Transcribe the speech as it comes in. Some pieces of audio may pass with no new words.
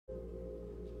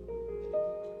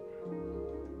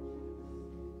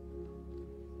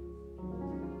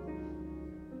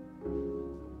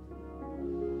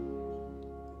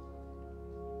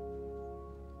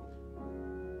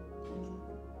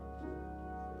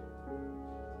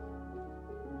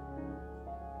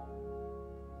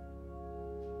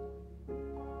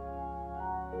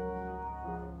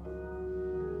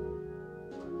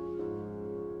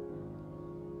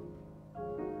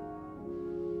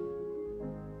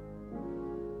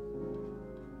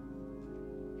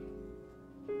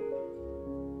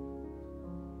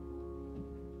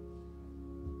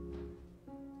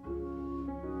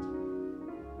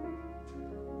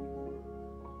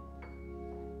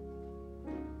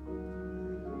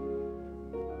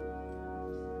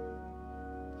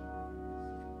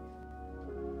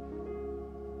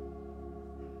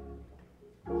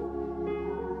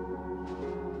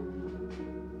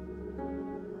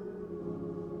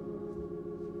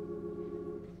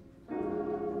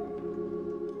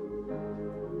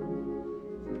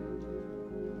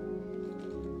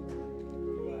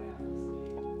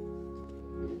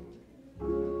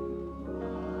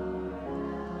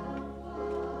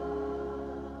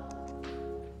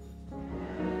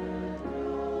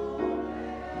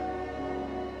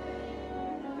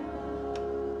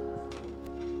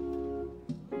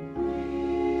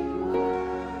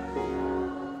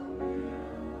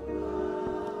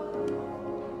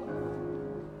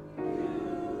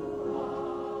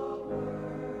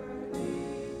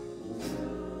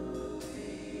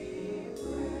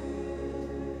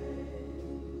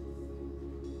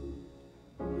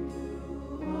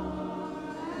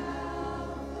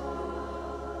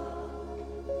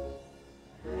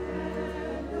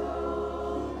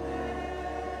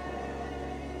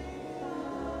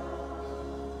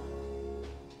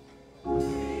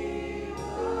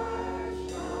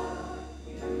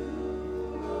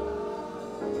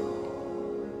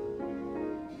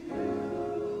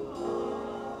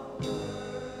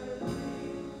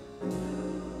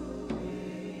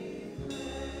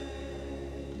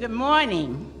Good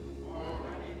morning.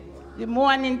 Good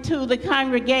morning to the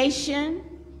congregation.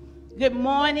 Good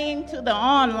morning to the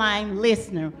online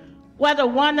listener. What a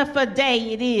wonderful day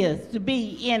it is to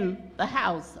be in the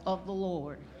house of the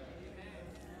Lord.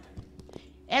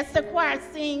 As the choir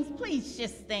sings, please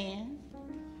just stand.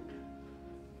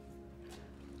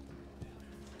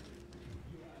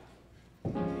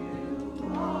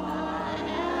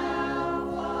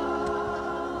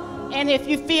 And if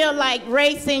you feel like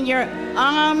raising your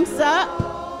arms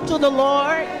up to the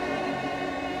Lord,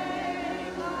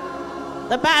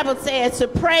 the Bible says to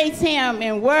praise him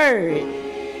in word,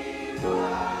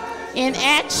 in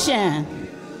action,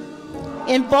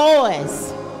 in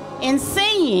voice, in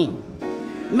singing.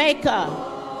 Make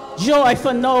a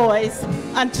joyful noise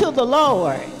unto the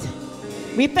Lord.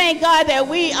 We thank God that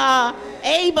we are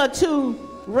able to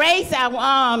raise our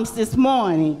arms this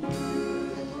morning.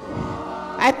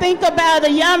 I think about a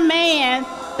young man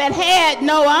that had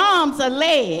no arms or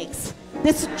legs.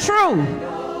 This is true.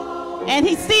 And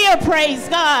he still praised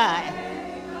God.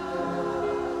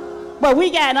 But we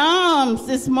got arms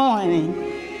this morning,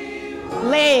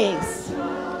 legs,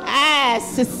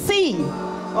 eyes to see.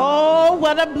 Oh,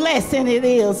 what a blessing it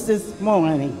is this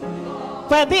morning.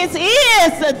 For this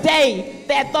is the day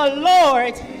that the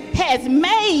Lord has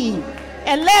made,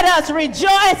 and let us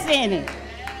rejoice in it.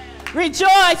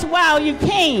 Rejoice while you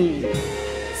can.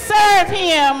 Serve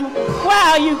him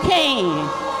while you can.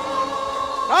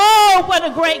 Oh, what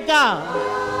a great God.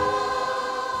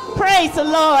 Praise the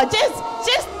Lord.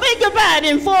 Just think about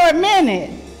him for a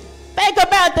minute. Think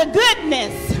about the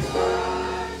goodness.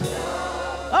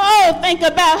 Oh, think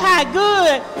about how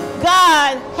good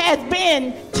God has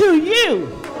been to you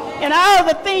and all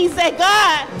the things that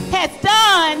God has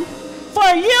done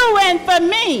for you and for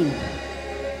me.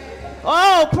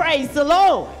 Oh, praise the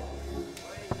Lord.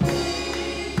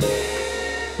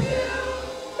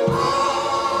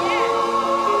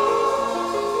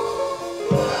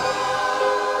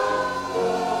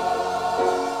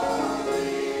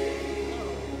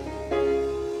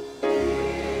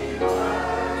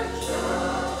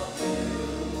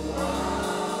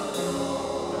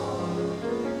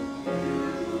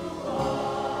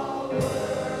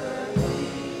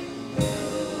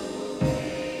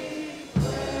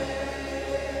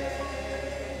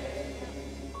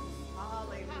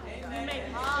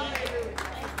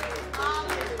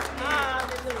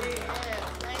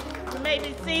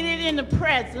 In the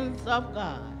presence of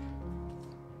God.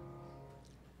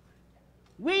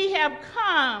 We have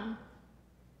come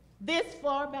this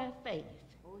far by faith.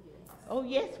 Oh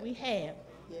yes, we have.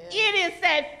 Yes. It is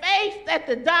that faith that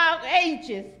the dark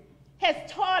ages has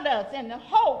taught us and the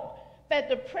hope that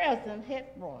the present has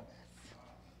brought us.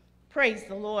 Praise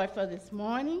the Lord for this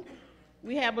morning.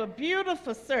 We have a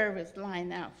beautiful service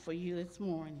lined out for you this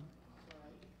morning.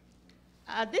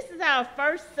 This is our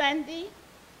first Sunday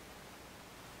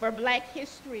for Black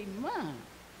History Month.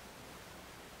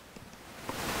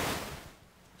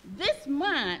 This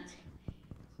month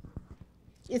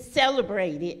is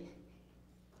celebrated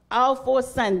all 4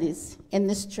 Sundays in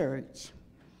this church.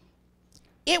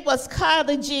 It was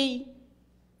Carter G.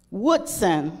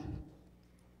 Woodson,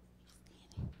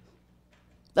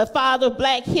 the father of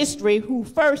Black history, who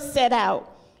first set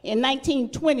out in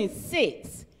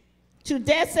 1926 to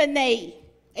designate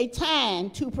a time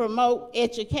to promote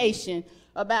education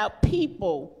about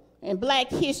people and Black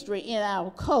history in our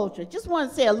culture. Just want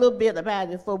to say a little bit about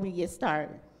it before we get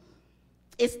started.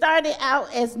 It started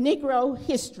out as Negro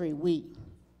History Week.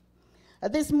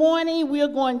 This morning we're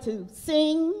going to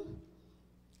sing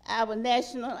our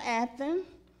national anthem,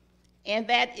 and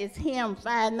that is hymn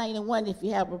 591 if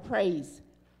you have a praise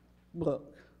book.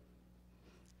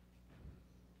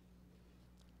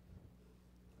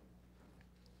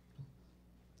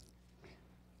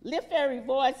 Lift Every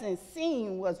Voice and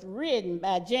Sing was written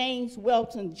by James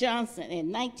Welton Johnson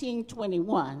in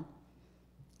 1921.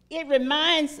 It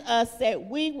reminds us that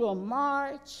we will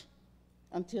march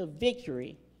until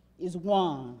victory is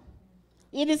won.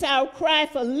 It is our cry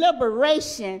for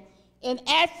liberation and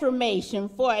affirmation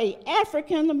for an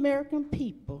African-American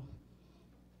people.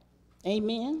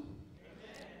 Amen?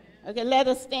 Okay, let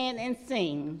us stand and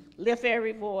sing. Lift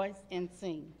every voice and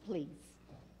sing, please.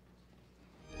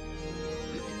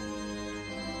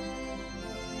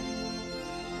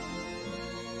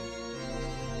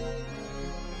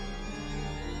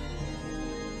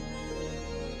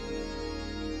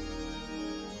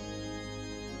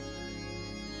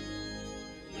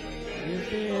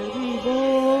 Every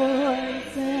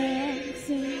voice and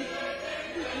sing,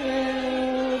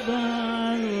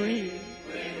 heaven ring.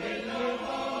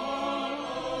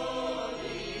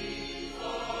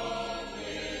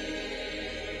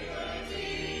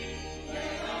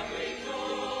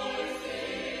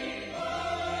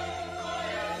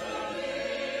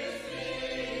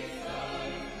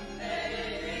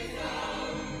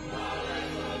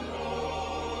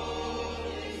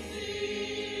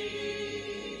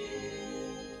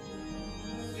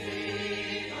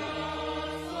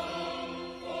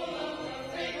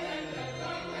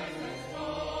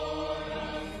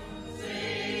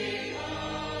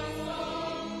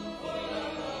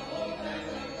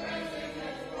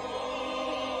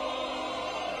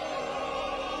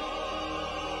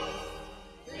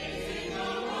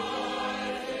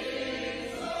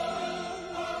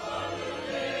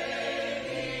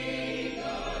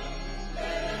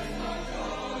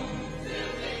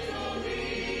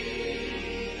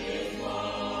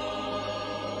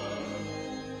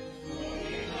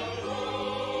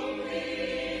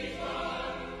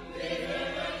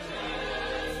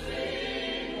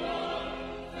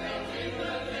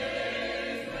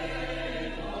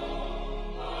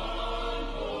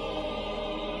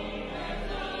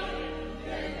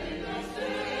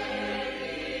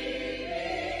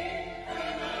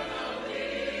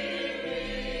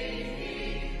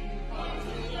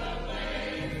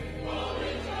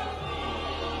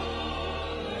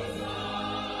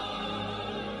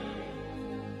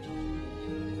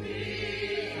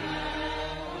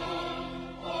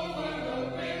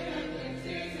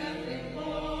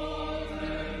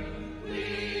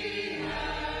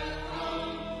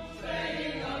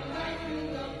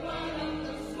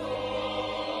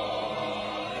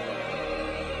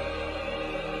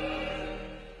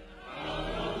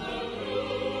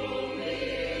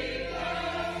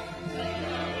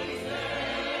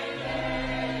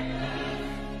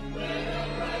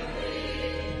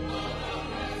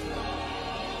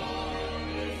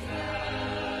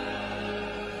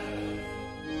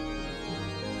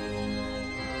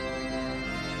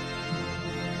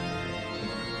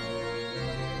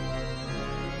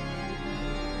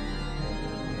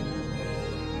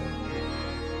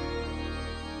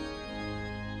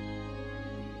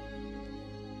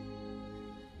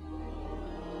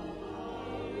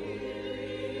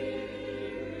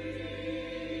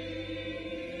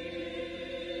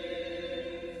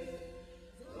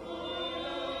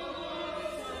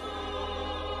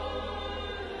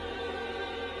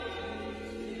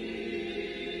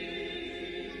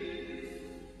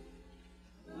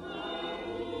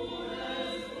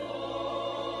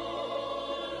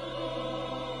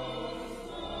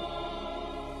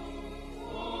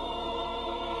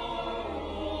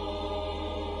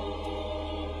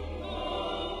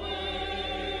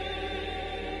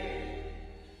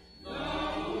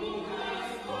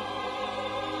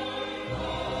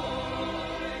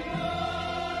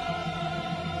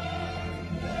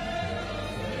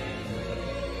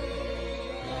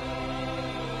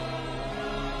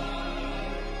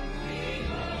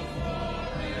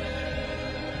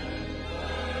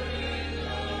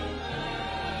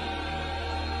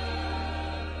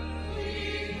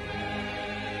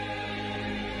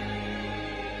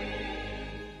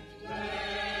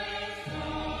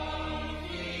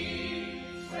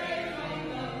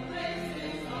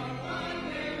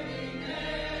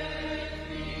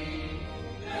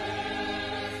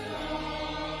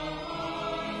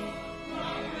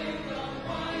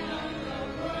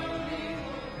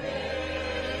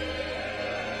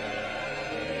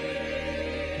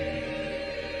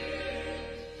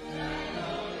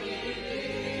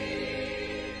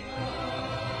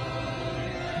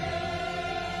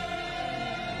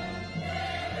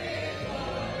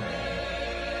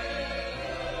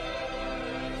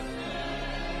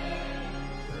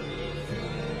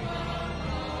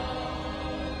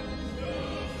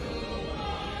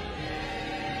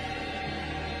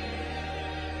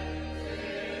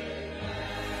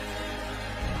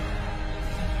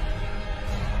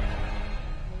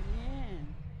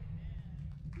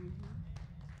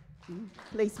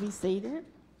 Please be seated.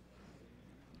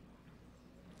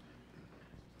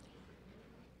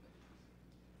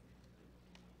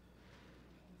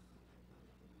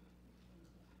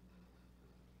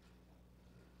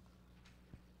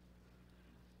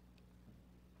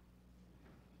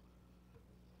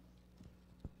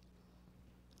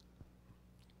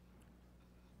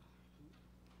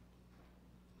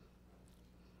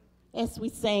 As we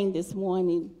sang this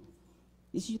morning,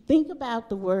 as you think about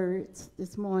the words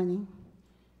this morning,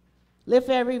 lift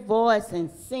every voice and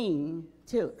sing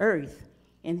till earth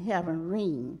and heaven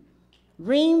ring.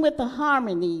 Ring with the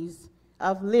harmonies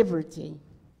of liberty.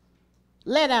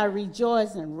 Let our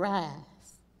rejoicing rise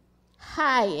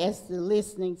high as the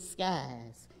listening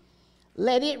skies.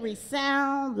 Let it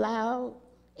resound loud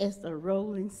as the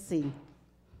rolling sea.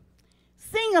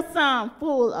 Sing a song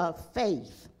full of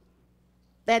faith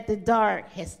that the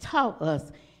dark has taught us.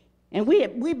 And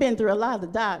we've been through a lot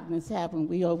of darkness, haven't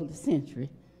we, over the century?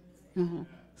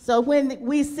 So when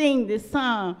we sing this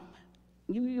song,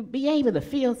 you'll be able to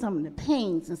feel some of the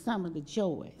pains and some of the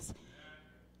joys.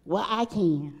 Well, I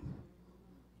can.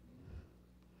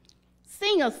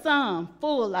 Sing a song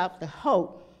full of the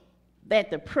hope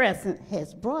that the present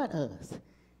has brought us.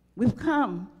 We've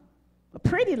come a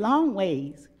pretty long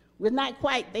ways. We're not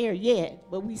quite there yet,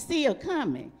 but we still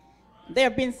coming. There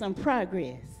have been some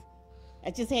progress. I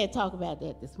just had to talk about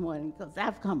that this morning because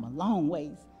I've come a long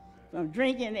ways from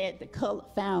drinking at the color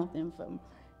fountain, from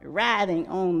riding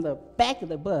on the back of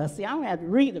the bus. See, I don't have to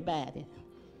read about it.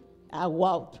 I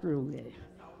walked through it.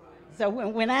 So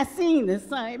when I sing this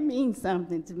song, it means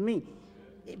something to me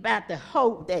about the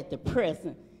hope that the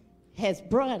present has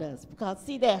brought us. Because,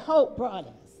 see, that hope brought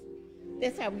us.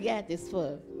 That's how we got this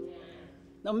far.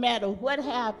 No matter what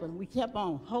happened, we kept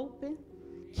on hoping,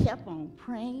 kept on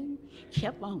praying,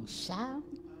 kept on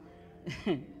shouting.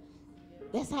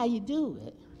 That's how you do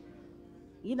it.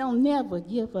 You don't never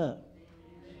give up.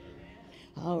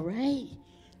 All right.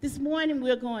 This morning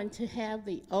we're going to have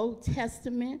the Old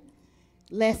Testament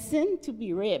lesson to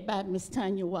be read by Miss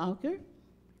Tanya Walker.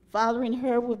 Following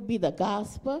her will be the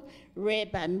gospel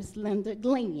read by Miss Linda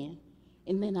Glenn.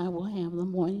 And then I will have the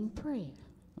morning prayer.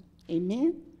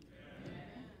 Amen.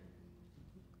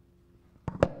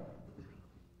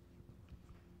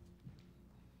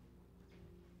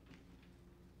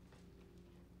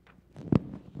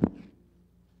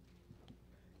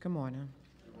 Good morning.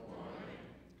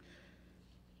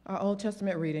 Our Old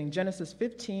Testament reading, Genesis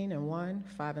 15:1,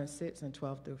 5-6, and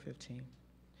 12 through 15.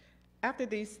 After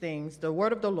these things, the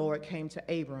word of the Lord came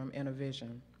to Abram in a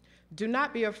vision. Do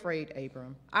not be afraid,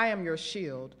 Abram. I am your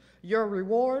shield. Your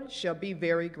reward shall be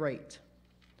very great.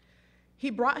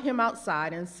 He brought him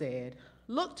outside and said,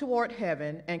 look toward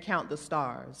heaven and count the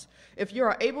stars, if you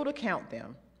are able to count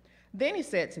them. Then he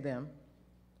said to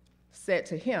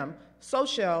him, so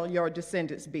shall your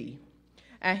descendants be.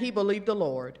 And he believed the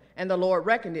Lord, and the Lord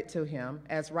reckoned it to him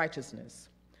as righteousness.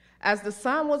 As the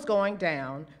sun was going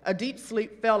down, a deep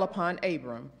sleep fell upon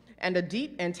Abram, and a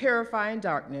deep and terrifying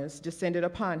darkness descended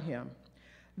upon him.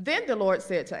 Then the Lord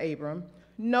said to Abram,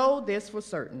 know this for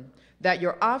certain, that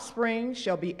your offspring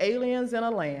shall be aliens in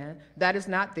a land that is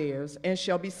not theirs, and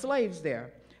shall be slaves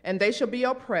there, and they shall be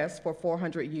oppressed for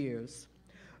 400 years.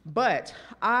 But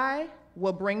I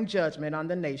will bring judgment on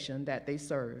the nation that they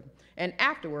serve, and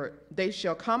afterward they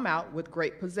shall come out with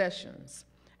great possessions.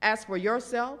 As for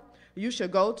yourself, you shall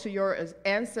go to your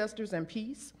ancestors in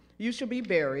peace. You shall be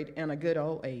buried in a good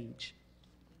old age.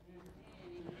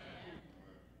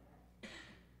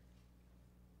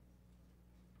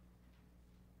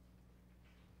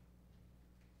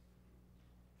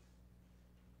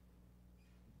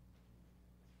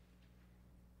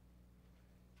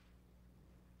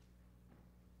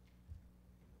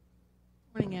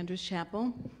 Morning, Andrews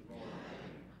Chapel.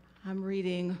 I'm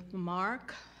reading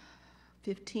Mark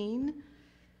 15,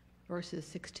 verses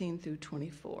 16 through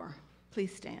 24.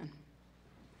 Please stand.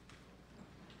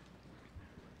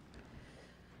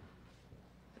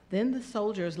 Then the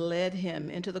soldiers led him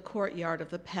into the courtyard of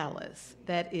the palace,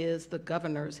 that is, the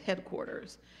governor's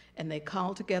headquarters, and they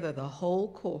called together the whole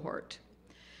cohort.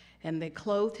 And they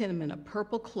clothed him in a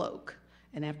purple cloak,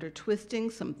 and after twisting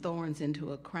some thorns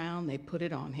into a crown, they put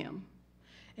it on him.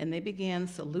 And they began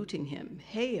saluting him,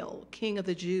 "Hail, King of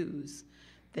the Jews!"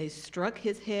 They struck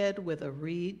his head with a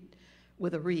reed,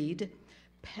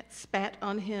 spat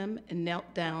on him, and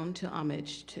knelt down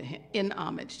in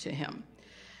homage to him.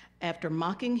 After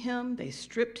mocking him, they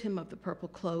stripped him of the purple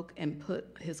cloak and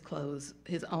put his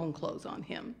own clothes on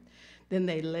him. Then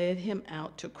they led him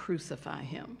out to crucify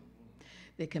him.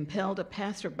 They compelled a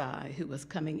passerby who was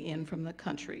coming in from the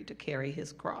country to carry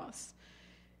his cross.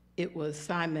 It was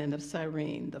Simon of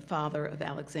Cyrene, the father of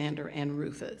Alexander and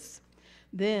Rufus.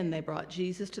 Then they brought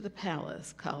Jesus to the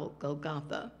palace called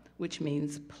Golgotha, which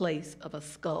means place of a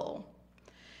skull.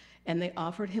 And they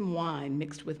offered him wine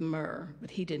mixed with myrrh,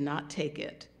 but he did not take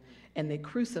it. And they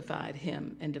crucified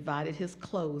him and divided his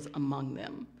clothes among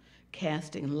them,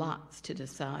 casting lots to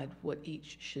decide what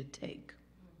each should take.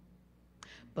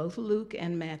 Both Luke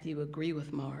and Matthew agree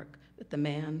with Mark that the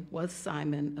man was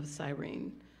Simon of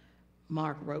Cyrene.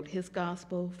 Mark wrote his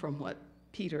gospel from what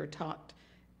Peter taught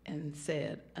and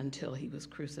said until he was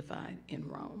crucified in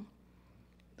Rome.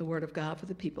 The word of God for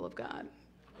the people of God.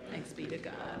 Thanks be to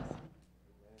God.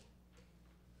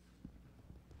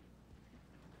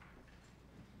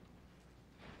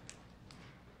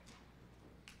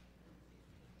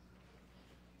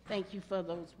 Thank you for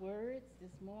those words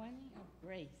this morning of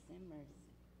grace and mercy.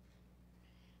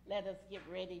 Let us get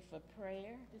ready for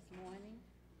prayer this morning.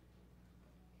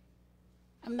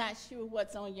 I'm not sure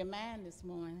what's on your mind this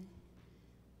morning,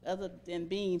 other than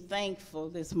being thankful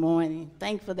this morning.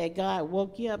 Thankful that God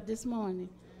woke you up this morning.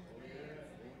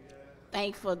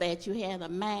 Thankful that you had a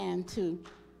mind to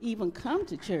even come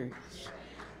to church.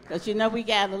 Because you know we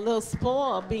got a little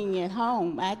spoiled being at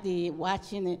home. I did,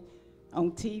 watching it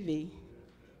on TV.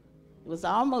 It was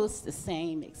almost the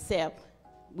same, except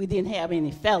we didn't have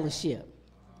any fellowship.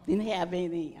 Didn't have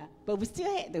any, but we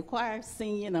still had the choir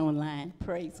singing online,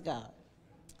 praise God.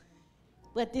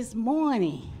 But this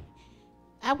morning,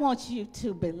 I want you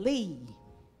to believe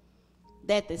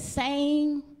that the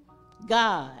same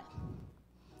God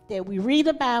that we read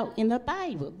about in the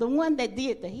Bible, the one that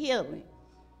did the healing,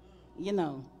 you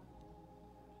know,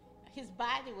 his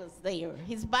body was there.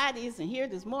 His body isn't here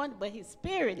this morning, but his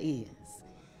spirit is.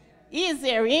 Is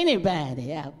there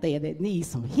anybody out there that needs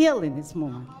some healing this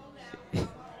morning?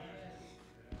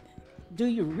 Do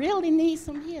you really need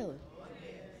some healing?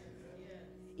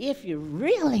 If you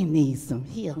really need some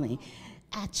healing,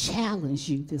 I challenge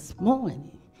you this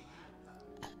morning.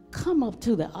 Come up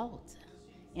to the altar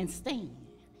and stand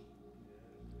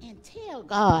and tell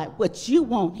God what you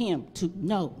want him to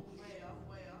know.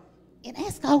 And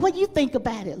ask God, what do you think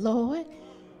about it, Lord?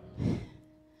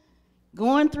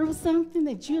 Going through something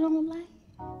that you don't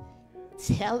like?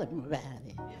 Tell him about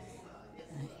it.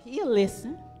 He'll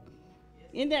listen.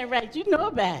 Isn't that right? You know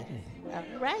about it.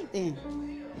 All right then.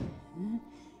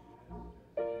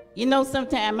 You know,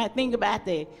 sometimes I think about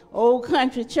the old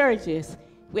country churches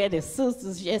where the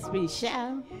sisters just be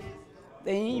shouting.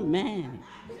 Amen.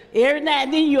 Every now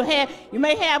and then you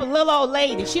may have a little old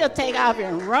lady. She'll take off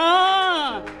and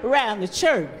run around the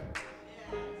church.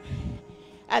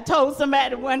 I told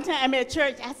somebody one time at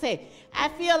church, I said, I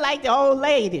feel like the old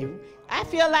lady. I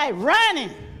feel like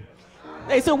running.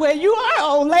 They said, well, you are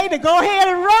old lady. Go ahead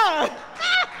and run.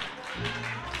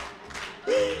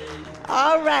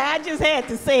 All right, I just had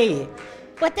to say it.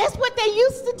 But that's what they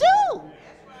used to do.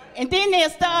 And then they'll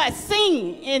start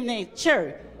singing in the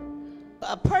church.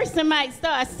 A person might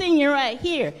start singing right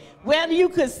here. Whether you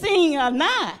could sing or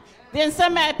not, then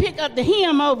somebody pick up the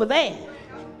hymn over there.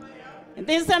 And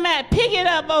then somebody pick it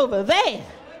up over there.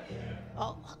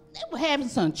 Oh, they were having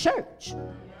some church.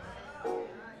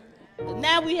 But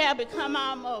now we have become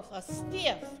almost a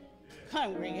stiff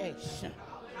congregation.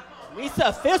 We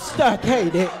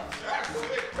sophisticated.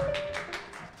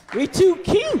 We too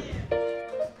cute.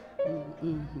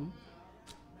 Mm-hmm.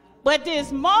 But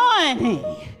this morning,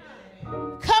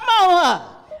 come on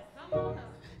up.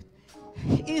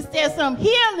 Is there some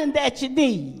healing that you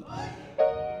need?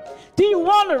 Do you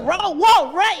want to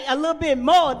walk right a little bit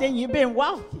more than you've been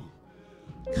walking?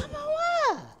 Come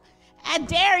on up. I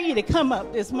dare you to come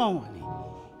up this morning.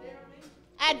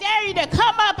 I dare you to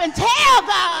come up and tell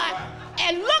God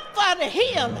and look for the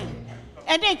healing.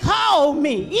 And then call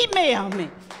me, email me,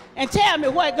 and tell me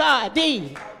what God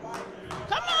did.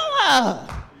 Come on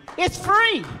up. It's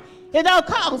free. It don't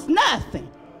cost nothing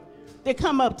to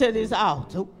come up to this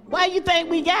altar. Why you think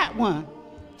we got one?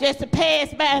 Just to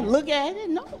pass by and look at it?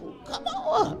 No, come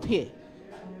on up here.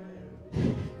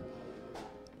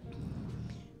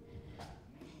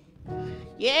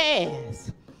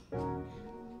 Yes.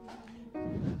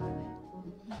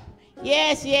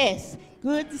 Yes, yes.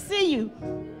 Good to see you,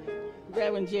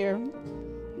 Reverend Jeremy.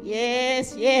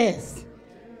 Yes, yes.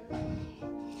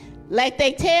 Like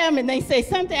they tell me, they say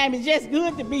sometimes it's just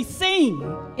good to be seen.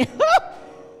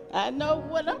 I know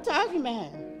what I'm talking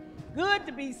about. Good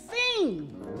to be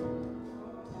seen.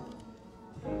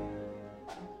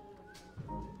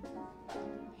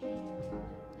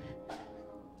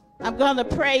 I'm going to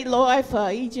pray, Lord,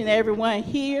 for each and every one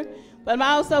here, but I'm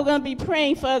also going to be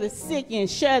praying for the sick and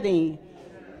shut-in.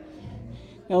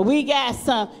 And we got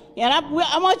some. And I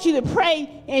want you to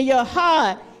pray in your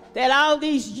heart that all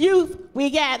these youth we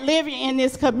got living in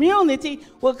this community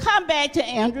will come back to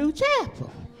Andrew Chapel.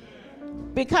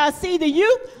 Because, see, the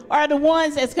youth are the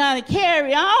ones that's going to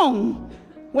carry on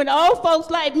when the old folks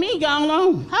like me gone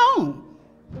on home.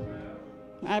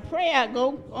 I pray I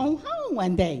go on home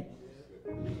one day.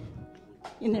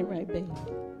 Isn't that right, baby?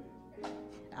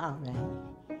 All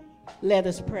right. Let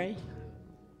us pray.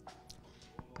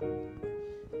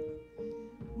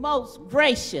 Most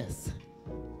gracious,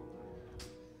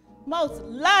 most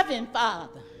loving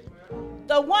Father,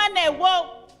 the one that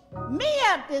woke me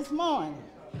up this morning,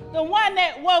 the one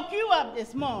that woke you up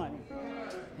this morning,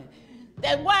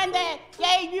 the one that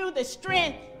gave you the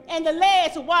strength and the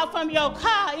legs to walk from your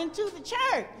car into the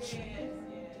church.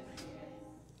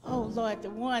 Oh, Lord,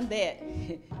 the one that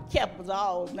kept us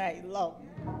all night long.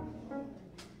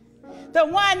 The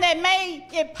one that made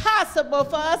it possible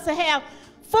for us to have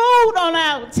food on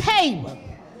our table.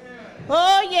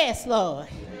 Oh, yes, Lord.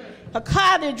 A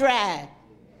car to drive.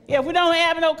 If we don't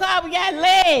have no car, we got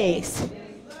legs.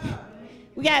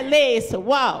 We got legs to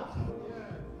walk.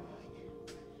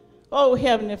 Oh,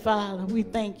 Heavenly Father, we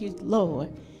thank you,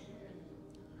 Lord.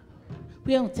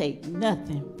 We don't take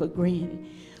nothing for granted.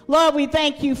 Lord, we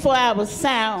thank you for our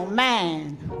sound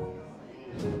mind.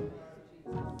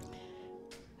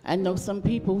 I know some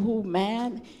people who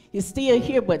mind is still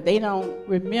here, but they don't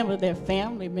remember their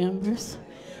family members.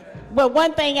 But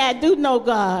one thing I do know,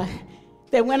 God,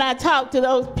 that when I talk to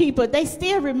those people, they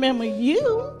still remember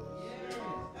you.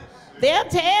 They'll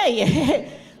tell you,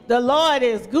 the Lord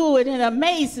is good, and it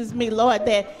amazes me, Lord,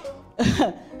 that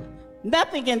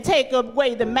nothing can take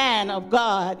away the mind of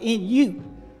God in you.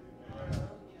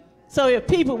 So if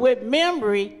people with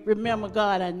memory remember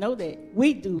God, I know that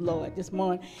we do, Lord, this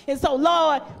morning. And so,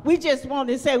 Lord, we just want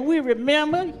to say we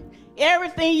remember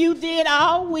everything you did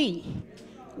all week.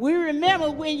 We remember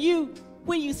when you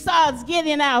saw us get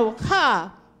in our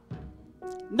car,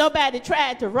 nobody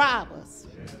tried to rob us.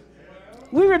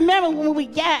 We remember when we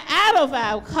got out of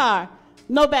our car,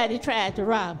 nobody tried to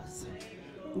rob us.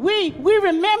 We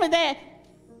remember that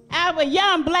our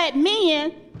young black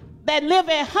men that live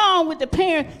at home with the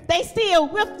parents, they still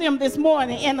with them this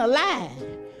morning and alive.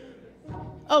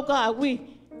 Oh, God, we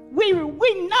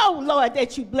know, Lord,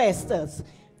 that you blessed us.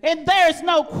 And there's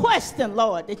no question,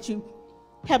 Lord, that you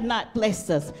have not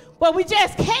blessed us. But we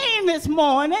just came this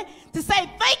morning to say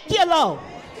thank you, Lord.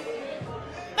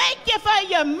 Thank you for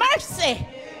your mercy.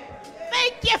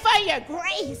 Thank you for your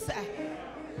grace.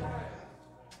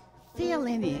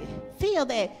 Feeling it. Feel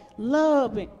that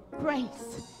love and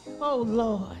grace. Oh,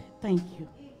 Lord, thank you.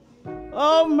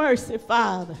 Oh, mercy,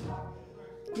 Father.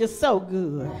 You're so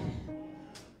good.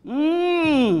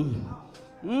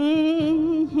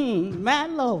 My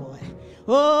Lord.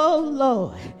 Oh,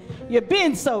 Lord. You've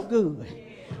been so good.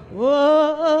 Oh,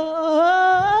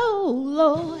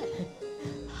 Lord.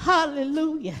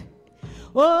 Hallelujah.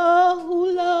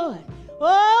 Oh, Lord.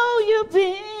 Oh, you've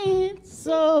been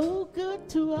so good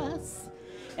to us.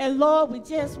 And Lord, we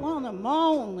just want to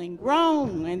moan and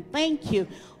groan and thank you.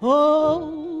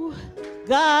 Oh,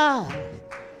 God.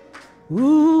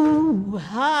 Ooh,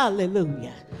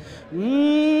 hallelujah.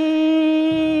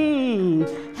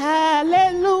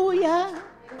 Hallelujah.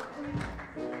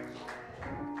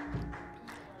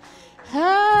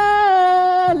 Hallelujah.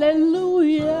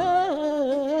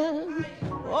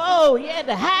 Oh, yeah,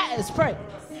 the highest praise.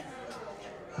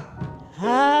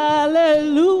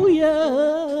 Hallelujah.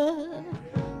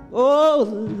 Oh,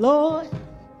 Lord.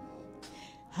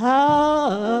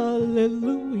 Hallelujah.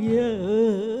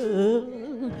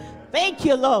 Thank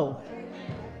you, Lord.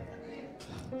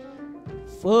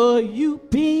 For you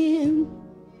been,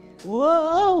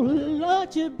 oh,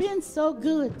 Lord, you've been so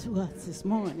good to us this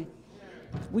morning.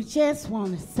 We just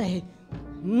want to say,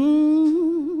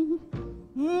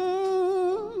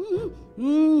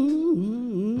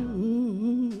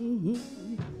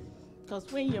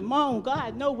 because when you moan,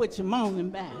 God knows what you're moaning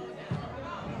about.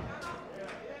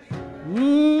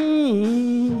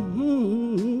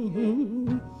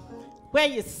 Where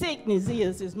your sickness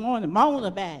is this morning, moan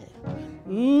about it.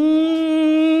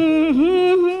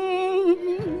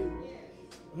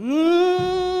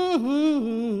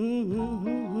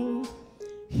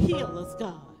 Heal us,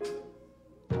 God.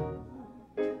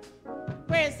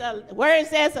 Where is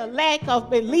there's a lack of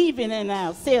believing in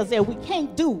ourselves that we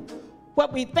can't do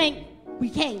what we think we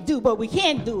can't do, but we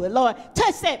can do it. Lord,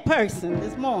 touch that person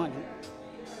this morning.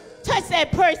 Touch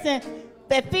that person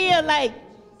that feel like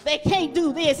they can't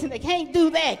do this and they can't do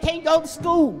that, can't go to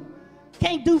school,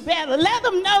 can't do better. Let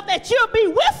them know that you'll be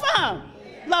with them.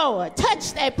 Lord,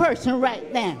 touch that person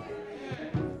right now.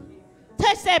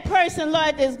 Touch touch that person,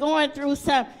 Lord, that's going through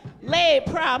some leg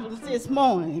problems this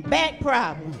morning, back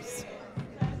problems.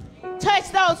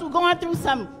 Touch those who are going through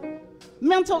some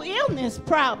mental illness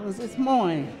problems this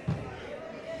morning.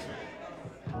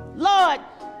 Lord,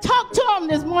 talk to them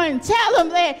this morning. Tell them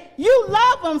that you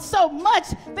love them so much,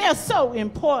 they're so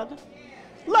important.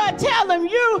 Lord, tell them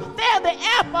they're the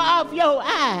apple of your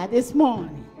eye this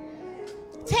morning.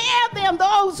 Tell them,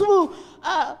 those who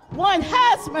want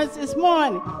husbands this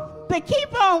morning, to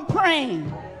keep on praying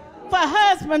for a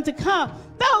husband to come.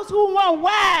 Those who want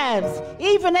wives,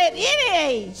 even at any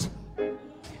age,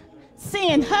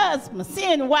 send husbands,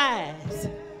 send wives.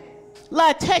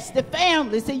 Lord, touch the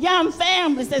families, the young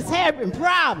families that's having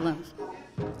problems.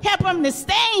 Help them to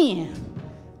stand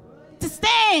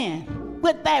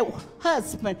with that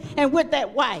husband and with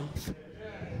that wife.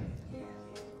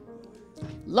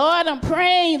 Lord, I'm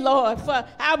praying, Lord, for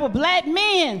our black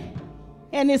men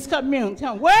in this community.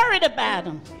 I'm worried about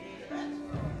them.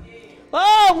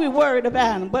 Oh, we're worried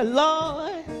about them. But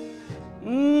Lord,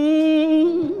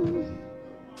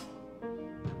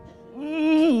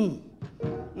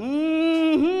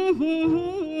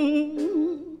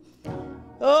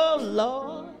 oh,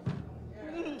 Lord.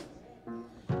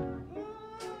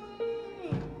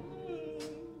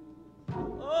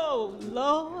 Oh,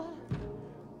 Lord.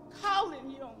 Calling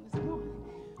you on this morning.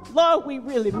 Lord, we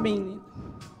really mean it.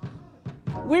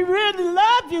 We really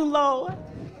love you, Lord.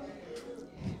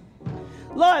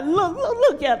 Lord,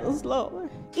 look at us, Lord.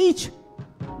 Each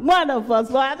one of us,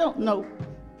 Lord, I don't know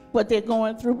what they're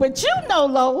going through, but you know,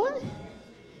 Lord.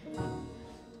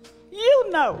 You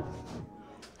know.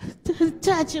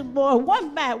 Touch them, Lord,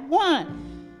 one by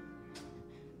one.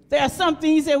 There are some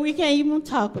things that we can't even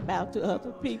talk about to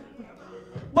other people.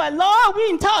 But, Lord, we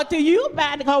can talk to you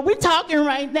about it because we're talking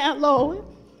right now, Lord.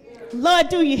 Lord,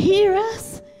 do you hear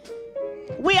us?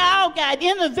 We all got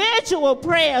individual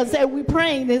prayers that we're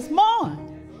praying this morning.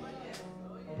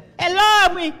 And,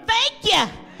 Lord, we thank you.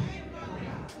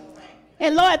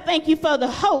 And, Lord, thank you for the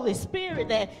Holy Spirit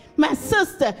that my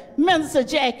sister, Minister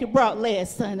Jackie, brought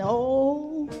last Sunday.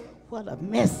 Oh, what a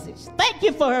message. Thank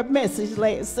you for her message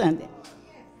last Sunday.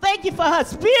 Thank you for her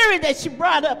spirit that she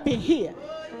brought up in here.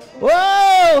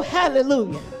 Whoa,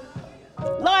 hallelujah.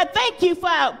 Lord, thank you for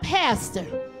our pastor.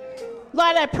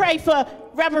 Lord, I pray for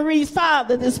Reverend Reed's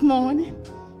father this morning.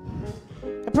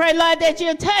 I pray, Lord, that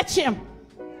you'll touch him.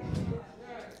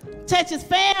 Touch his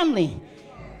family.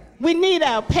 We need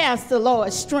our pastor,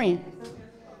 Lord, strength.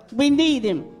 We need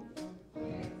him.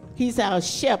 He's our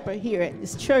shepherd here at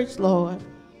this church, Lord.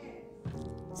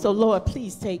 So, Lord,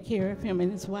 please take care of him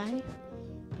and his wife.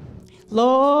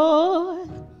 Lord,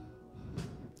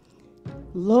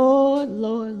 Lord,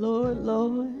 Lord, Lord,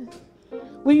 Lord.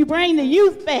 Will you bring the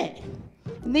youth back?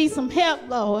 Need some help,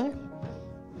 Lord.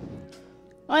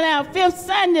 On our 5th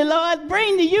Sunday, Lord,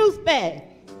 bring the youth back.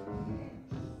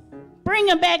 Bring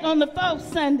them back on the 4th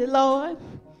Sunday, Lord.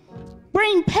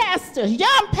 Bring pastors,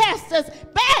 young pastors,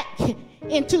 back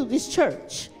into this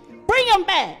church. Bring them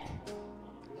back.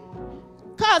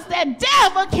 Because that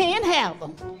devil can't have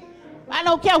them. I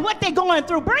don't care what they're going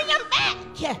through. Bring them back.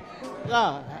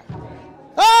 God.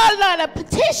 Oh, Lord, I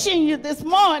petition you this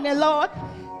morning, Lord.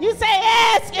 You say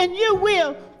ask and you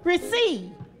will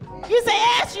receive. You say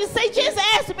ask, you say just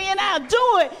ask me and I'll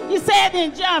do it. You said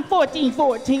in John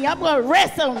 14:14. I'm going to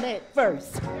rest on that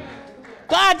verse.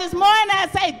 God, this morning I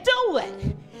say do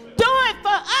it. Do it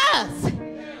for us.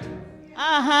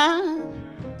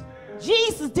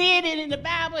 Jesus did it in the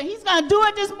Bible. He's going to do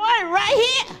it this morning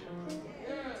right here.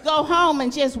 Go home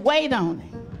and just wait on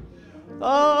it.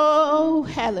 Oh,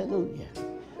 hallelujah.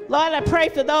 Lord, I pray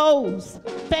for those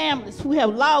families who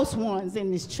have lost ones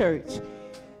in this church.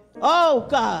 Oh,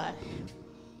 God,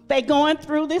 they're going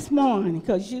through this morning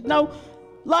because, you know,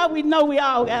 Lord, we know we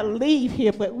all got to leave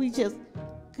here, but we just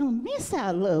going to miss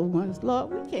our loved ones,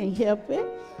 Lord. We can't help it.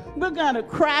 We're going to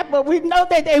cry, but we know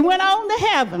that they went on to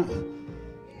heaven.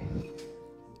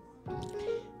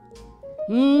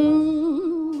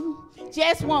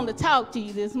 Just want to talk to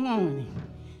you this morning.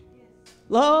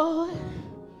 Lord,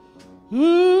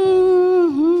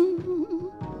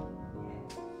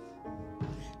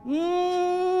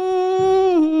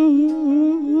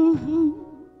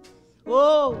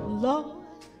 oh, Lord.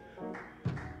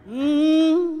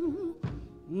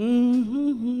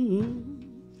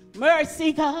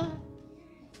 Mercy, God.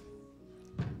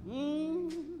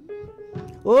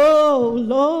 Oh,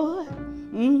 Lord.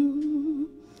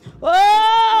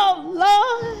 Oh,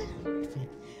 Lord.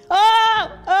 Oh,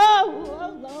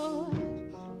 Lord.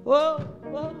 Oh,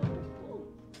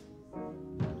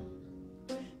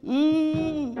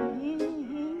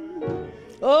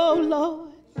 oh,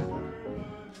 Lord.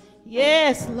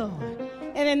 Yes, Lord.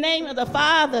 In the name of the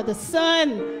Father, the Son,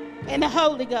 and the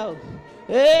Holy Ghost.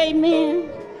 Amen.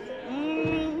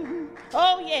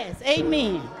 Oh, yes.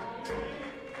 Amen.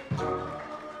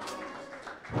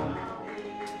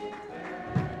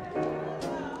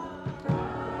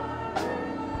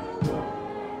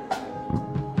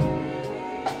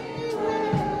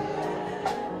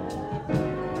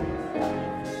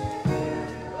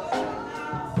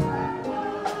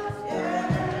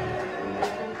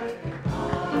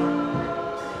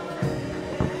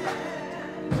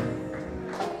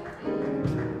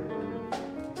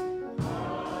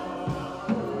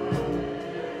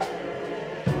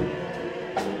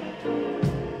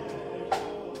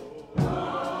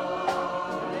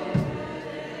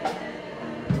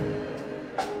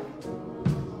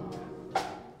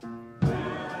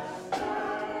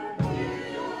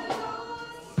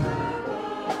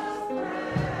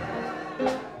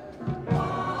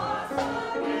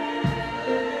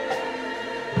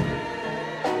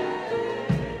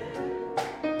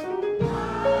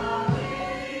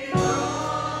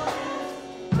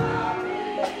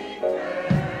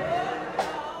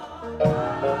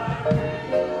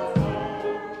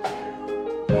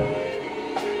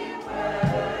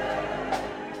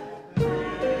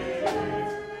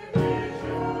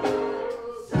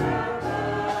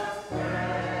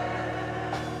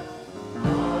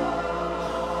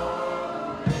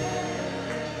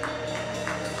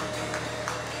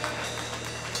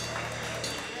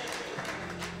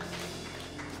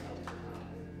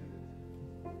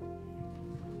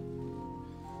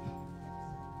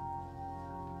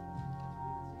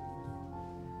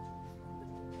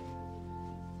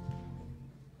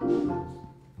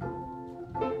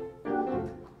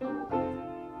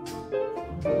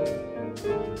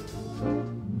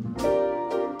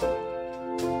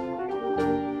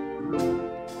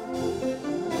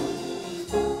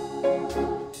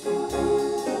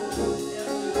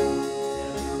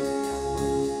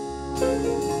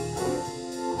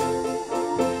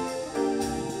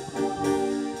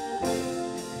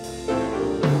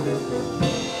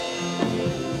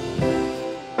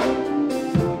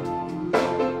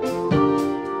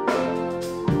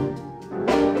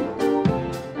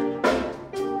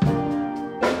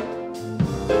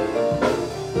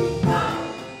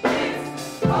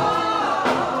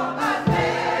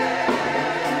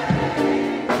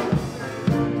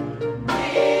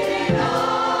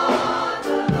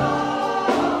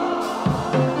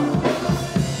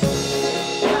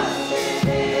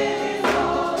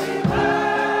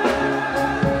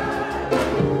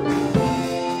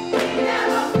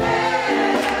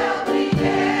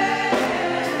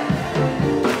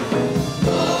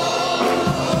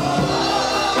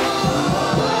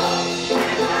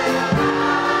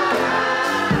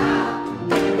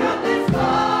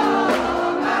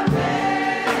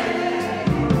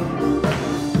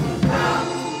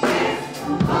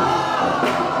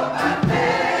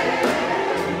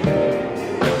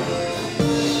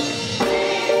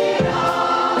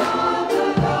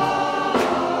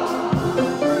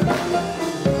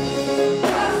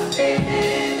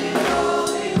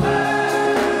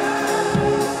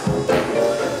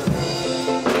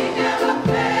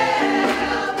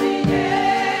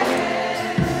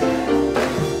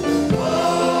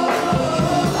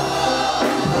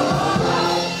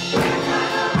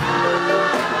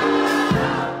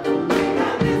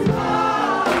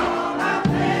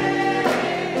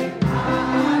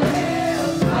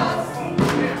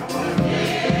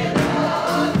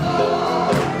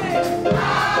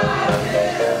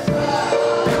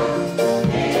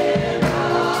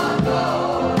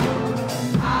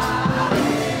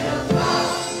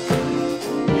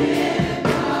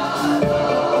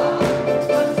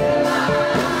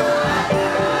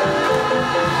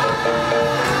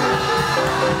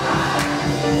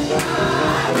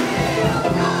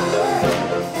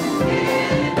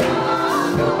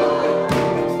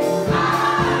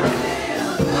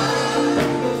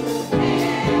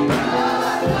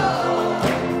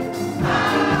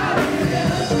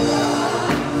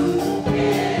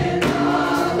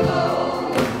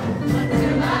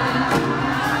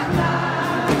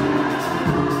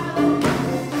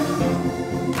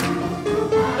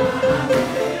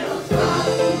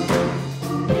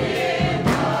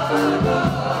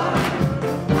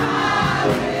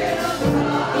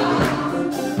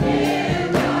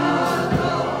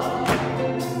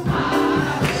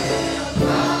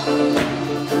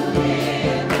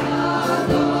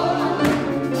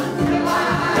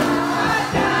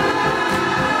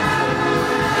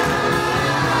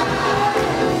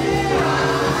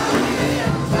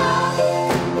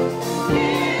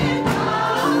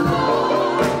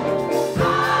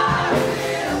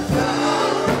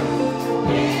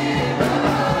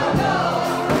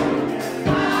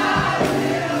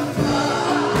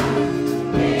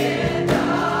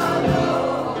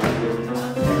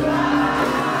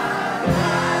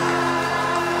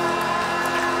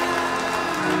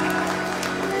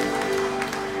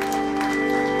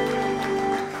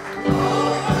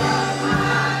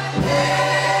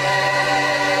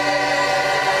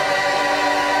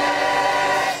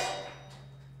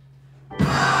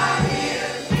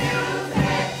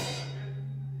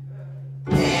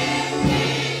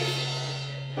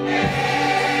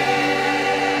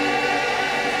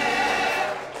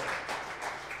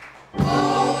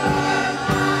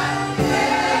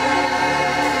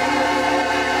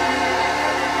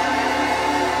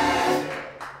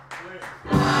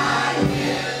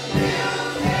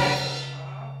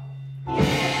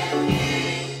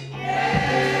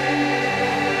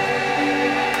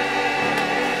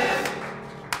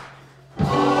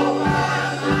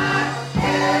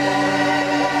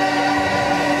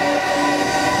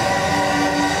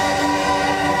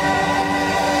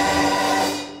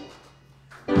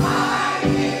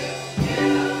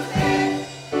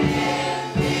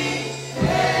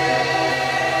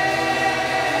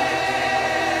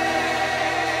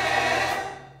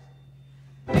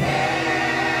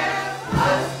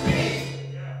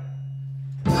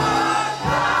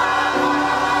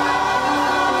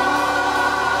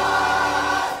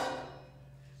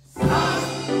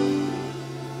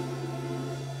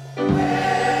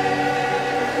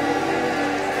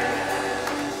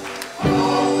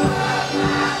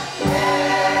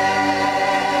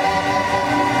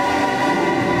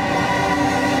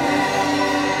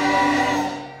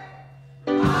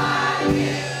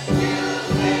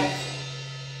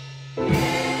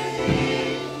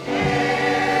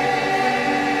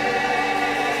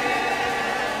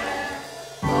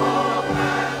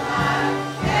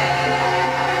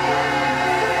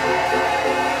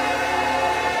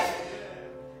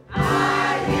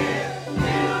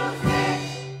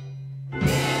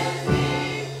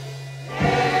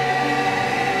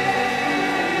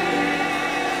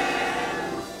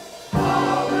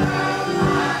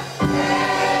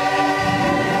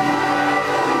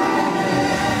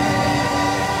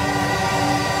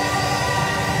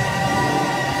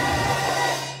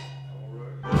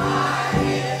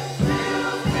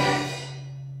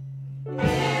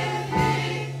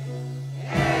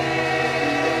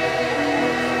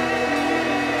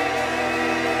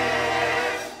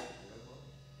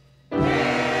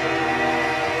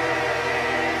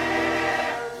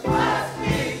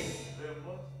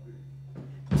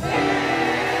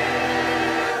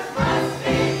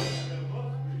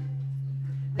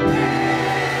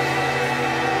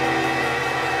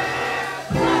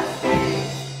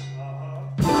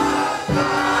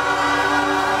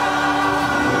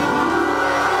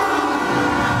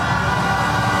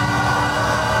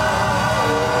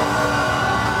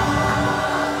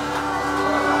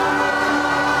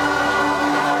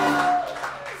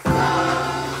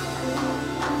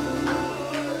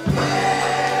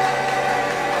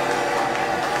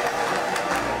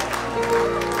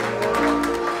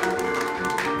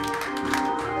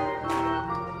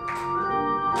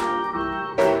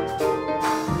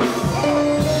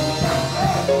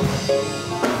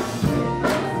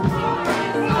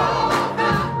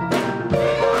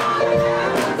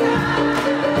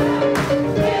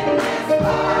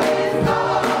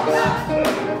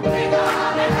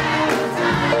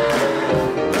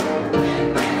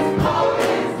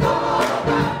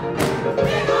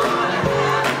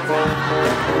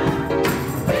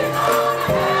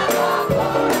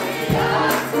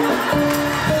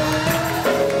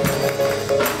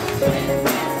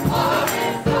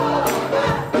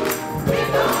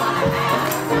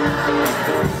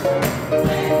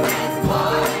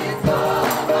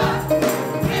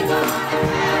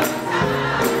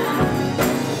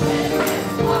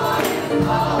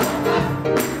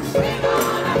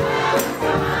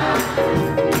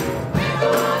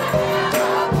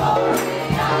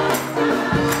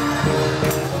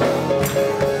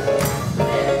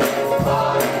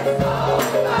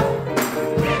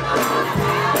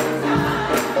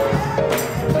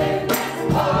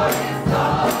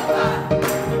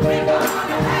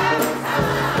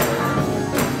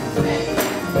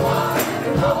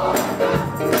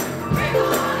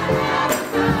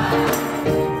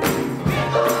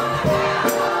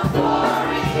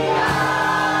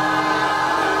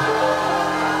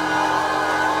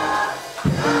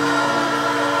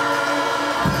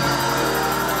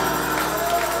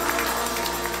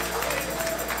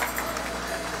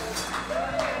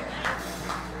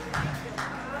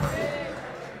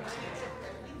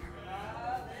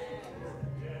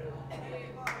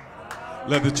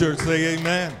 Let the church say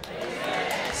amen.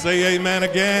 Say amen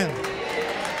again.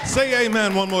 Say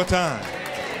amen one more time.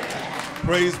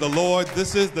 Praise the Lord.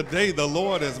 This is the day the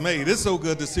Lord has made. It's so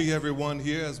good to see everyone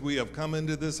here as we have come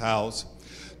into this house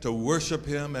to worship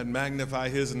him and magnify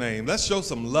his name. Let's show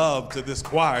some love to this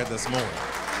choir this morning.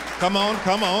 Come on,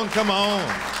 come on, come on.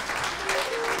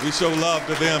 We show love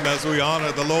to them as we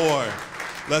honor the Lord.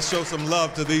 Let's show some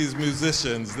love to these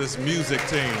musicians, this music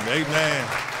team. Amen.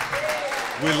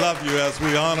 We love you as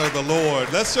we honor the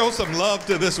Lord. Let's show some love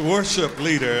to this worship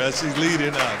leader as she's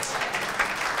leading us.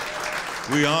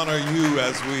 We honor you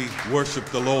as we worship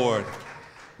the Lord.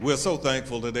 We're so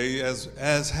thankful today,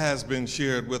 as has been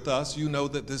shared with us. You know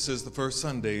that this is the first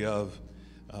Sunday of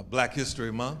Black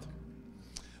History Month.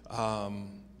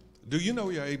 Do you know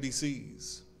your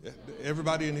ABCs?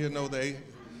 Everybody in here know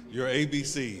your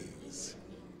ABCs?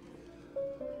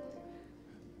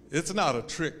 It's not a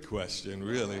trick question,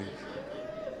 really.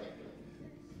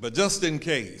 But just in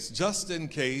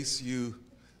case you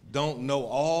don't know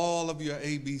all of your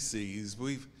ABCs,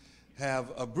 we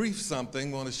have a brief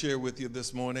something I want to share with you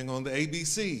this morning on the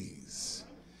ABCs.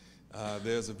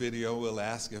 There's a video. We'll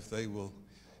ask if the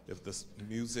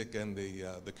music and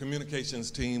the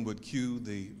communications team would cue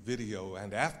the video.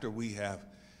 And after we have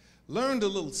learned a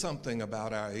little something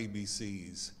about our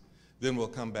ABCs, then we'll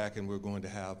come back and we're going to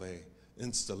have an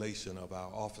installation of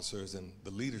our officers and the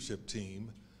leadership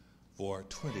team for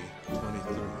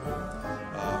 2023.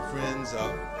 Friends,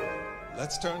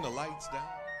 let's turn the lights down.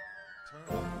 Turn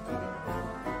on the video.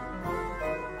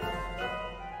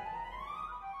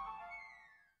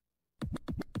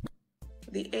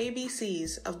 The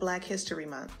ABCs of Black History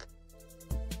Month.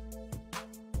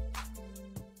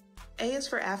 A is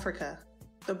for Africa,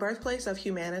 the birthplace of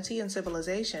humanity and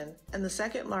civilization, and the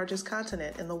second largest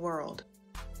continent in the world.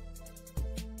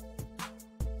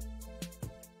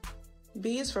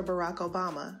 B is for Barack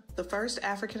Obama, the first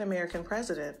African-American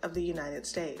president of the United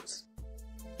States.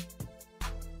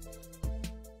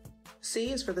 C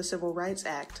is for the Civil Rights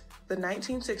Act, the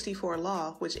 1964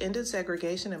 law which ended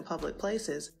segregation in public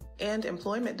places and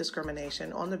employment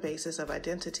discrimination on the basis of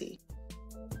identity.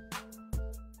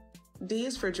 D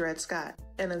is for Dred Scott,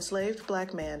 an enslaved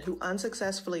black man who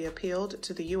unsuccessfully appealed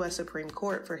to the U.S. Supreme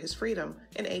Court for his freedom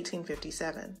in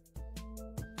 1857.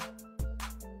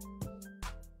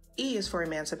 E is for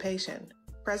emancipation.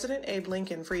 President Abe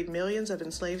Lincoln freed millions of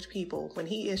enslaved people when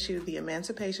he issued the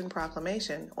Emancipation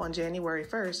Proclamation on January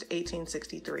 1,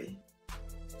 1863.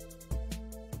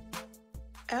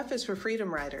 F is for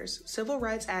freedom riders, civil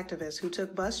rights activists who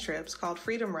took bus trips called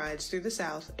freedom rides through the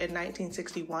South in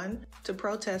 1961 to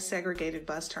protest segregated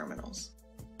bus terminals.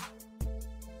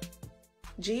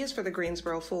 G is for the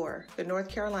Greensboro Four, the North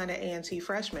Carolina A&T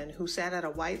freshmen who sat at a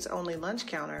whites-only lunch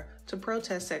counter to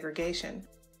protest segregation.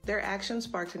 Their actions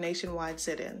sparked nationwide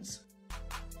sit-ins.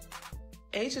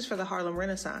 H is for the Harlem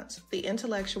Renaissance, the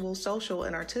intellectual, social,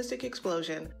 and artistic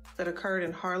explosion that occurred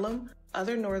in Harlem,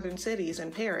 other northern cities,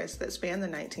 and Paris that spanned the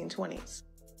 1920s.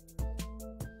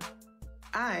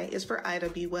 I is for Ida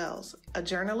B. Wells, a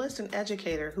journalist and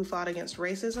educator who fought against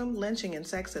racism, lynching, and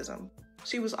sexism.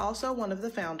 She was also one of the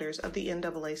founders of the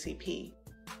NAACP.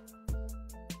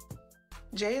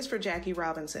 J is for Jackie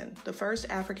Robinson, the first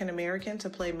African American to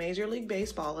play Major League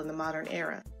Baseball in the modern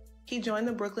era. He joined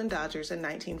the Brooklyn Dodgers in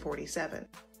 1947.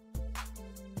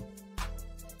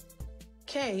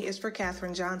 K is for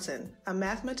Katherine Johnson, a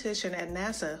mathematician at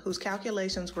NASA whose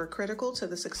calculations were critical to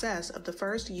the success of the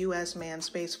first U.S. manned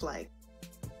spaceflight.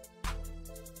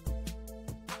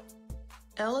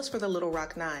 L is for the Little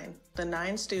Rock Nine, the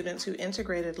 9 students who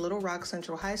integrated Little Rock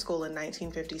Central High School in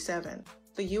 1957.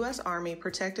 The U.S. Army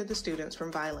protected the students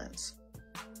from violence.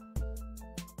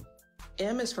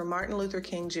 M is for Martin Luther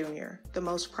King Jr., the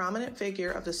most prominent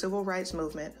figure of the civil rights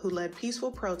movement who led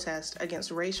peaceful protests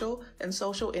against racial and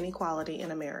social inequality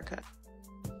in America.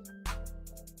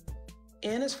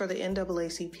 N is for the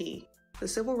NAACP, the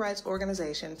civil rights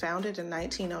organization founded in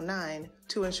 1909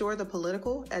 to ensure the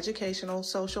political, educational,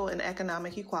 social, and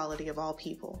economic equality of all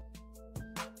people.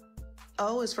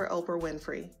 O is for Oprah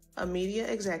Winfrey, a media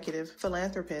executive,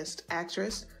 philanthropist,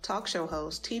 actress, talk show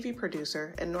host, TV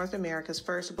producer, and North America's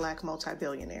first Black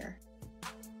multi-billionaire.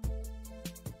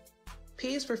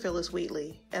 P is for Phyllis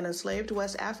Wheatley, an enslaved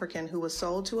West African who was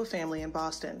sold to a family in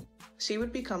Boston. She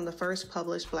would become the first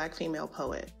published Black female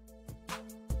poet.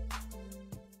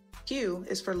 Q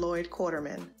is for Lloyd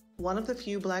Quarterman, one of the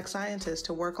few Black scientists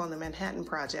to work on the Manhattan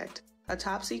Project, a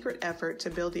top-secret effort to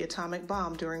build the atomic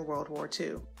bomb during World War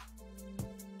II.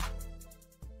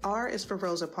 R is for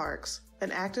Rosa Parks, an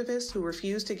activist who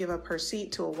refused to give up her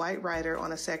seat to a white rider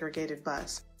on a segregated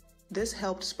bus. This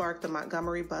helped spark the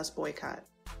Montgomery bus boycott.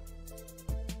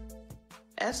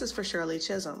 S is for Shirley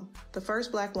Chisholm, the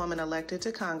first Black woman elected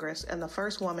to Congress and the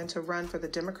first woman to run for the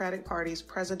Democratic Party's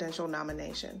presidential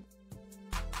nomination.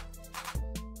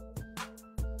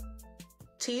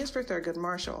 T is for Thurgood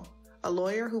Marshall, a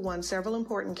lawyer who won several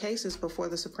important cases before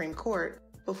the Supreme Court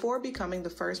before becoming the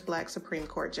first Black Supreme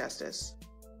Court justice.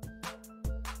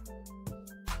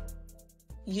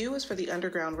 U is for the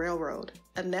Underground Railroad,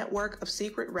 a network of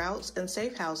secret routes and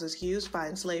safe houses used by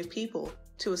enslaved people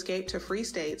to escape to free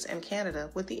states and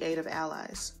Canada with the aid of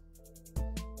allies.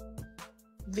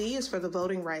 V is for the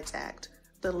Voting Rights Act,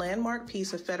 the landmark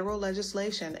piece of federal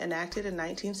legislation enacted in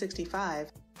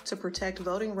 1965 to protect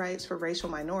voting rights for racial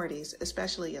minorities,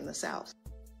 especially in the South.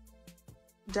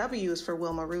 W is for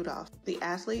Wilma Rudolph, the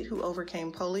athlete who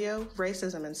overcame polio,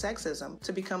 racism, and sexism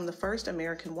to become the first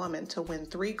American woman to win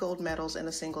 3 gold medals in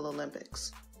a single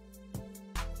Olympics.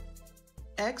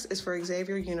 X is for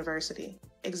Xavier University.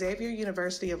 Xavier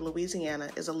University of Louisiana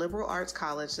is a liberal arts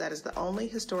college that is the only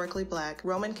historically Black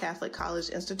Roman Catholic college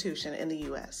institution in the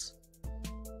U.S.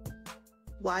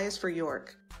 Y is for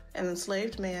York, an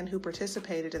enslaved man who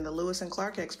participated in the Lewis and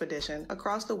Clark expedition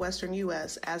across the western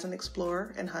U.S. as an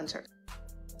explorer and hunter.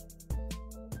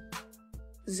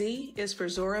 Z is for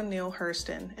Zora Neale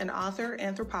Hurston, an author,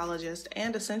 anthropologist,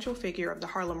 and a central figure of the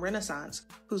Harlem Renaissance,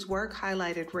 whose work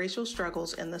highlighted racial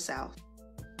struggles in the South.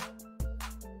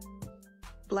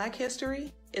 Black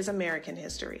history is American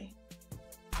history.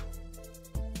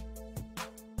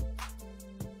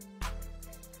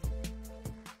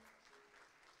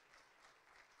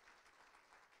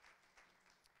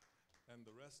 And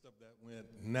the rest of that went,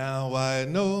 now I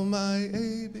know my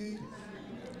AB.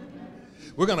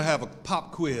 We're going to have a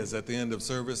pop quiz at the end of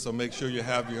service, so make sure you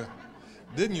have your,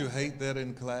 didn't you hate that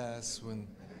in class when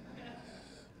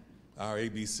our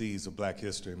ABCs of Black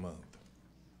History Month?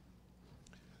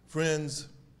 Friends,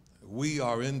 we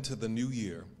are into the new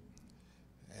year,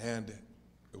 and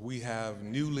we have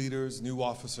new leaders, new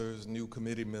officers, new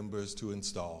committee members to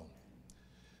install.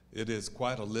 It is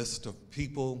quite a list of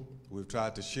people. We've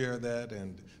tried to share that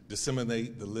and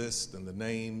disseminate the list and the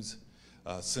names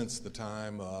since the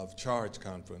time of Charge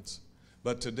Conference.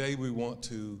 But today we want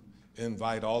to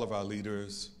invite all of our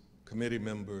leaders, committee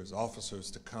members, officers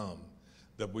to come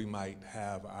that we might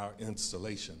have our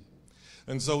installation.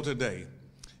 And so today,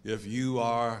 if you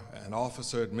are an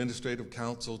officer, administrative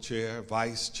council chair,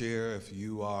 vice chair, if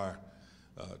you are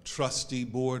a trustee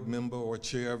board member or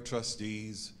chair of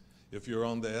trustees, if you're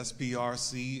on the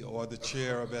SPRC or the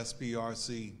chair of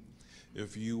SPRC,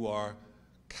 if you are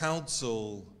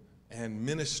council and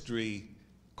ministry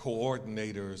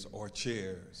coordinators or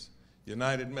chairs,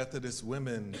 United Methodist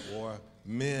women or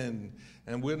men,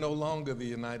 and we're no longer the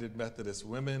United Methodist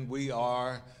women, we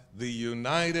are the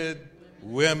United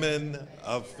Women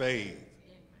of Faith.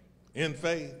 In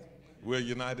faith, we're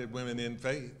United Women in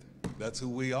Faith. That's who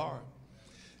we are.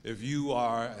 If you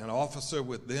are an officer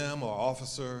with them or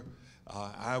officer,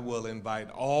 I will invite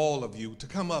all of you to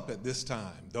come up at this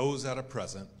time. Those that are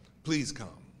present, please come.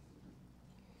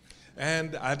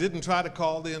 And I didn't try to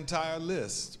call the entire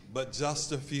list, but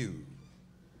just a few.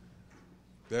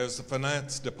 There's the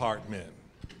finance department.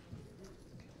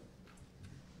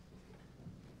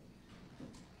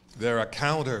 There are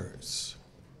counters.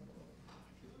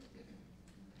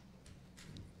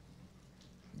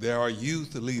 There are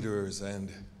youth leaders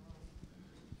and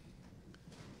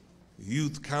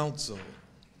youth council.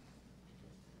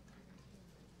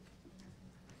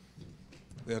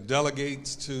 There are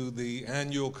delegates to the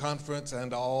annual conference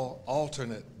and all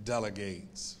alternate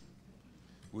delegates.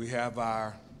 We have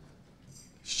our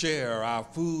share, our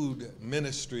food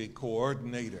ministry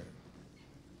coordinator.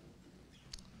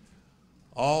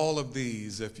 All of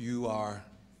these, if you are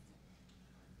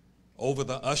over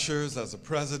the ushers as a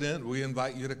president, we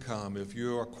invite you to come. If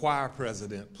you're a choir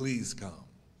president, please come.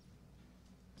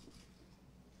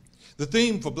 The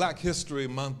theme for Black History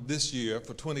Month this year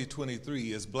for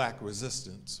 2023 is Black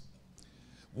Resistance.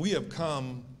 We have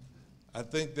come, I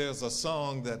think there's a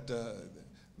song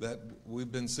that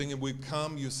we've been singing, we've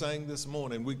come, you sang this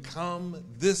morning, we come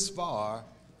this far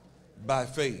by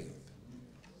faith.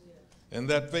 And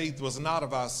that faith was not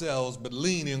of ourselves, but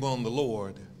leaning on the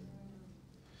Lord.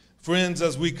 Friends,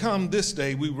 as we come this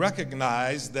day, we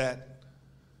recognize that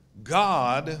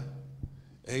God,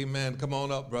 amen, come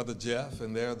on up, Brother Jeff,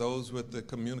 and there are those with the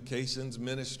communications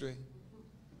ministry.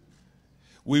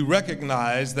 We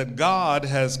recognize that God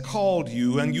has called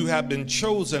you and you have been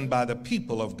chosen by the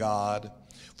people of God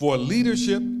for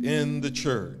leadership in the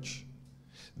church.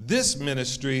 This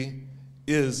ministry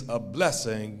is a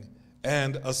blessing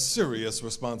and a serious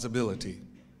responsibility.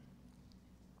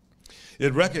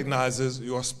 It recognizes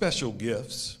your special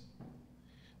gifts.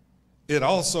 it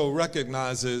also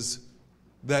recognizes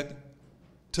that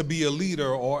to be a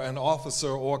leader or an officer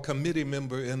or committee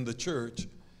member in the church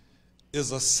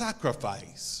is a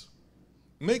sacrifice.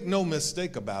 Make no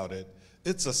mistake about it.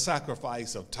 It's a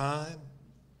sacrifice of time.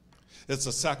 It's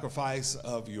a sacrifice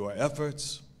of your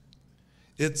efforts.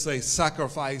 It's a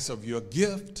sacrifice of your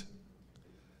gifts,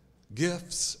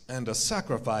 and a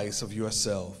sacrifice of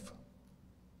yourself.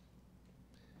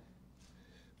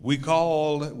 We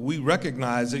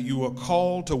recognize that you are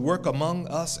called to work among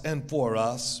us and for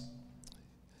us,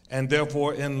 and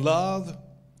therefore in love,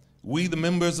 we, the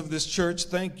members of this church,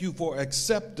 thank you for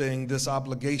accepting this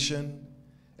obligation,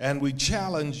 and we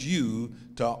challenge you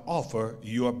to offer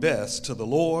your best to the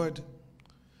Lord,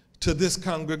 to this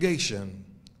congregation,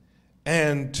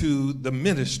 and to the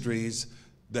ministries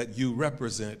that you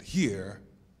represent here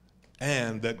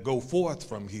and that go forth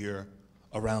from here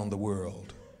around the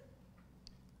world.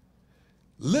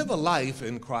 Live a life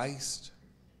in Christ.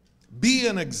 Be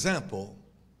an example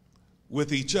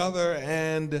with each other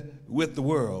and with the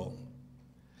world.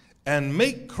 And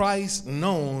make Christ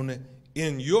known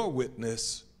in your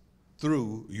witness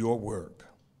through your work.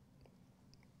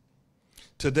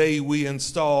 Today we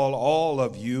install all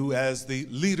of you as the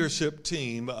leadership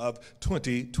team of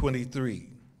 2023.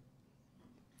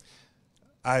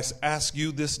 I ask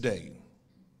you this day,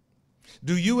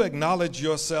 do you acknowledge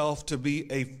yourself to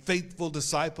be a faithful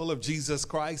disciple of Jesus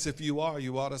Christ? If you are,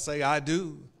 you ought to say, I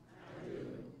do.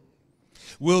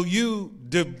 Will you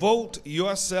devote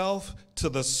yourself to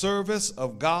the service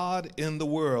of God in the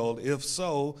world? If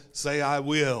so, say, I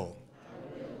will.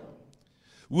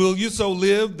 Will you so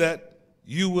live that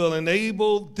you will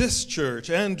enable this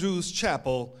church, Andrews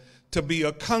Chapel, to be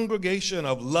a congregation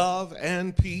of love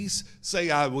and peace? Say,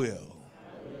 I will.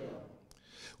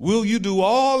 Will you do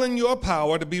all in your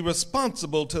power to be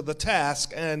responsible to the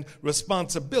task and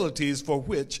responsibilities for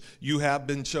which you have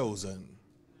been chosen?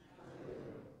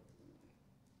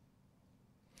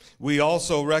 We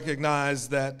also recognize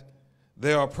that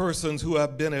there are persons who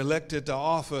have been elected to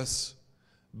office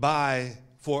by,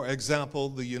 for example,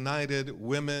 the United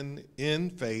Women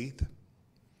in Faith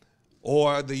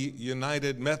or the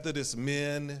United Methodist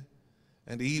Men,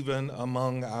 and even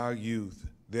among our youth.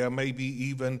 There may be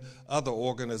even other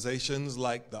organizations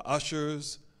like the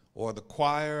ushers or the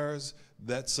choirs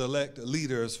that select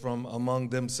leaders from among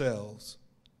themselves.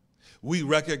 We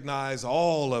recognize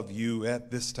all of you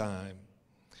at this time.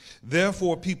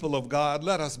 Therefore, people of God,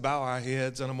 let us bow our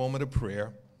heads in a moment of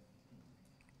prayer.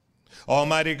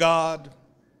 Almighty God,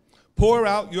 pour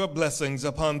out your blessings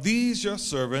upon these your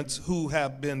servants who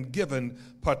have been given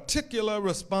particular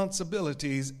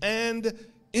responsibilities and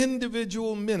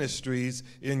individual ministries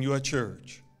in your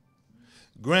church.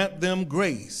 Grant them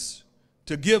grace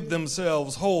to give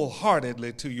themselves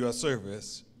wholeheartedly to your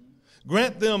service.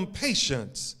 Grant them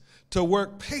patience to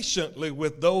work patiently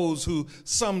with those who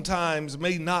sometimes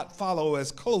may not follow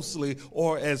as closely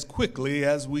or as quickly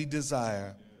as we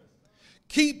desire.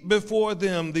 Keep before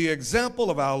them the example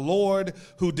of our Lord,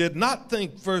 who did not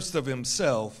think first of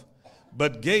himself,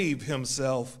 but gave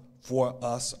himself for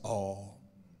us all.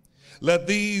 Let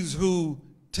these who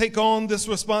take on this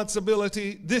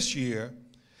responsibility this year,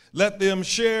 let them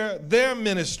share their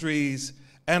ministries,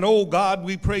 and oh God,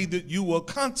 we pray that you will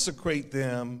consecrate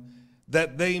them,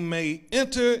 that they may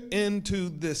enter into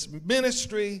this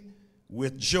ministry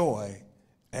with joy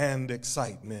and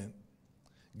excitement.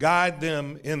 Guide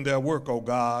them in their work, O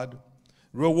God.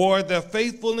 Reward their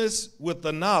faithfulness with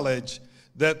the knowledge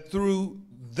that through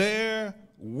their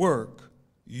work,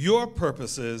 your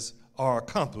purposes are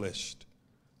accomplished.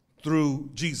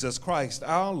 Through Jesus Christ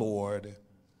our Lord.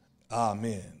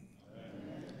 Amen.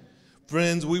 Amen.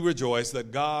 Friends, we rejoice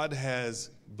that God has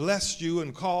blessed you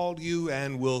and called you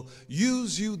and will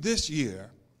use you this year.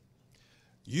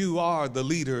 You are the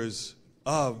leaders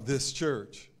of this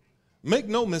church. Make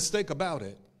no mistake about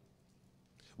it.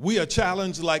 We are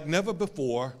challenged like never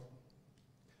before.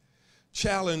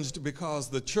 Challenged because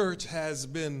the church has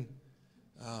been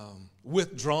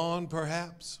withdrawn,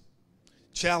 perhaps.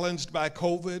 Challenged by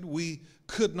COVID, we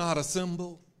could not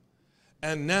assemble.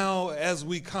 And now, as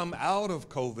we come out of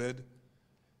COVID,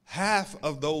 half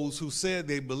of those who said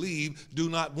they believe do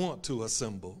not want to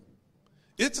assemble.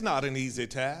 It's not an easy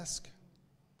task.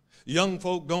 Young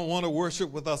folk don't want to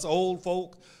worship with us old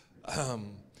folk,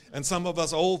 and some of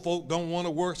us old folk don't want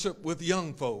to worship with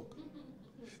young folk.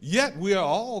 Yet we are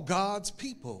all God's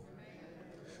people.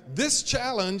 This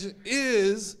challenge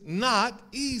is not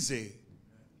easy.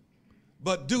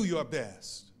 But do your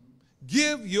best.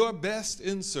 Give your best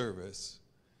in service.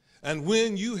 And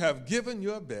when you have given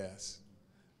your best,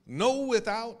 know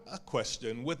without a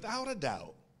question, without a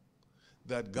doubt,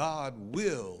 that God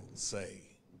will say,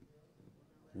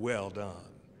 well done.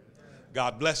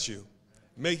 God bless you.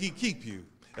 May he keep you,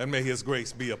 and may his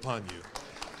grace be upon you.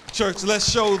 Church, let's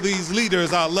show these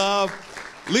leaders our love.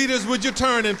 Leaders, would you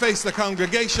turn and face the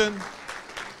congregation?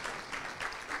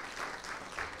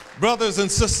 Brothers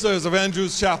and sisters of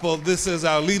Andrews Chapel, this is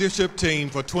our leadership team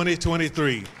for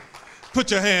 2023.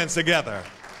 Put your hands together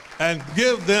and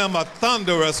give them a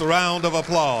thunderous round of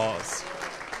applause.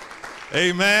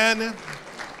 Amen,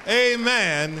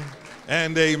 amen,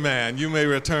 and amen. You may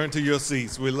return to your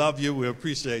seats. We love you. We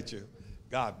appreciate you.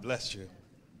 God bless you.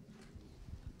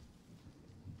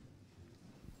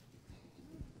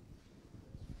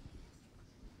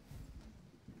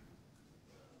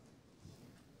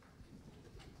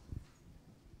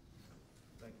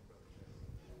 Thank you, brother.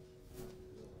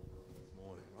 Good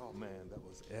morning. Oh, man, that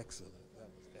was excellent. That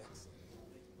was excellent.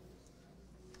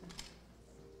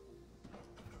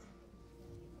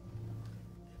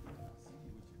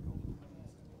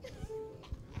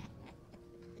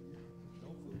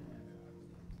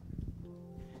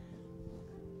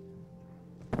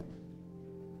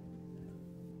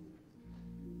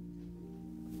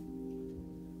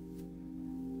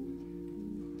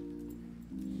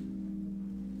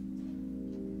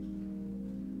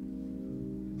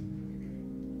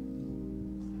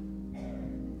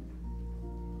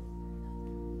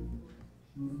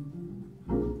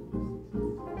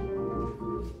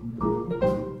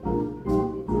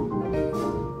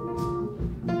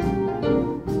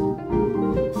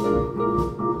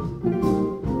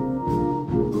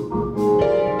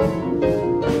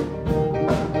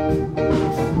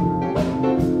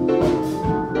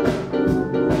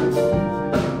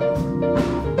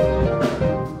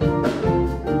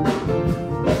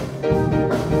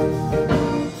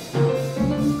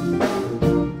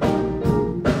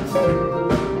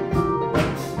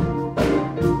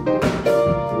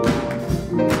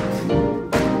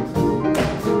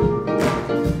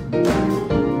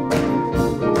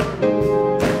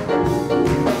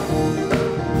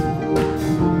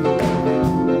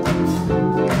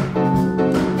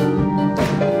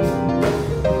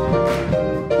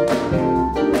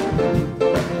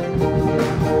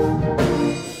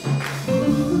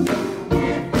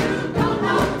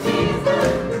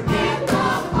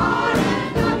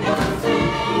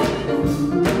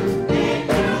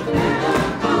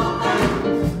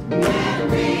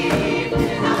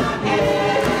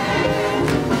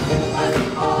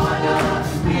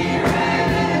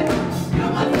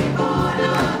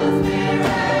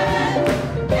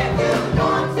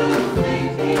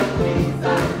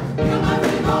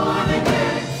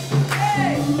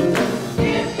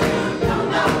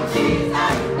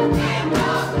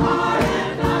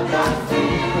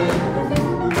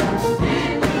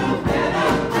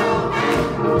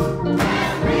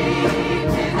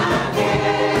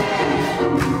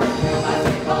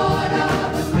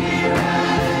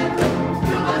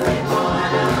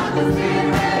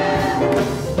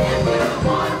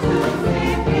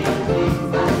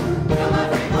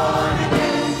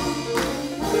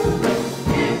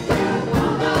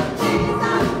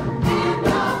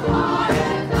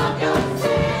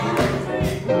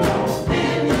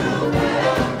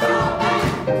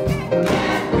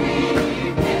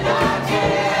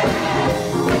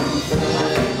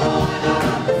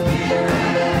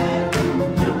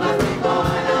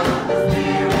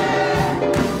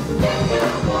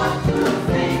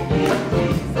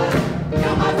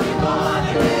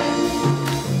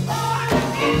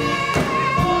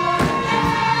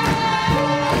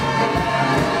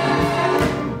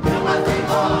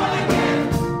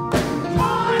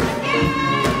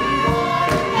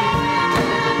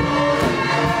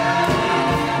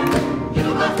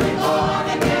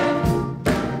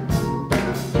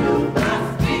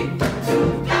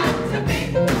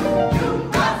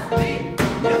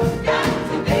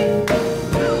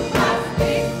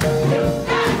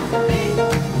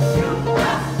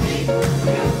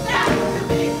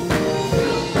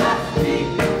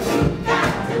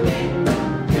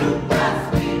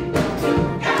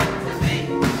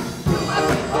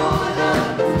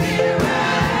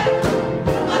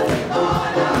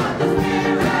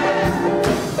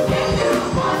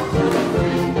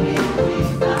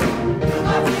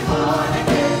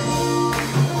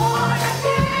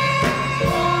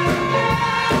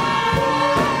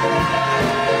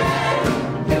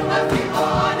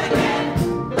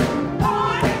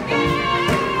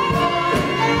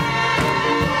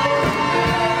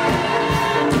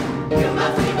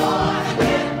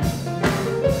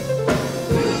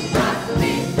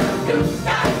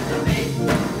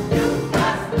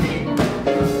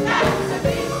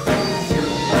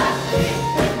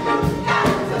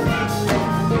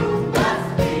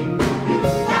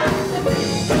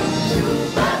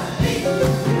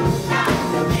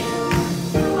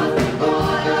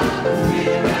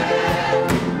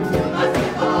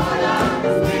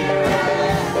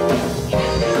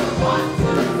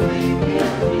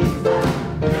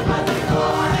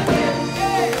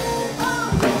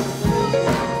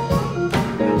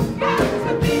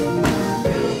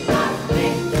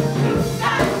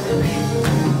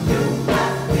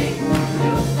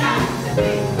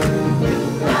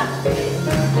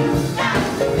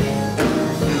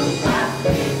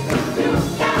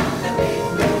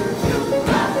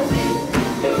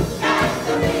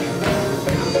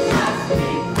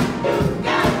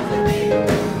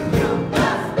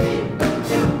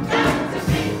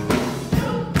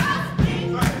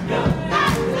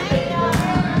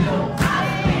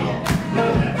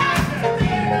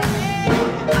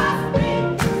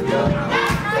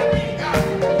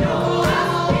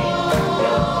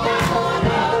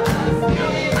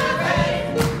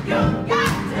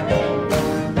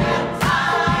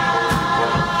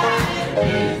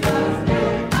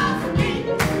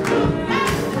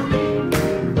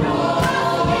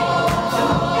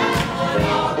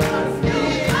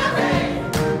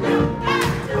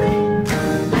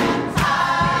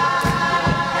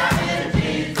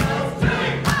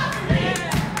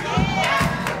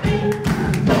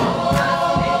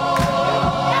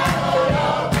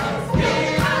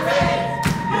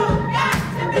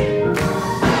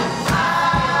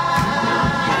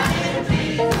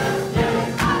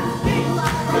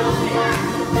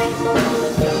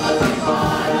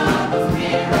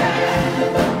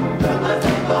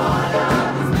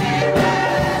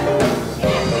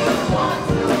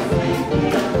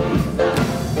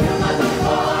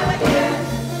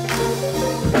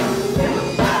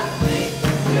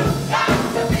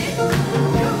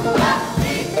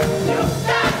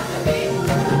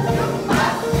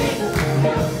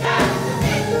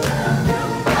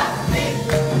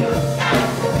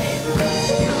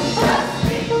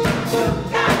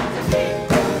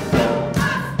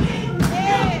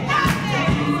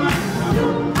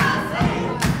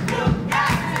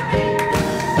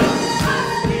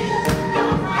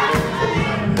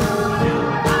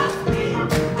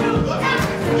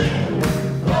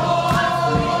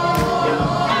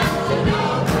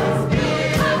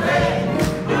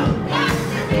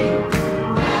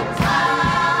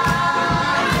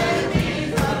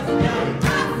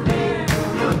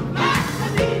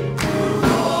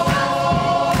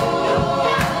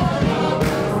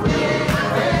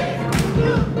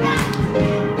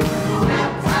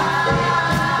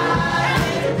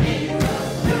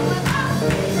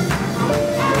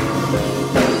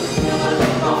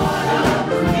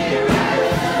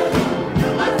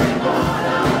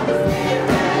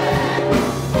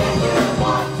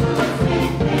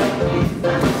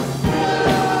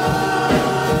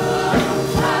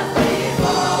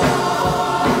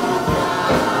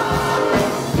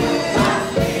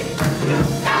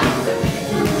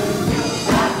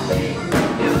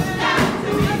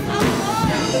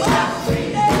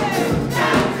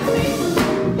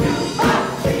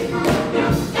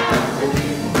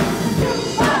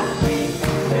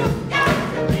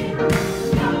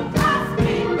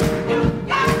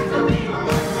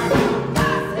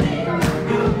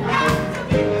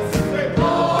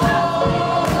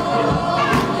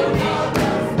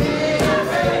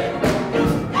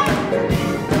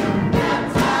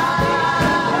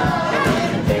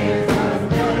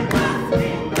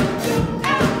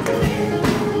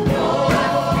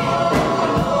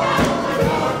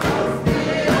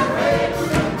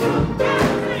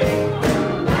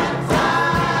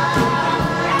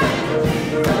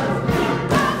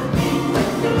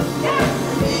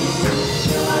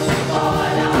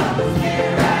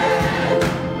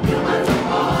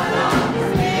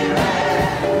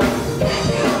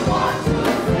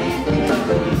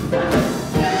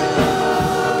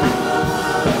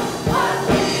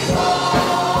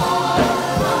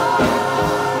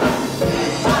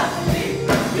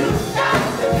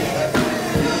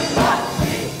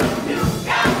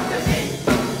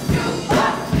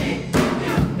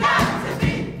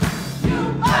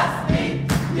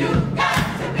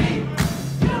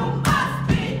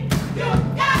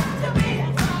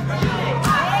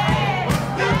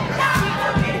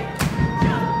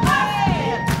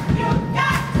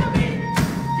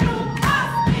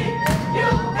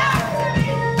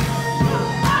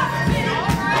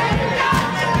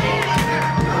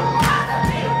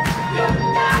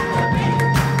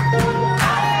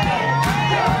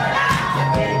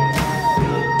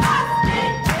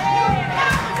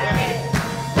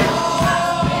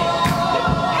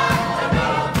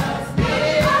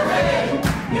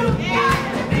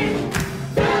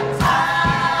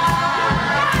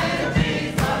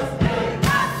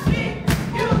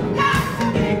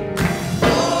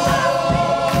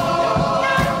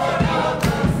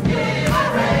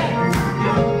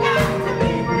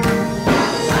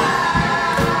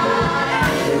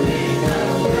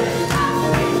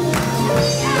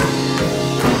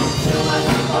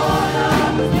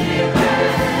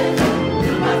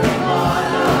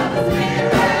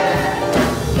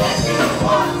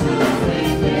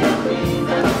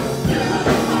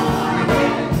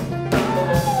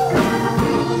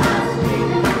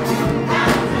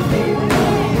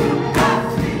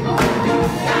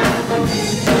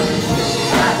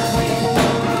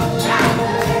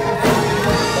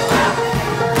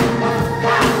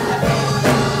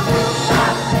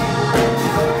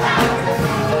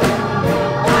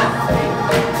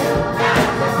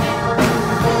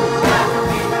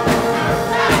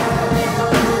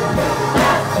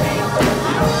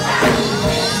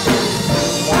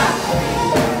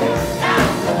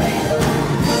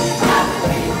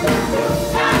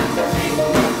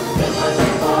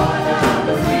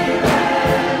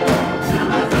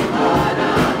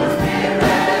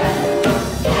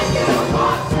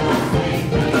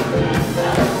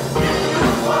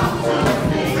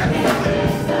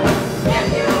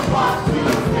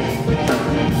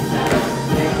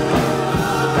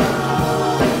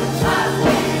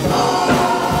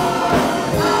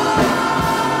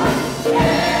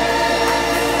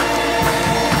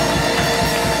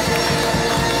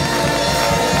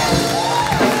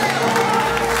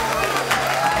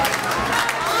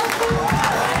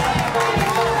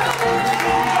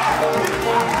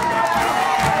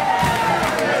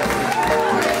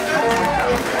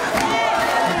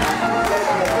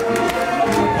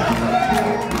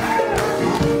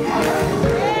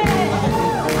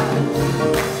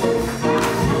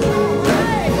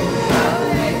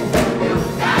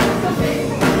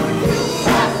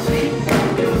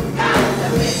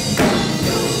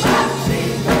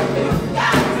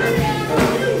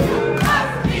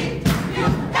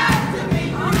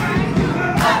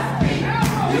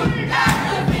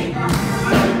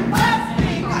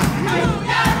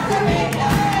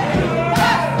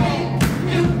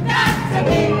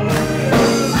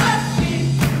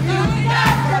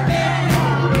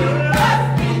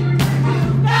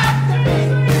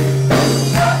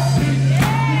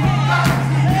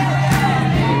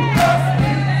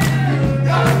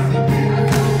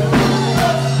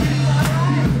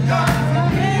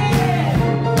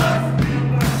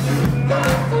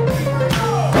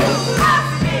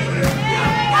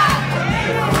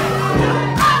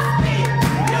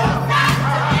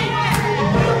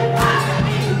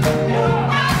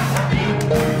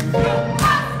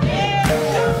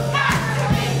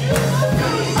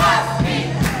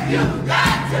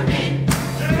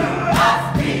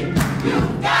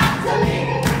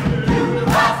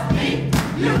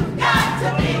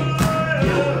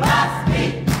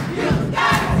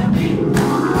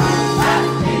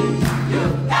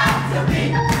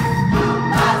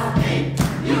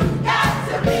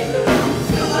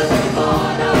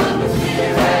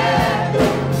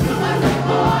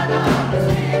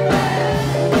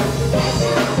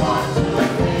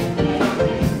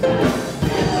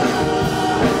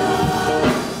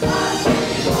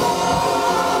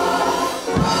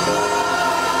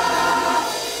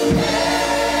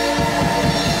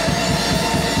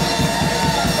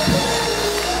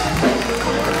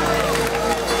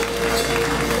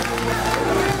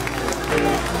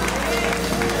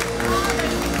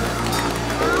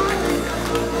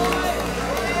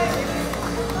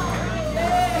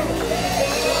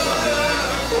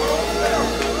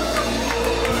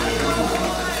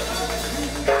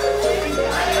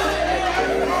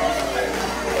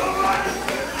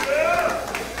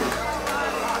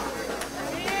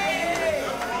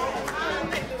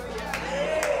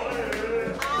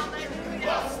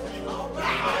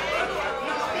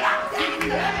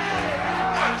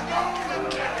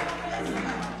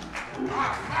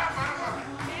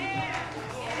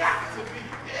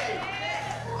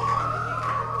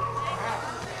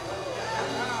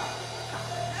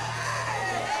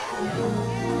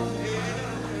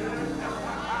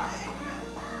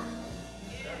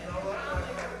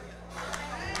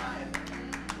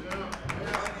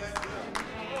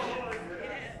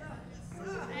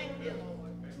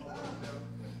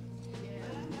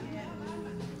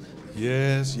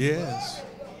 Yes, yes.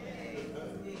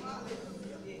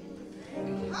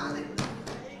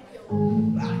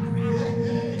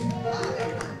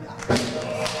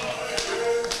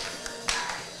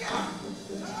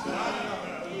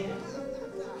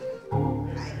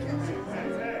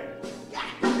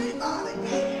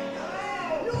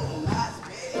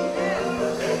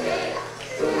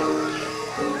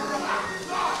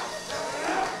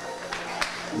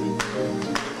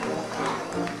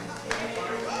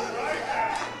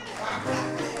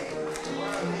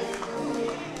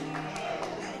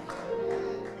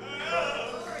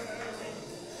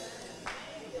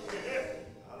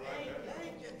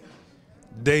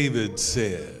 David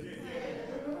said,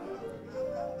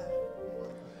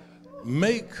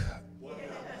 make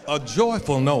a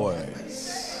joyful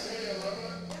noise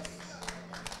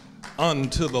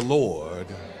unto the Lord,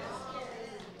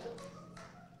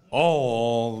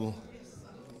 all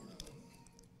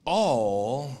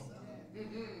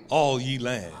ye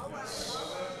lands.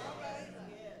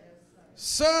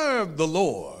 Serve the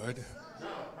Lord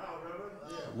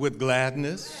with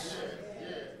gladness.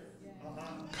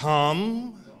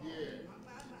 Come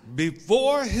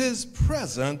before his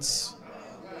presence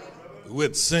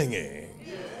with singing.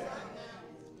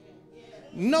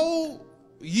 Know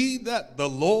ye that the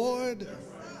Lord,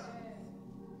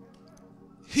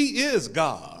 he is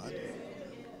God.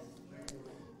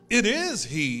 It is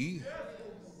he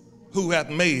who hath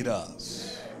made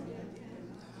us,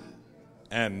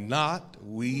 and not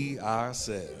we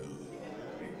ourselves.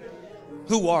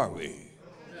 Who are we?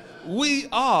 We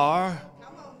are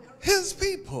his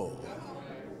people,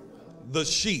 the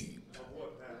sheep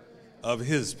of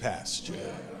his pasture.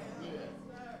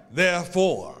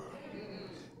 Therefore,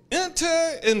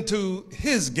 enter into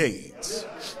his gates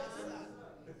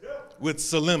with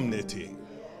solemnity.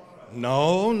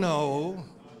 No,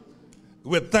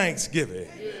 with thanksgiving.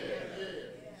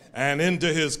 And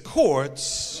into his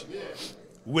courts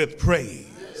with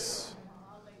praise.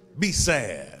 Be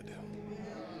sad.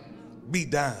 Be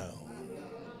down.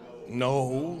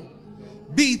 No,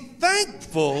 be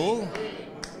thankful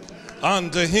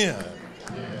unto him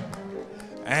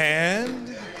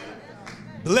and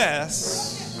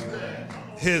bless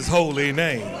his holy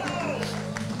name.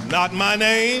 Not my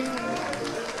name,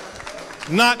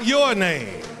 not your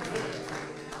name,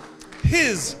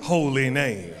 his holy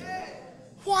name.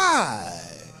 Why?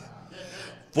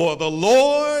 For the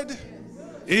Lord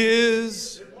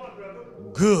is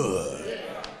good.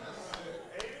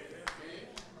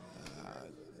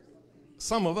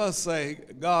 Some of us say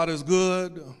God is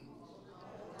good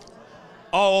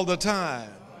all the time,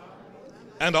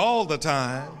 and all the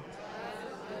time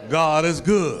God is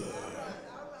good.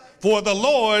 For the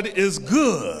Lord is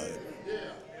good.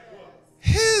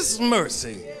 His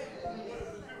mercy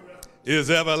is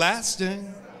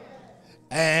everlasting,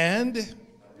 and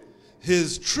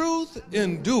his truth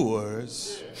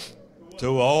endures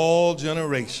to all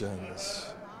generations.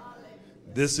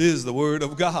 This is the word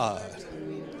of God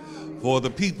for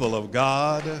the people of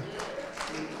God.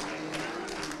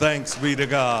 Thanks be to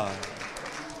God.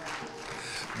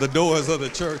 The doors of the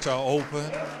church are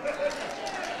open.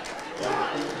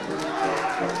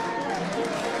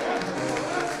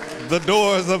 The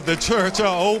doors of the church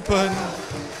are open.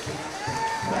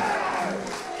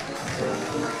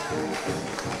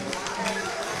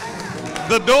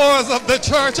 The doors of the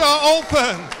church are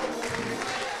open.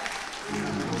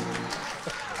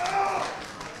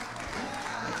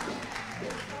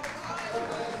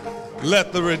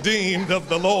 Let the redeemed of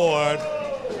the Lord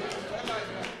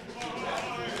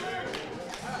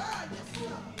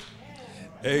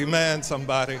amen,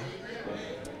 somebody.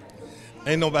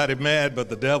 Ain't nobody mad but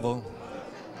the devil.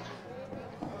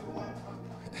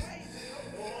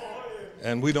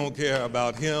 And we don't care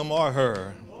about him or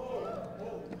her.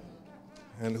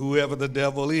 And whoever the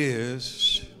devil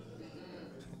is,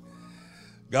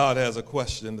 God has a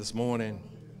question this morning.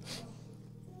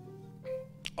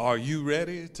 Are you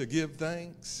ready to give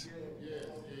thanks?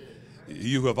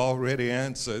 You have already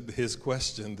answered his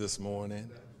question this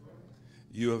morning.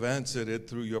 You have answered it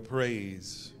through your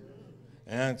praise,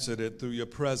 answered it through your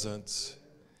presence,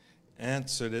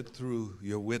 answered it through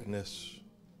your witness.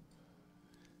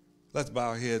 Let's bow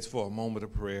our heads for a moment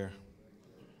of prayer.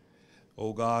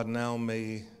 Oh God, now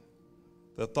may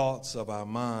the thoughts of our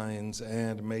minds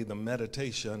and may the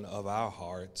meditation of our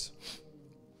hearts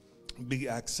be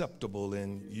acceptable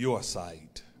in your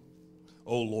sight.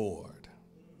 O Lord,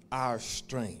 our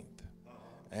strength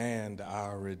and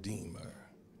our Redeemer.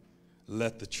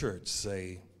 Let the church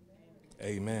say,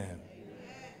 amen.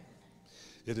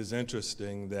 It is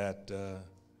interesting that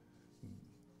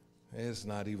it's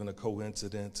not even a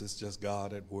coincidence, it's just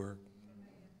God at work.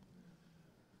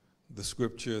 The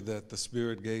scripture that the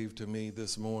Spirit gave to me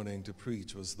this morning to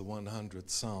preach was the 100th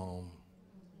Psalm.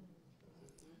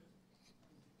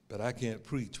 But I can't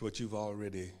preach what you've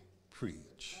already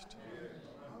preached.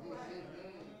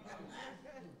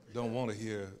 Don't want to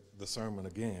hear the sermon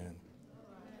again.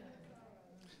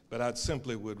 But I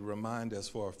simply would remind us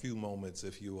for a few moments,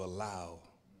 if you allow,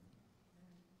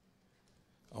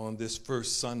 on this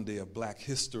first Sunday of Black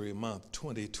History Month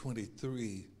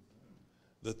 2023,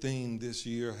 the theme this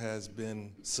year has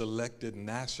been selected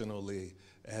nationally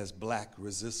as Black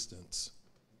resistance.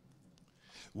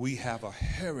 We have a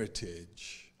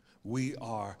heritage. We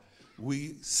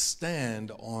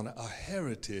stand on a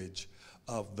heritage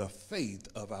of the faith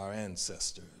of our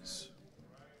ancestors.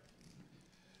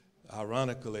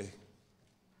 Ironically,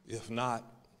 if not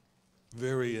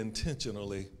very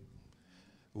intentionally,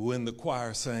 when the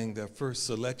choir sang their first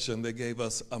selection, they gave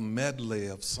us a medley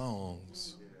of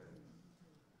songs.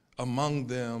 Among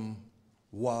them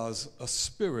was a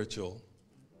spiritual,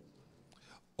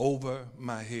 Over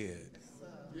My Head.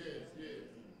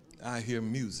 I hear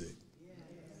music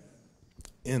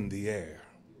in the air.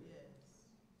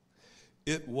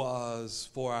 It was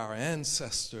for our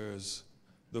ancestors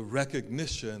the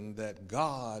recognition that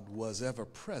God was ever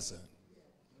present.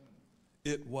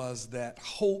 It was that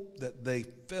hope that they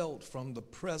felt from the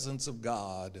presence of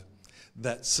God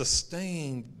that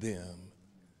sustained them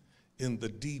in the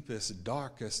deepest,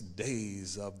 darkest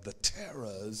days of the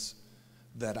terrors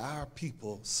that our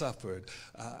people suffered.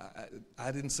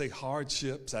 I didn't say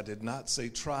hardships, I did not say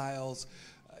trials.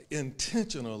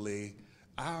 Intentionally,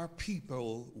 our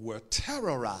people were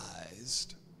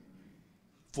terrorized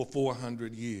for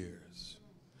 400 years.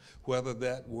 Whether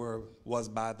that was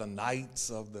by the Knights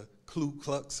of the Ku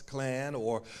Klux Klan,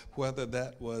 or whether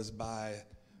that was by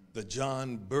the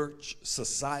John Birch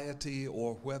Society,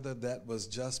 or whether that was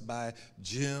just by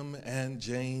Jim and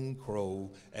Jane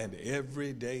Crow and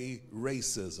everyday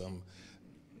racism,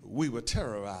 we were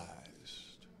terrorized.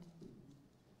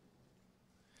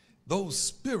 Those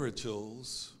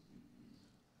spirituals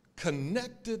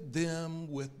connected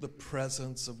them with the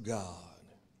presence of God.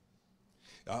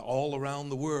 All around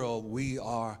the world, we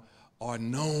are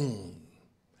known.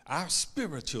 Our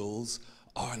spirituals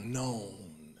are known.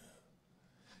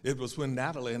 It was when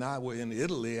Natalie and I were in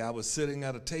Italy, I was sitting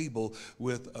at a table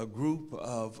with a group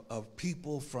of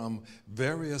people from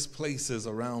various places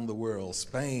around the world,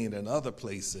 Spain and other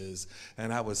places,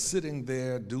 and I was sitting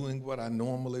there doing what I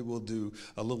normally will do.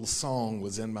 A little song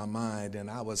was in my mind, and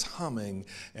I was humming,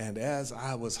 and as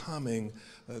I was humming,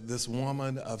 this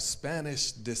woman of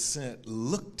Spanish descent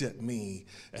looked at me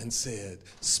and said,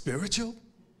 "Spiritual?"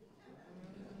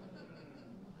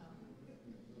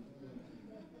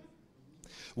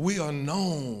 We are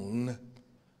known,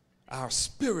 our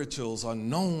spirituals are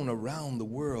known around the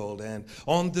world, and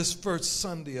on this first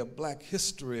Sunday of Black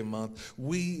History Month,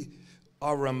 we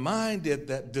are reminded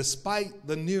that despite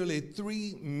the nearly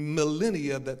 3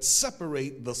 millennia that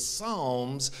separate the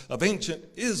Psalms of ancient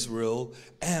Israel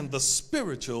and the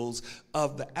spirituals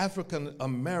of the African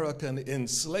American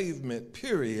enslavement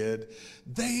period,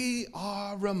 they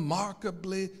are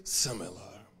remarkably similar,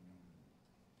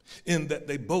 in that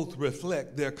they both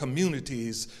reflect their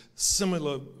communities'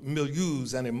 similar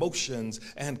milieus and emotions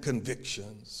and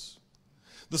convictions.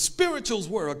 The spirituals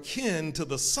were akin to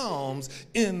the Psalms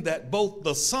in that both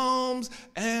the Psalms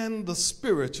and the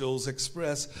spirituals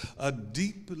express a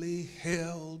deeply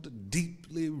held,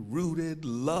 deeply rooted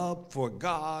love for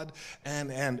God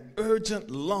and an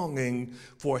urgent longing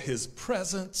for His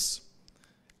presence,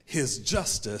 His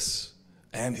justice,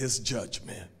 and His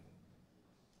judgment.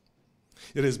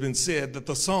 It has been said that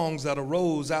the songs that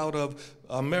arose out of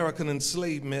American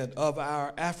enslavement of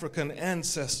our African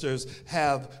ancestors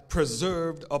have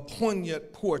preserved a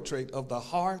poignant portrait of the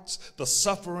hearts, the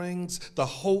sufferings, the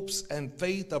hopes, and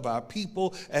faith of our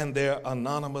people and their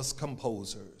anonymous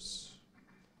composers.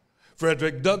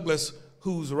 Frederick Douglass,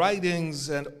 whose writings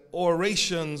and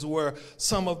orations were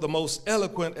some of the most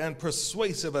eloquent and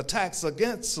persuasive attacks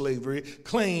against slavery,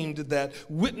 claimed that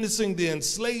witnessing the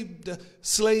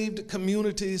enslaved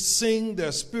communities sing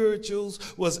their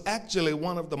spirituals was actually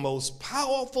one of the most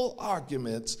powerful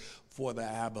arguments for the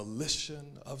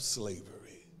abolition of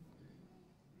slavery.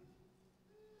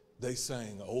 They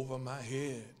sang, "Over my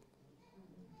head,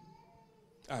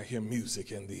 I hear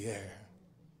music in the air."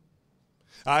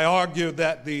 I argue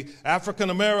that the African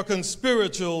American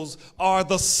spirituals are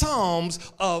the Psalms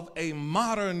of a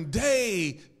modern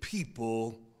day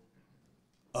people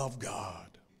of God.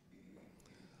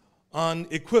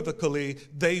 Unequivocally,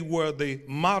 they were the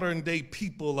modern day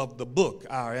people of the book,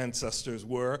 our ancestors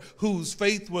were, whose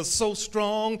faith was so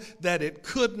strong that it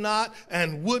could not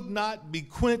and would not be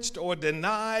quenched or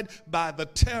denied by the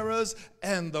terrors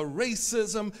and the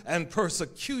racism and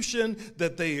persecution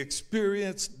that they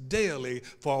experienced daily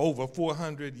for over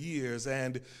 400 years.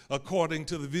 And according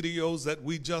to the videos that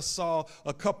we just saw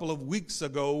a couple of weeks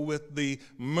ago with the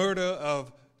murder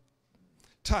of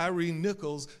Tyree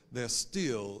Nichols, they're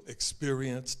still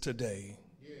experienced today.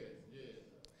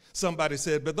 Somebody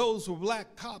said, but those were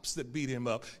black cops that beat him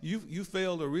up. You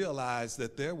fail to realize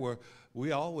that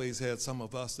we always had some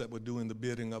of us that were doing the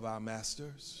bidding of our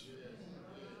masters.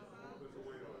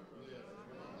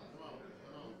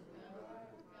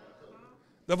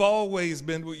 They've always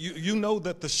been, you know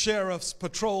that the sheriff's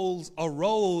patrols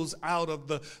arose out of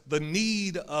the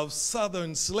need of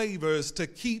Southern slavers to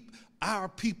keep our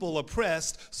people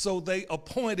oppressed, so they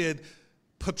appointed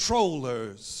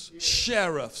patrollers,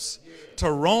 sheriffs,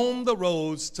 to roam the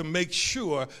roads to make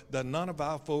sure that none of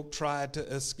our folk tried to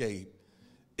escape.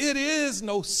 It is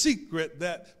no secret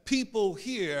that people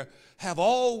here have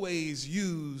always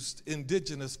used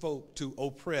indigenous folk to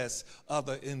oppress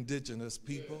other indigenous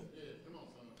people.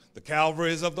 The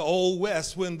cavalries of the Old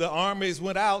West, when the armies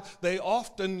went out, they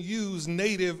often used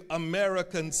Native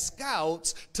American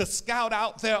scouts to scout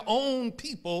out their own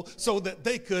people so that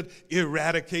they could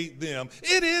eradicate them.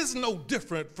 It is no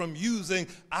different from using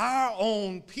our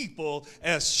own people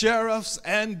as sheriffs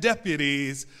and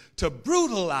deputies to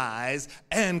brutalize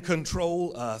and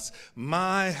control us.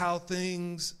 My, how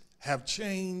things have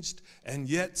changed, and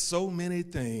yet so many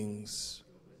things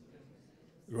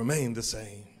remain the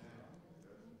same.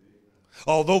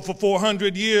 Although for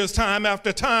 400 years, time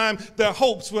after time, their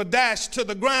hopes were dashed to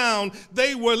the ground,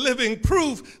 they were living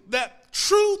proof that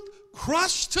truth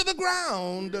crushed to the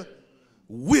ground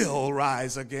will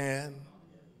rise again.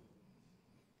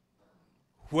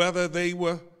 Whether they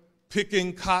were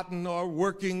picking cotton or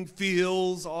working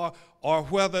fields, or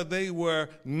whether they were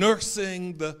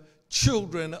nursing the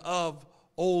children of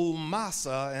old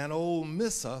Massa and old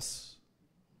Missus,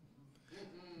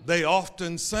 they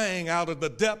often sang out of the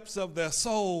depths of their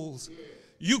souls.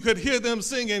 You could hear them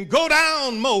singing, "Go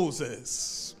down,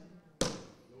 Moses.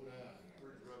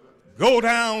 Go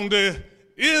down to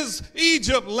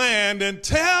Egypt land and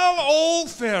tell old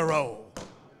Pharaoh,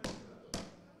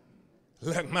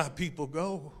 let my people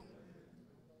go."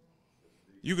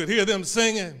 You could hear them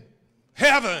singing,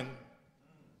 "Heaven,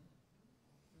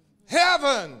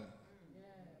 heaven."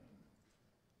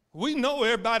 We know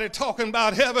everybody talking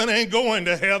about heaven ain't going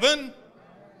to heaven.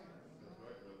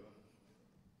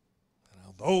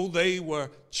 And although they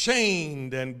were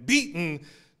chained and beaten,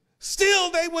 still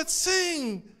they would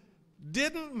sing,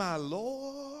 "Didn't my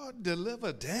Lord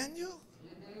deliver Daniel?"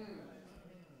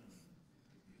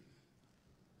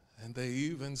 And they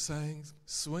even sang,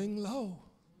 "Swing low,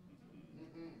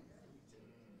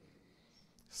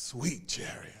 sweet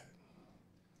chariot,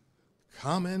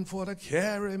 coming for to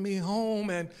carry me home."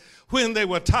 And when they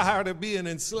were tired of being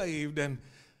enslaved and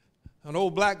an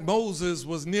old black Moses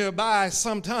was nearby,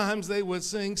 sometimes they would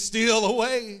sing, "Steal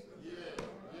away."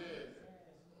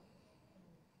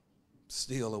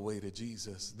 Steal away to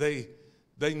Jesus. They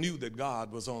knew that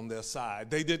God was on their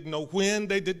side. They didn't know when,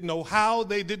 they didn't know how,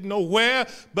 they didn't know where,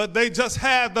 but they just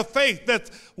had the faith that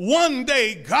one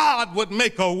day God would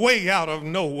make a way out of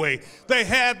no way. They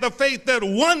had the faith that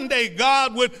one day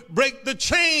God would break the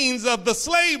chains of the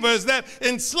slavers that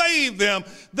enslaved them.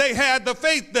 They had the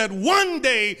faith that one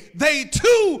day they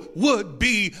too would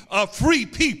be a free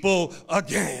people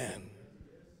again.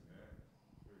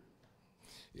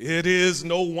 It is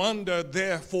no wonder,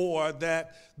 therefore,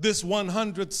 that this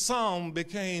 100th Psalm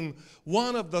became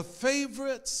one of the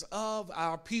favorites of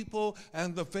our people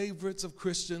and the favorites of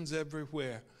Christians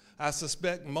everywhere. I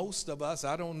suspect most of us,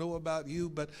 I don't know about you,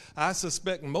 but I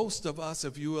suspect most of us,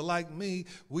 if you were like me,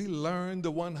 we learned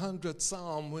the 100th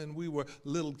Psalm when we were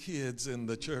little kids in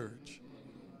the church.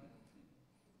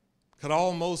 Could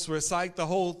almost recite the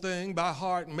whole thing by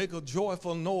heart and make a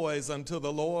joyful noise unto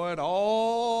the Lord,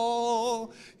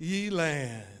 all ye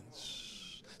lands.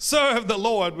 Serve the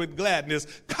Lord with gladness.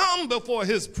 Come before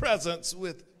his presence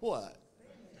with what?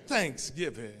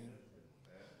 Thanksgiving.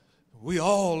 We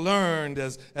all learned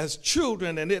as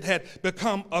children, and it had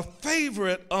become a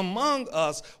favorite among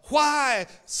us. Why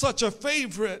such a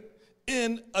favorite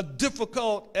in a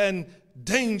difficult and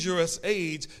dangerous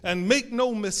age? And make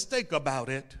no mistake about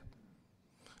it,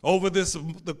 Over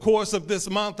the course of this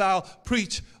month, I'll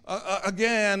preach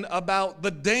again about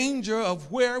the danger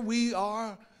of where we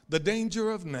are, the danger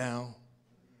of now.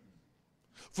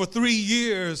 For 3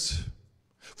 years,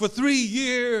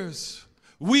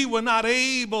 we were not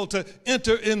able to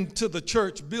enter into the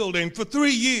church building. For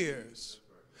 3 years,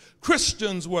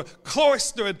 Christians were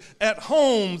cloistered at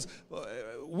homes.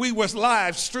 We were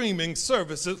live streaming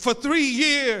services. For 3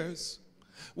 years,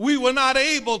 we were not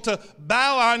able to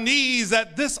bow our knees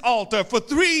at this altar. For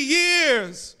 3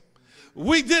 years,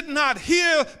 we did not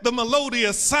hear the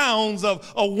melodious sounds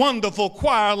of a wonderful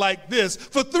choir like this.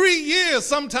 For 3 years,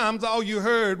 sometimes all you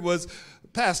heard was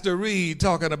Pastor Reed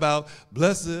talking about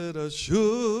blessed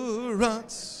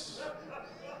assurance.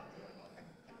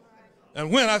 And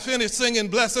when I finished singing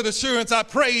Blessed Assurance, I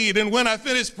prayed. And when I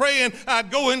finished praying, I'd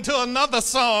go into another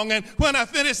song. And when I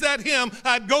finished that hymn,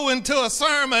 I'd go into a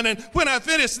sermon. And when I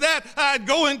finished that, I'd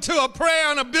go into a prayer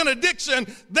and a benediction.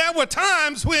 There were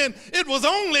times when it was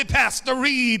only Pastor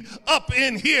Reed up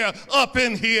in here.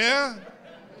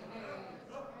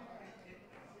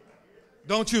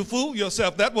 Don't you fool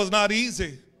yourself. That was not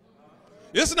easy.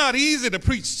 It's not easy to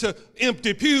preach to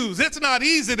empty pews. It's not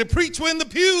easy to preach when the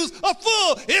pews are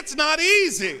full. It's not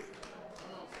easy.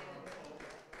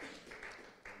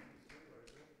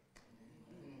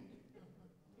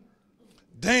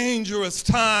 Dangerous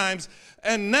times.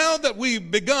 And now that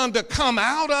we've begun to come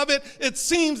out of it, it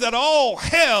seems that all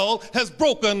hell has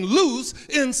broken loose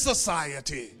in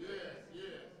society.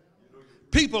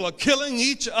 People are killing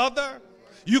each other.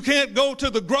 You can't go to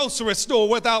the grocery store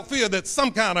without fear that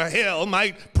some kind of hell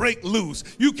might break loose.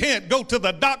 You can't go to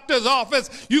the doctor's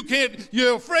office.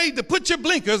 You're afraid to put your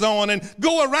blinkers on and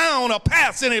go around or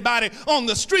pass anybody on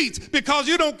the streets because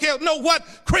you don't know what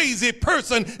crazy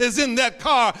person is in that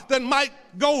car that might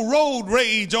go road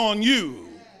rage on you.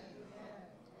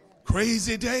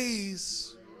 Crazy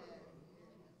days.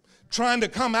 Trying to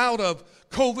come out of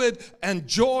COVID, and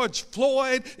George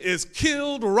Floyd is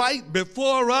killed right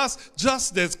before us.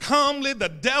 Just as calmly, the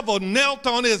devil knelt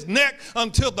on his neck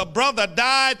until the brother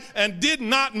died and did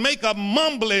not make a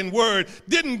mumbling word,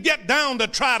 didn't get down to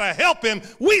try to help him.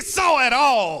 We saw it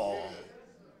all.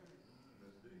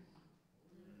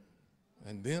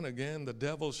 And then again, the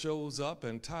devil shows up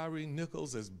and Tyree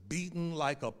Nichols is beaten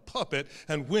like a puppet.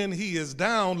 And when he is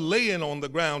down, laying on the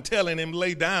ground, telling him,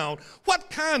 lay down, what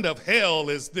kind of hell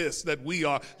is this that we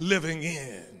are living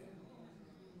in?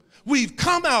 We've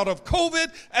come out of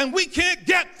COVID and we can't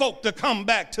get folk to come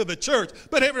back to the church.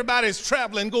 But everybody's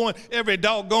traveling, going every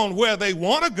doggone where they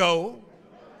want to go.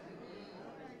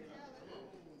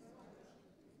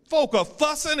 Folk are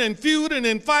fussing and feuding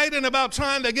and fighting about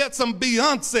trying to get some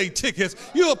Beyonce tickets.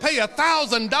 You'll pay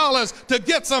 $1,000 to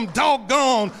get some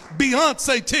doggone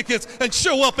Beyonce tickets and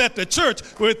show up at the church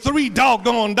with $3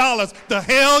 doggone. The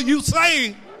hell you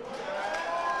say?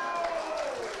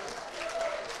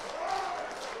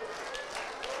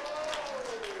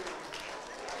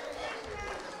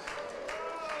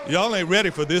 Y'all ain't ready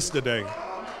for this today.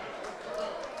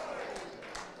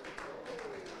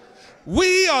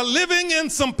 We are living in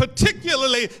some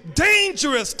particularly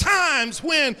dangerous times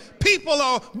when people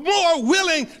are more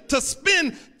willing to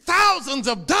spend thousands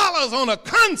of dollars on a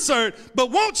concert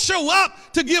but won't show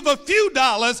up to give a few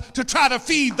dollars to try to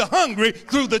feed the hungry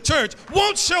through the church,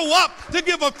 won't show up to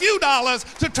give a few dollars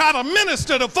to try to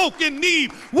minister to folk in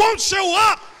need, won't show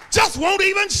up, just won't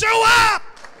even show up.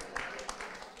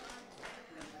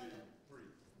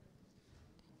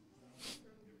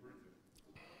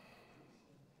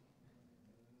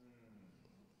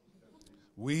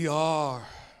 We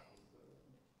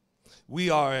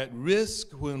are at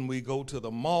risk when we go to the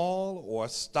mall or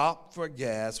stop for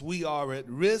gas. We are at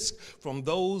risk from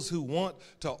those who want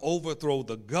to overthrow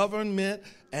the government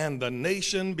and the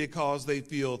nation because they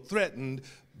feel threatened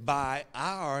by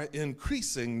our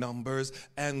increasing numbers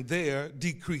and their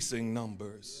decreasing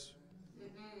numbers.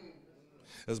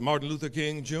 As Martin Luther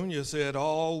King Jr. said,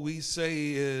 all we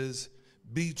say is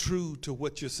be true to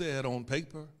what you said on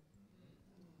paper.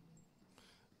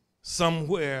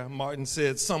 Somewhere, Martin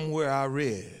said, somewhere I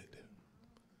read,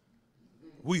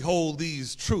 we hold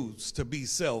these truths to be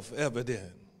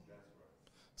self-evident.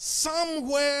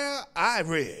 Somewhere I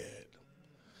read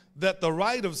that the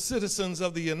right of citizens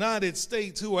of the United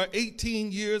States who are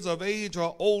 18 years of age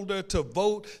or older to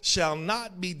vote shall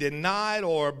not be denied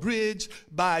or abridged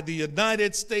by the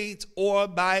United States or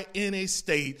by any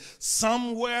state.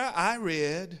 Somewhere I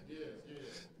read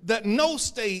that no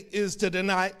state is to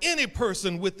deny any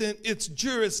person within its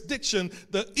jurisdiction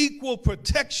the equal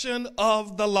protection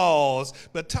of the laws.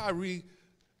 But Tyree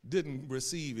didn't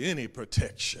receive any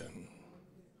protection.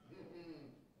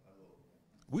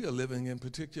 We are living in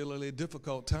particularly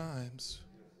difficult times.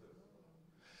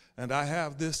 And I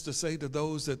have this to say to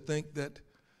those that think that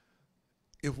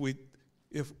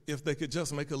if they could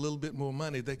just make a little bit more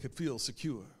money, they could feel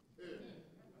secure.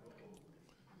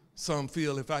 Some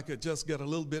feel if I could just get a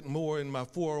little bit more in my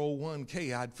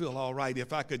 401k, I'd feel all right.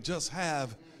 If I could just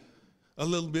have a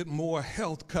little bit more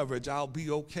health coverage, I'll be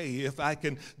okay. If I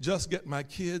can just get my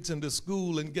kids into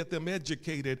school and get them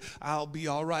educated, I'll be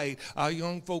all right. Our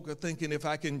young folk are thinking, if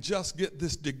I can just get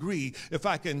this degree, if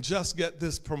I can just get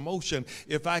this promotion,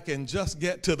 if I can just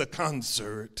get to the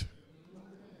concert.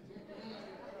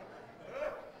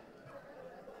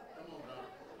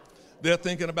 They're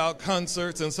thinking about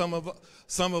concerts, and some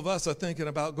of us are thinking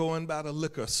about going by the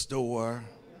liquor store.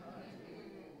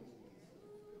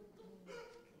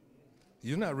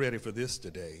 You're not ready for this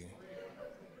today.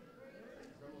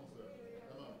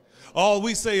 All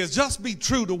we say is just be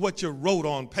true to what you wrote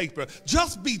on paper.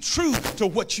 Just be true to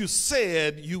what you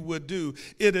said you would do.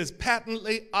 It is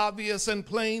patently obvious and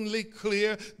plainly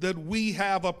clear that we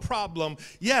have a problem.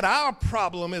 Yet our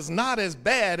problem is not as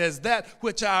bad as that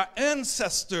which our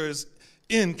ancestors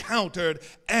encountered.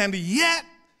 And yet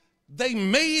they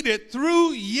made it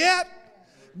through. Yet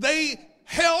they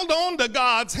held on to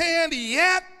God's hand.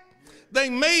 Yet they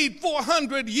made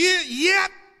 400 years.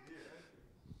 Yet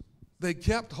they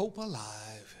kept hope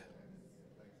alive.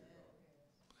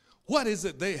 What is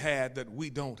it they had that we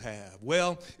don't have?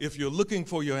 Well, if you're looking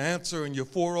for your answer in your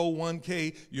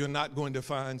 401k, you're not going to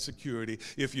find security.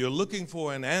 If you're looking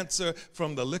for an answer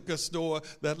from the liquor store,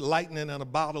 that lightning in a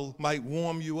bottle might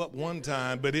warm you up one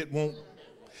time, but it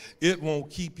won't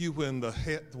keep you when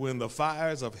the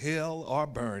fires of hell are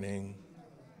burning.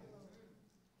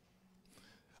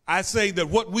 I say that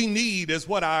what we need is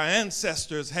what our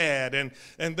ancestors had, and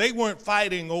they weren't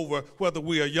fighting over whether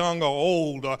we are young or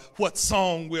old or what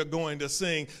song we're going to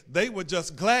sing. They were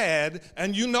just glad,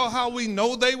 and you know how we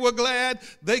know they were glad?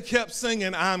 They kept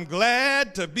singing, I'm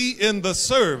glad to be in the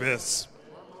service.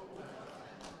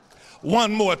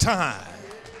 One more time.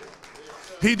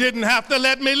 He didn't have to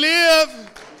let me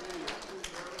live.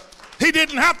 He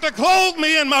didn't have to clothe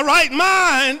me in my right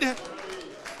mind.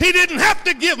 He didn't have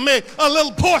to give me a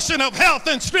little portion of health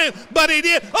and strength, but he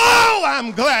did. Oh,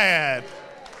 I'm glad.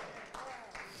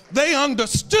 They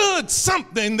understood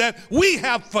something that we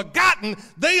have forgotten.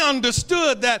 They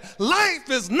understood that life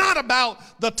is not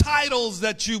about the titles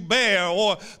that you bear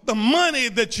or the money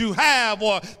that you have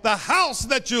or the house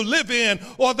that you live in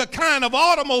or the kind of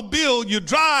automobile you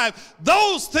drive.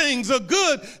 Those things are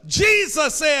good.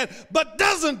 Jesus said, but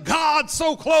doesn't God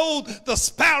so clothe the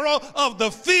sparrow of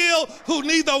the field who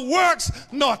neither works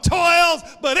nor toils,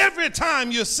 but every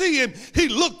time you see him, he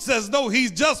looks as though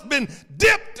he's just been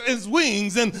dipped his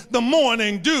wings in the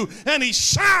morning dew, and he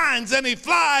shines and he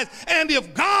flies. And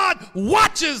if God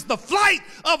watches the flight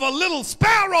of a little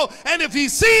sparrow, and if he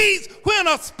sees when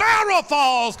a sparrow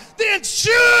falls, then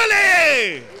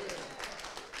surely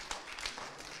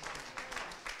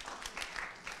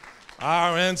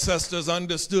our ancestors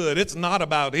understood it's not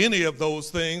about any of those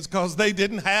things, because they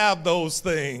didn't have those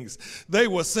things. They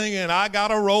were singing, I got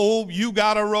a robe, you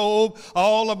got a robe,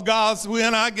 all of God's,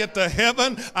 when I get to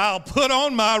heaven, I'll put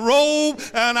on my robe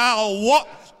and I'll walk.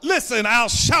 Listen, I'll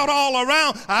shout all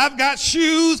around. I've got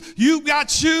shoes. You've got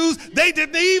shoes. They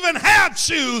didn't even have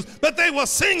shoes, but they were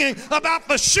singing about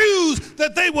the shoes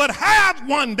that they would have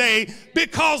one day,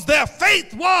 because their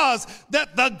faith was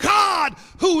that the God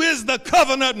who is the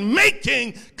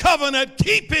covenant-making,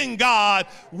 covenant-keeping God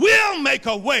will make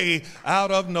a way out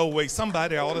of no way.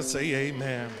 Somebody ought to say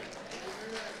amen.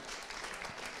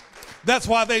 That's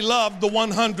why they loved the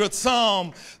 100th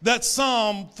Psalm. That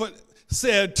psalm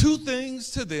said two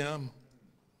things to them: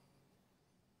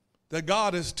 that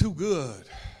God is too good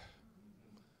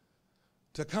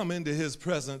to come into his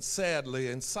presence sadly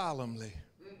and solemnly.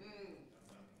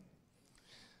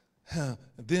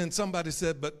 Then somebody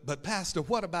said, but Pastor,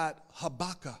 what about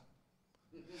Habakkuk?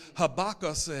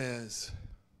 Habakkuk says,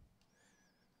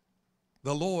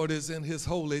 the Lord is in his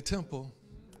holy temple.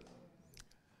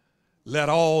 Let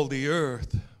all the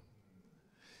earth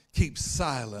keep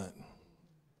silent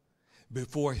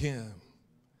before him.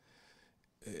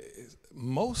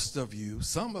 Most of you,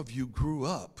 some of you grew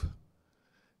up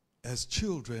as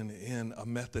children in a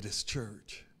Methodist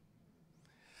church.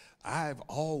 I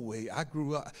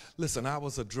grew up, listen, I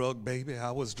was a drug baby.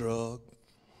 I was drugged.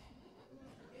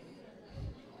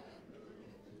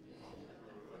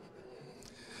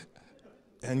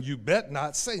 And you bet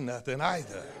not say nothing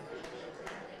either.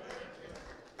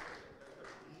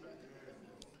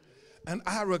 And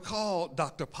I recall,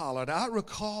 Dr. Pollard, I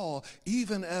recall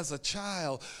even as a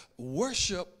child,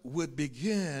 worship would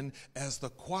begin as the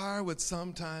choir would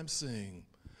sometimes sing,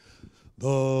 "The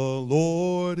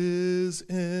Lord is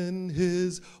in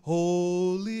his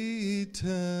holy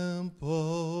temple.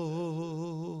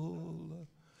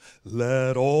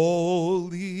 Let all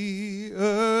the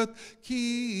earth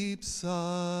keep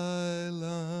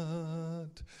silent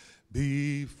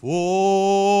before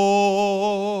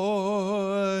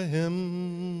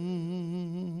him."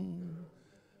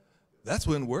 That's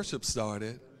when worship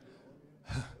started.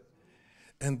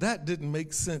 And that didn't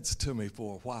make sense to me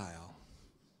for a while.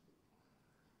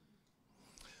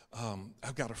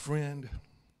 I've got a friend.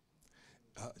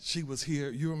 She was here.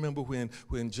 You remember when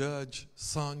Judge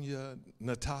Sonia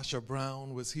Natasha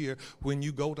Brown was here? When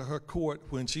you go to her court,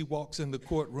 when she walks in the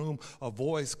courtroom, a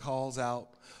voice calls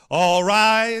out, "All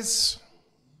rise."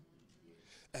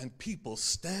 And people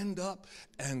stand up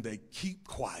and they keep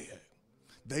quiet.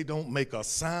 They don't make a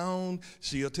sound.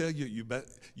 She'll tell you,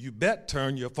 you bet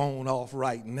turn your phone off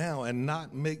right now and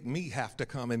not make me have to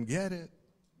come and get it.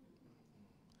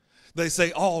 They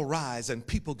say, "All rise," and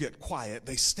people get quiet.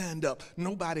 They stand up.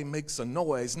 Nobody makes a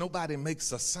noise. Nobody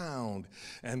makes a sound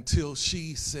until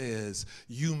she says,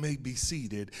 "You may be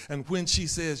seated." And when she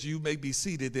says, "You may be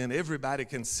seated," then everybody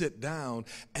can sit down,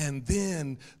 and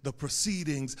then the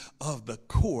proceedings of the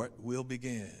court will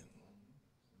begin.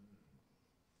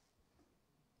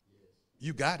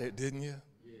 You got it, didn't you?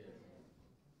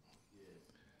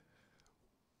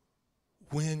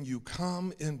 When you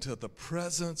come into the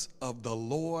presence of the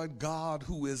Lord God,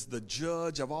 who is the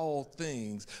judge of all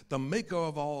things, the maker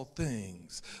of all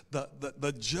things,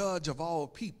 the judge of all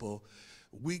people,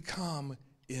 we come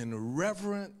in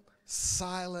reverent,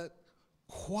 silent,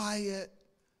 quiet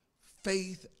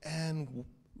faith and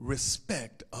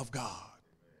respect of God.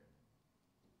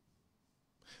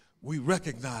 We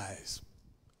recognize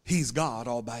he's God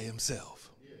all by himself.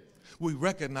 We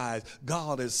recognize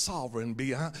God is sovereign.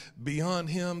 Beyond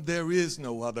him, there is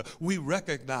no other. We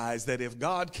recognize that if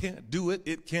God can't do it,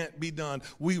 it can't be done.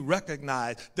 We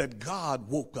recognize that God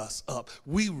woke us up.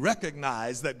 We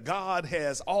recognize that God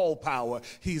has all power.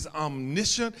 He's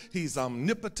omniscient. He's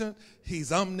omnipotent.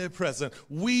 He's omnipresent.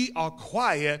 We are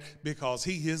quiet because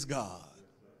he is God.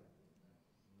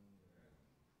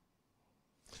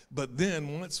 But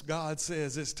then once God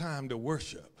says it's time to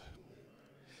worship,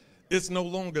 it's no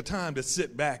longer time to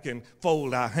sit back and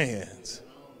fold our hands.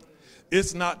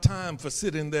 It's not time for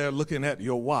sitting there looking at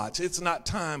your watch. It's not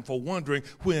time for wondering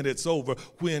when it's over.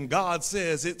 When God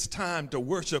says it's time to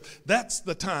worship, that's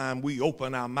the time we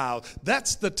open our mouth.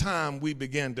 That's the time we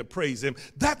begin to praise him.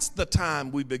 That's the time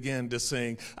we begin to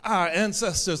sing. Our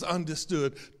ancestors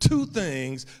understood two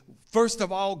things. First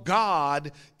of all,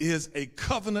 God is a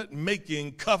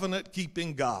covenant-making,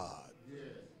 covenant-keeping God.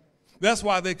 That's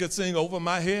why they could sing, "Over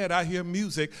my head I hear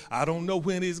music. I don't know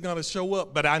when he's going to show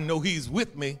up, but I know he's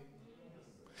with me."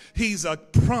 He's a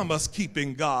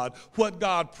promise-keeping God. What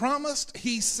God promised,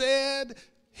 he said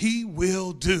he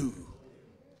will do.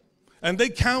 And they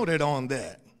counted on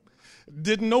that.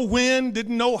 Didn't know when,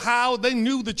 didn't know how. They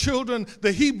knew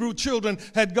the Hebrew children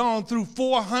had gone through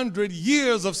 400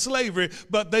 years of slavery,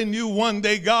 but they knew one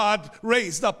day God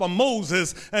raised up a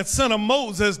Moses and sent a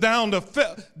Moses down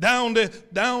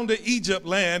to Egypt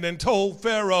land and told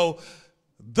Pharaoh,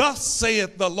 "Thus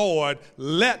saith the Lord,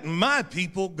 let my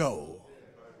people go."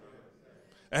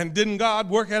 And didn't God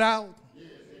work it out?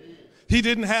 He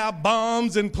didn't have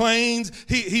bombs and planes.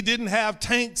 He didn't have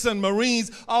tanks and Marines.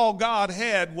 All God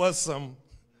had was some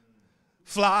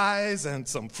flies and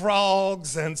some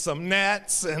frogs and some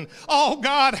gnats, and all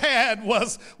God had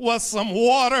was some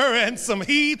water and some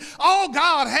heat. All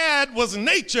God had was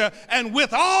nature, and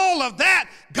with all of that,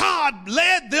 God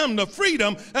led them to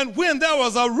freedom. And when there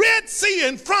was a Red Sea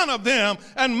in front of them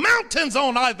and mountains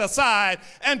on either side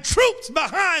and troops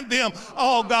behind them,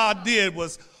 all God did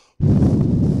was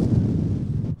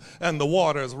and the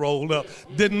waters rolled up.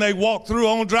 Didn't they walk through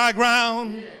on dry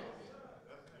ground?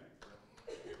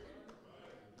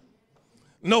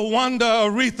 No wonder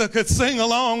Aretha could sing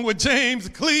along with James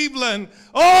Cleveland,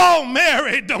 "Oh,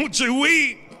 Mary, don't you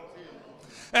weep.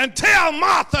 And tell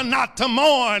Martha not to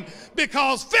mourn,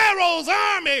 because Pharaoh's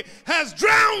army has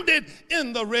drowned it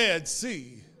in the Red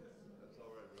Sea."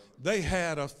 They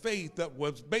had a faith that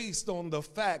was based on the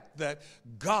fact that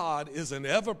God is an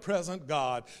ever-present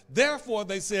God. Therefore,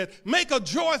 they said, "Make a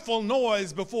joyful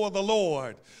noise before the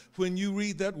Lord." When you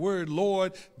read that word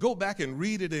Lord, go back and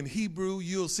read it in Hebrew.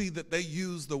 You'll see that they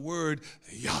use the word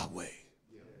Yahweh.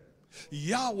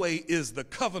 Yahweh is the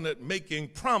covenant-making,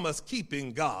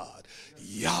 promise-keeping God.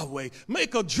 Yahweh,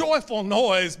 make a joyful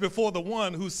noise before the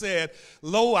one who said,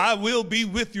 lo, I will be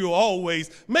with you always.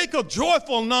 Make a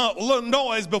joyful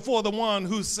noise before the one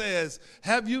who says,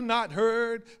 have you not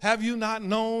heard? Have you not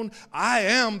known? I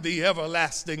am the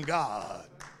everlasting God.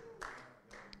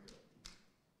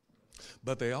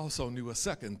 But they also knew a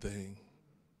second thing.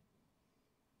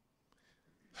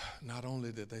 Not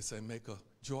only did they say, make a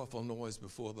joyful noise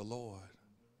before the Lord,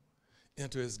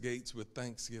 enter his gates with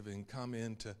thanksgiving, come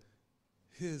into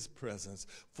his presence.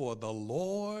 For the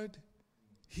Lord,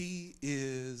 he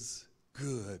is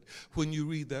good. When you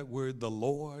read that word, the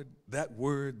Lord, that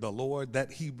word, the Lord,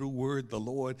 that Hebrew word, the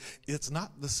Lord, it's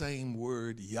not the same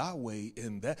word Yahweh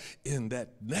in that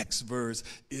next verse.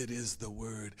 It is the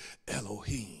word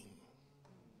Elohim.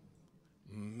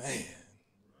 Man,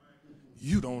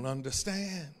 you don't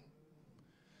understand.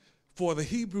 For the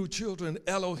Hebrew children,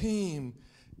 Elohim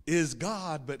is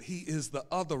God, but he is the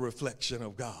other reflection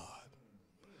of God.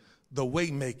 The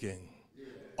way-making,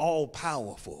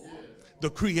 all-powerful, the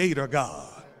creator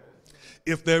God.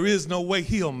 If there is no way,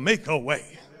 he'll make a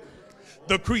way.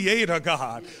 The creator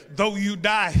God, though you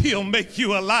die, he'll make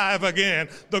you alive again.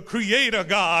 The creator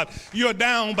God, you're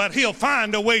down, but he'll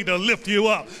find a way to lift you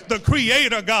up. The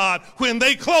creator God, when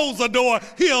they close the door,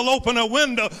 he'll open a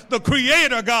window. The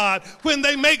creator God, when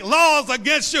they make laws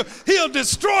against you, he'll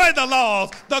destroy the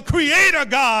laws. The creator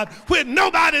God, when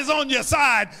nobody's on your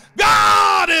side,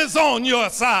 God is on your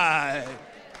side.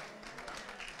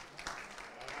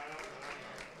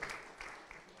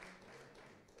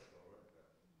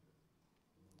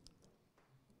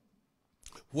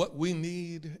 What we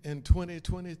need in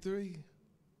 2023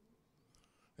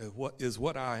 is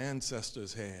what our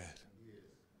ancestors had.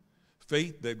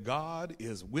 Faith that God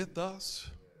is with us,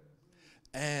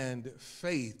 and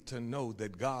faith to know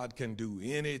that God can do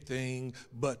anything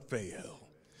but fail.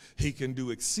 He can do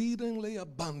exceedingly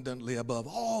abundantly above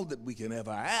all that we can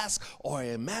ever ask or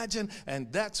imagine.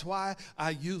 And that's why I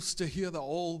used to hear the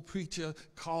old preacher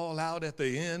call out at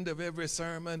the end of every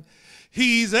sermon,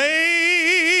 he's able.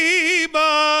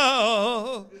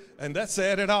 And that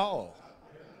said it all.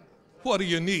 What do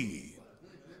you need?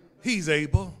 He's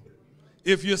able.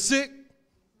 If you're sick,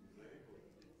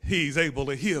 he's able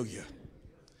to heal you.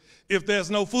 If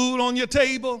there's no food on your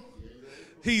table,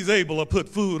 he's able to put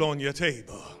food on your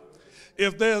table.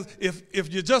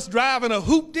 If you're just driving a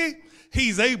hoopty,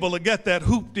 he's able to get that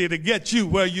hoopty to get you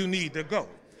where you need to go.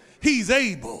 He's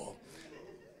able.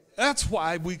 That's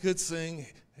why we could sing,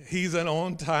 he's an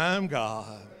on-time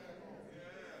God.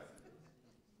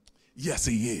 Yes,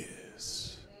 he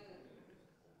is.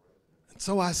 And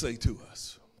so I say to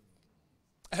us,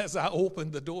 as I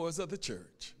open the doors of the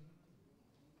church,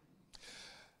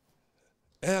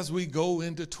 as we go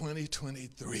into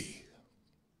 2023,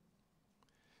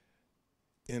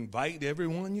 invite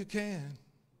everyone you can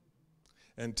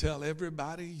and tell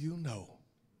everybody you know.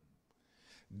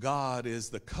 God is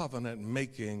the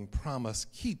covenant-making,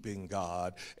 promise-keeping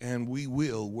God, and we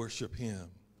will worship him.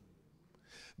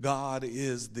 God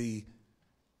is the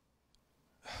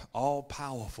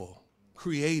all-powerful,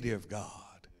 creative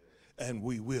God, and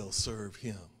we will serve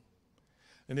him.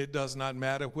 And it does not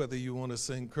matter whether you want to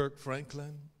sing Kirk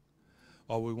Franklin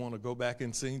or we want to go back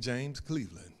and sing James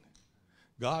Cleveland.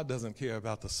 God doesn't care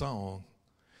about the song.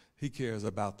 He cares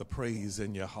about the praise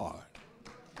in your heart.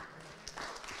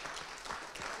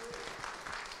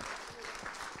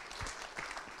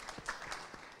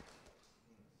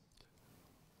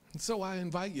 And so I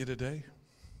invite you today,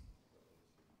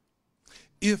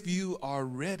 if you are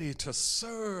ready to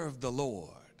serve the Lord,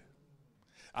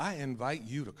 I invite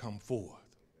you to come forth.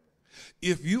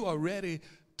 If you are ready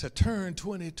to turn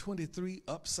 2023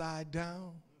 upside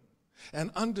down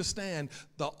and understand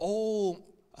the old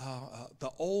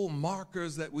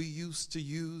markers that we used to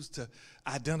use to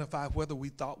identify whether we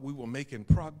thought we were making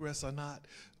progress or not,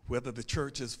 whether the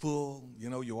church is full, you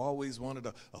know, you always wanted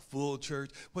a full church,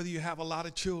 whether you have a lot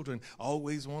of children,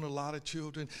 always want a lot of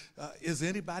children. Is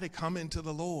anybody coming to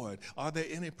the Lord? Are there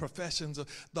any professions of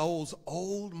those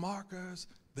old markers?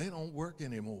 They don't work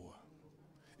anymore.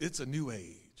 It's a new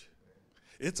age.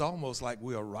 It's almost like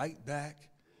we are right back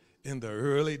in the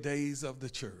early days of the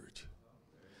church.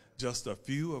 Just a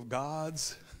few of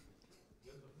God's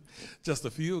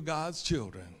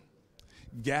children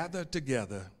gathered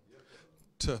together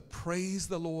to praise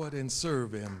the Lord and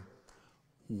serve him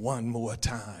one more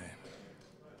time.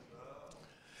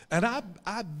 And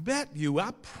I bet you,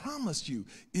 I promise you,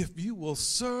 if you will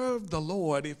serve the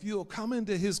Lord, if you'll come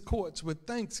into his courts with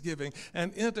thanksgiving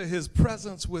and enter his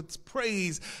presence with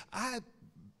praise, I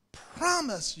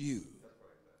promise you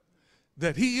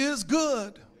that he is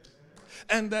good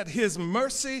and that his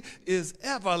mercy is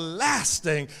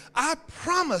everlasting. I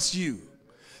promise you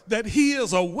that he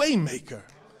is a way maker,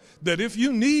 that if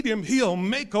you need him, he'll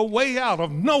make a way out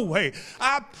of no way.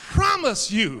 I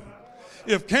promise you,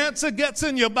 if cancer gets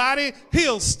in your body,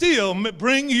 he'll still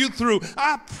bring you through.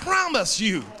 I promise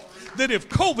you that if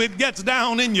COVID gets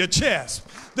down in your chest,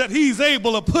 that he's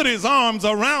able to put his arms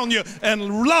around you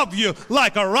and love you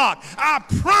like a rock. I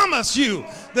promise you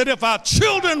that if our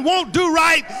children won't do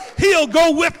right, he'll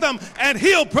go with them and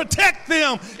he'll protect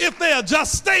them if they'll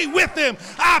just stay with him.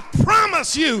 I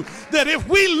promise you that if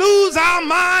we lose our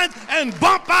minds and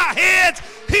bump our heads,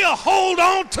 he'll hold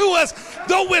on to us.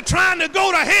 Though we're trying to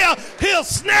go to hell, he'll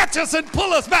snatch us and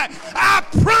pull us back. I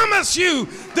promise you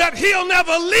that he'll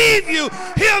never leave you.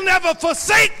 He'll never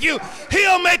forsake you.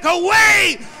 He'll make a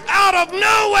way out of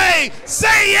no way.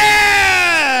 Say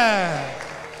yeah.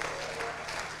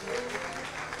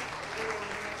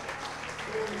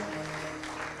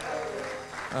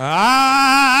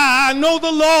 I know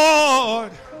the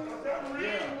Lord.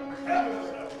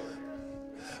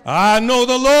 I know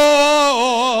the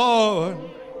Lord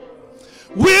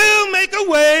will make a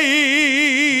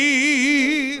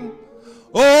way.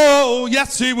 Oh,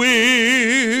 yes, he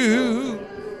will.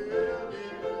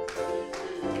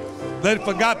 They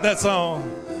forgot that song.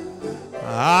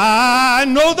 I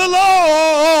know the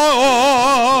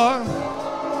Lord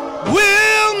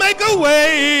will make a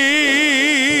way.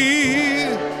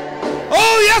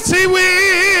 Oh, yes, he will.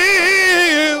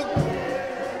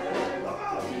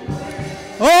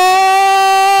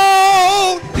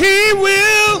 Oh, he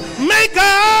will make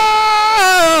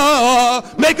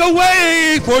a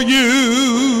way for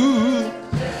you.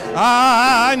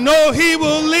 I know he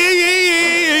will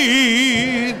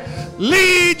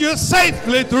lead you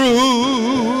safely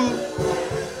through.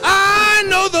 I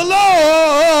know the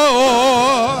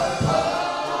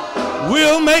Lord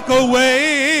will make a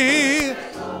way.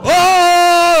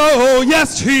 Oh,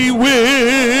 yes, he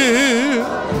will.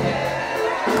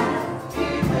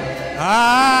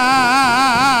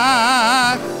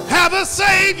 I have a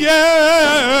Savior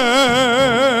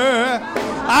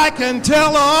I can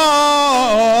tell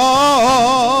all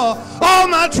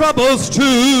my troubles to.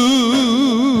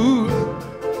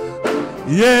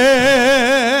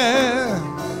 Yeah.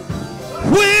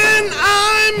 When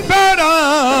I'm burdened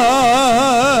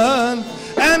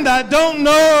and I don't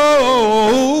know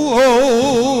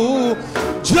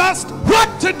just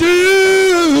what to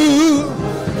do,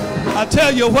 I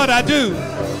tell you what I do.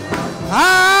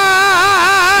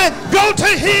 I go to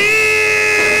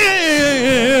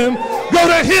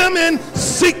him in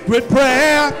secret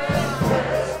prayer.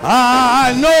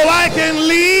 I know I can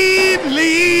leave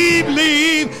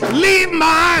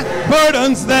my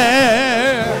burdens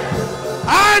there.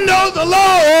 I know the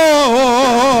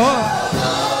Lord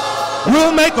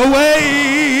will make a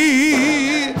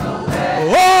way.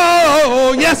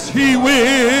 Oh, yes, he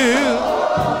will.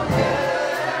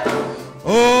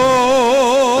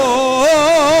 Oh,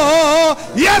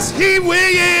 yes, he will.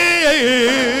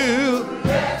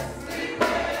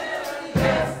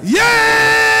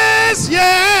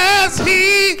 Yes,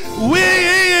 he will.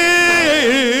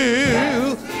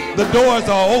 The doors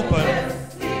are open.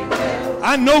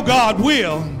 I know God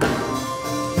will.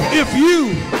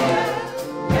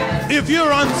 If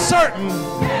you're uncertain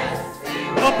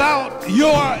about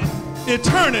your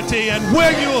eternity and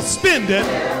where you'll spend it,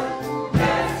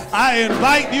 I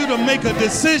invite you to make a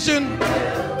decision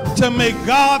to make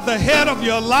God the head of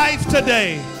your life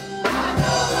today.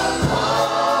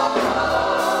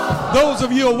 Those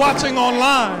of you who are watching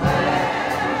online,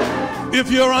 if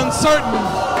you're uncertain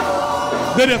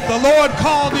that if the Lord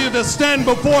called you to stand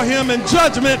before him in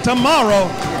judgment tomorrow,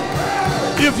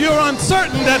 if you're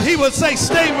uncertain that he would say,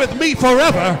 stay with me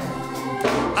forever,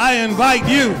 I invite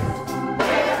you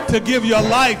to give your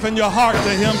life and your heart to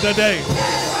him today.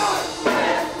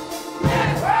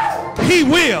 He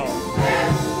will.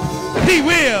 He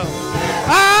will.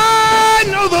 I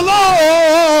know the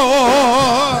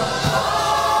Lord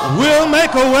will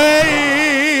make a way.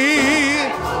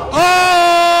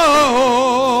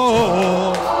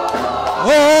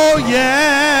 Oh,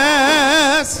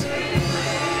 yes.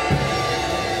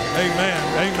 Amen,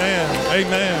 amen,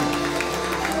 amen,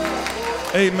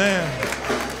 amen.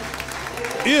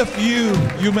 If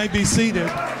you may be seated,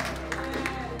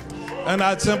 and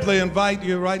I'd simply invite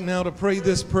you right now to pray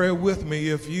this prayer with me.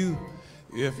 If you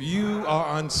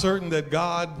are uncertain that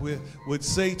God would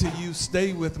say to you,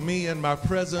 stay with me in my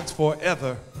presence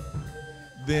forever,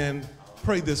 then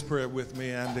pray this prayer with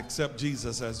me and accept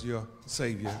Jesus as your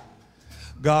Savior.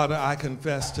 God, I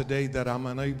confess today that I'm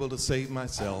unable to save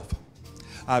myself.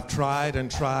 I've tried and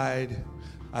tried.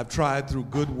 I've tried through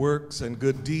good works and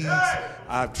good deeds.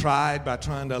 I've tried by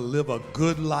trying to live a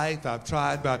good life. I've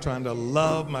tried by trying to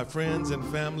love my friends and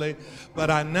family.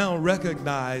 But I now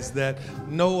recognize that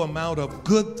no amount of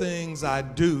good things I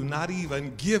do, not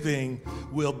even giving,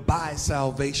 will buy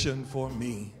salvation for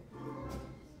me.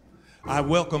 I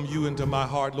welcome you into my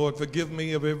heart. Lord, forgive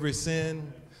me of every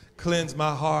sin, cleanse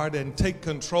my heart, and take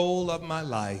control of my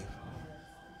life.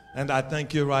 And I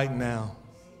thank you right now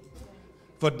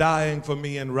for dying for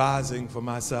me and rising for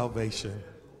my salvation.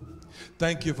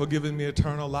 Thank you for giving me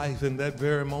eternal life in that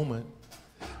very moment.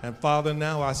 And Father,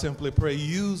 now I simply pray,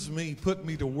 use me, put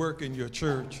me to work in your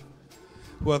church,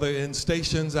 whether in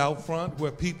stations out front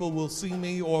where people will see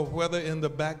me, or whether in the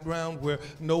background where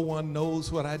no one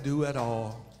knows what I do at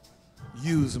all.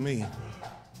 Use me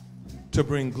to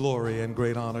bring glory and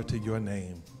great honor to your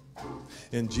name.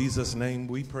 In Jesus' name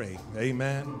we pray.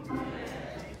 Amen.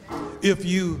 If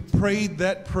you prayed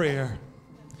that prayer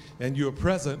and you're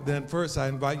present, then first I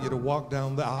invite you to walk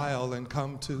down the aisle and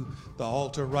come to the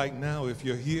altar right now if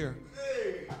you're here.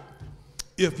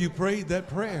 If you prayed that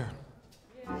prayer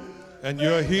and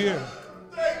you're here,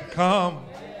 come.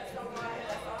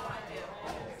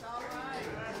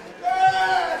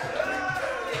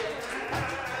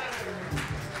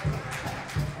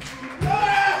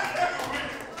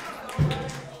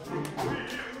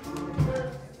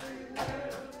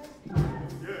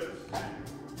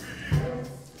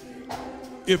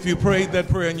 If you prayed that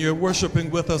prayer and you're worshiping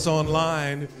with us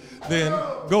online, then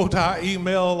go to our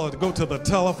email or go to the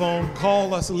telephone,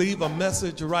 call us, leave a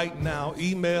message right now,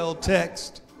 email,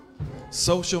 text,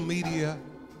 social media.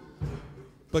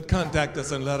 But contact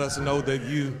us and let us know that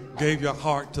you gave your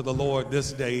heart to the Lord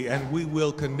this day, and we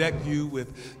will connect you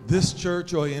with this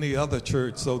church or any other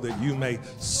church so that you may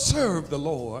serve the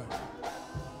Lord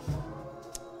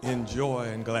in joy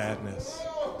and gladness.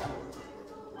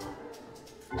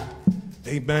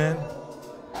 Amen.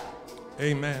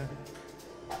 Amen.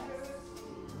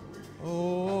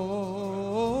 Oh,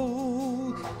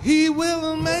 he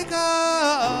will make a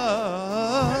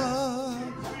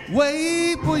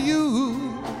way for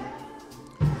you.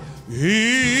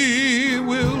 He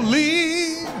will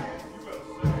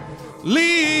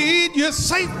lead you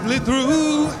safely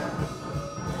through.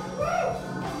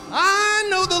 I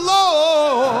know the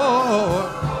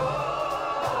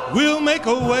Lord will make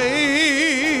a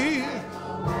way.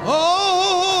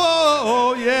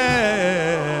 Oh, yeah.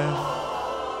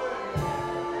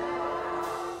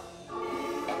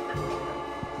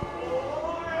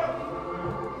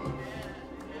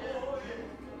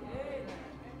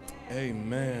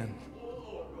 Amen.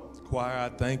 Choir, I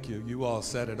thank you. You all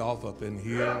set it off up in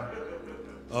here.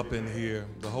 Up in here.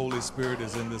 The Holy Spirit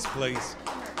is in this place.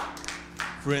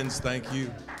 Friends, thank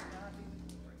you.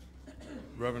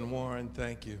 Reverend Warren,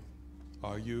 thank you.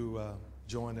 Are you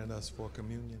joining us for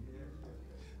communion?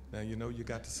 Now, you know you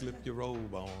got to slip your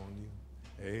robe on you.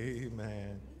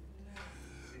 Amen.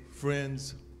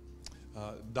 Friends,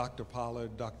 Dr.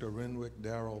 Pollard, Dr. Renwick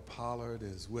Darrell Pollard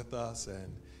is with us,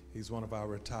 and he's one of our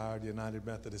retired United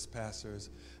Methodist pastors.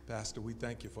 Pastor, we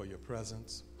thank you for your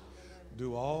presence.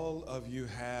 Do all of you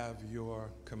have your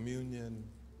communion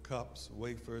cups,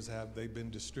 wafers? Have they been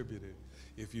distributed?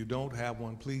 If you don't have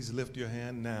one, please lift your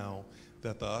hand now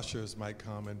that the ushers might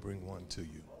come and bring one to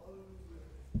you.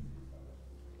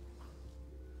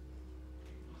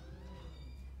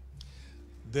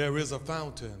 There is a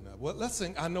fountain. Well, let's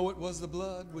sing, I Know It Was the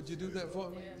Blood. Would you do that for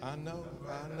me? I know,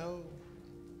 I know.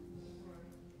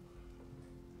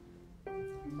 You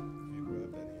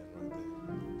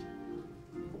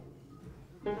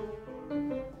grab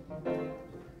that in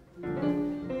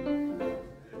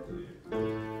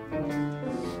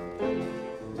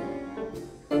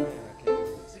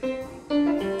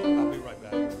right there. I'll be right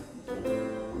back.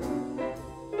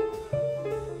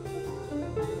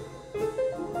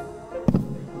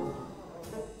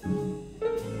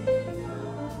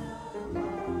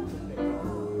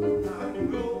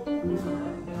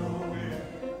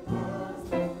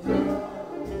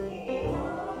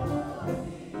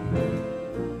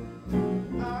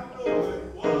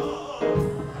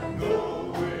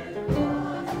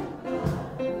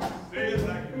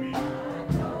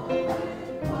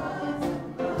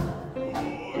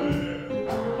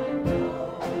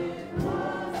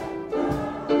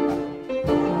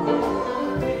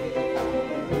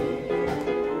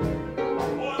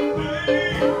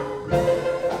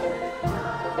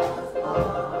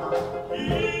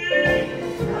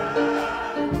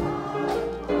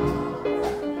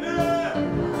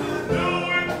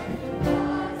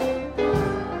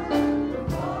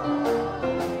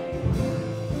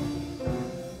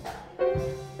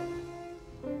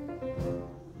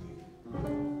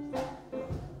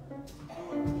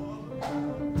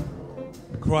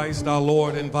 Christ our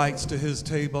Lord invites to his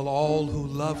table all who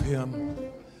love him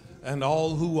and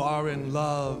all who are in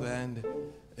love and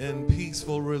in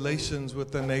peaceful relations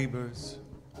with their neighbors.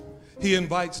 He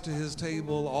invites to his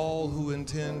table all who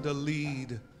intend to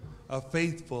lead a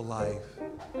faithful life,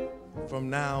 from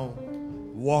now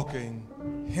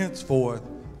walking henceforth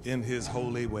in his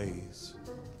holy ways.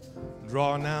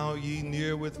 Draw now ye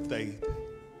near with faith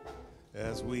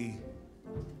as we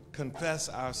confess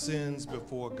our sins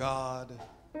before God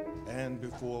and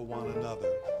before one another.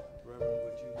 Reverend,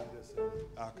 would you lead us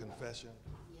in our confession?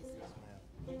 Yes,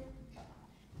 ma'am.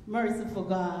 Merciful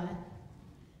God,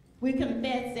 we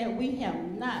confess that we have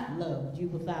not loved you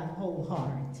with our whole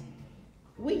heart.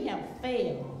 We have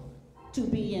failed to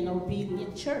be an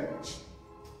obedient church.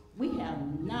 We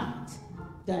have not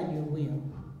done your will.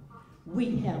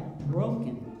 We have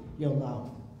broken your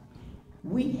law.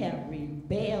 We have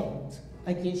rebelled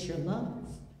against your love.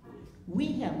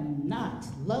 We have not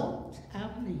loved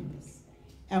our neighbors,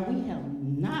 and we have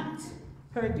not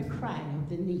heard the cry of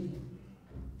the needy.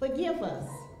 Forgive us,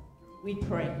 we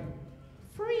pray.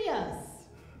 Free us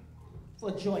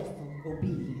for joyful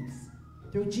obedience.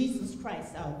 Through Jesus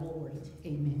Christ our Lord,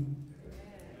 amen.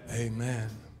 Amen.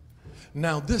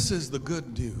 Now this is the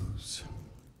good news.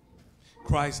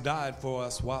 Christ died for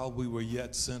us while we were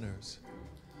yet sinners.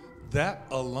 That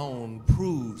alone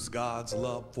proves God's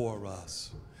love for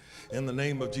us. In the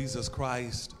name of Jesus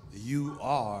Christ, you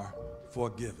are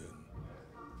forgiven.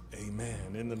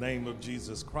 Amen. In the name of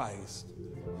Jesus Christ,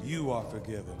 you are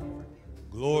forgiven.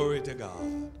 Glory to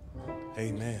God.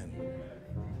 Amen.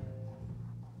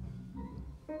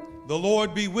 The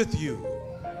Lord be with you.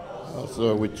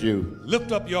 Also with you.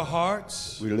 Lift up your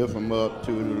hearts. We lift them up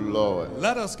to the Lord.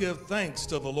 Let us give thanks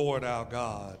to the Lord our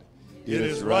God. It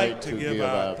is right to give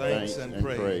our thanks and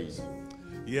praise.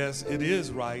 Yes, it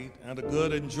is right and a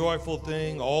good and joyful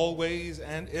thing always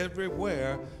and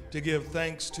everywhere to give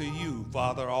thanks to you,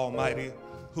 Father Almighty,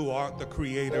 who art the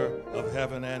creator of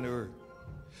heaven and earth.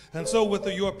 And so with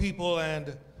your people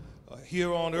and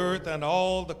here on earth and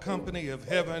all the company of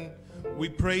heaven, we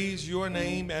praise your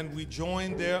name and we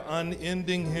join their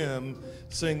unending hymn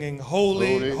singing,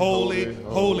 Holy, holy,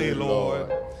 holy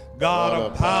Lord, God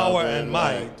of power and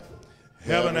might.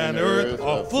 Heaven and earth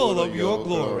are full of your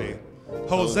glory.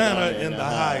 Hosanna in the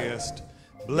highest.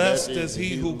 Blessed is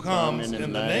he who comes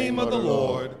in the name of the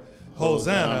Lord.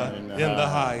 Hosanna in the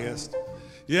highest.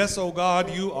 Yes, O God,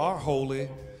 you are holy,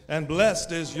 and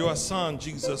blessed is your Son,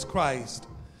 Jesus Christ.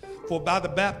 For by the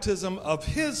baptism of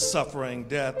his suffering,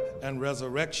 death, and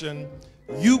resurrection,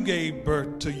 you gave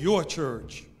birth to your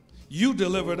church. You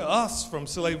delivered us from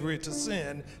slavery to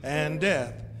sin and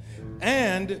death.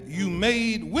 And you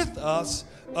made with us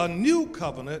a new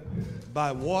covenant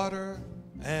by water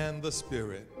and the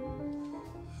Spirit.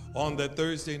 On that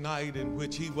Thursday night in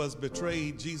which he was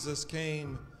betrayed, Jesus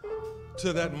came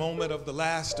to that moment of the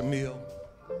last meal.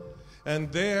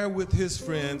 And there with his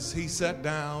friends, he sat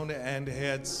down and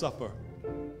had supper.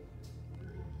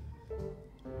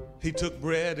 He took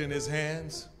bread in his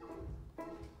hands.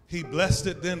 He blessed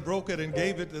it, then broke it and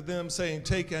gave it to them, saying,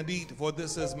 take and eat, for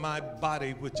this is my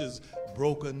body, which is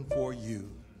broken for you.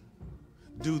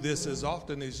 Do this as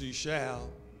often as ye shall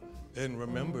in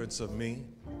remembrance of me.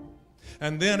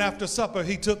 And then after supper,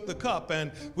 he took the cup,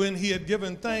 and when he had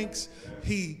given thanks,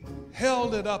 he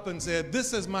held it up and said,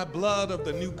 this is my blood of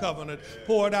the new covenant,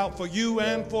 poured out for you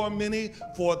and for many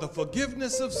for the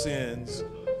forgiveness of sins.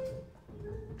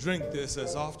 Drink this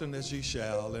as often as ye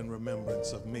shall in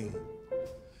remembrance of me.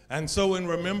 And so in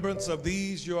remembrance of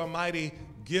these, your mighty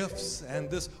gifts and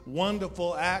this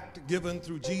wonderful act given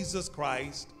through Jesus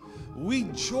Christ, we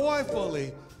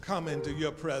joyfully come into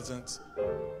your presence,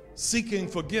 seeking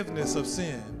forgiveness of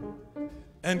sin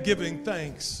and giving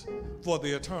thanks for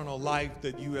the eternal life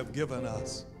that you have given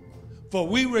us. For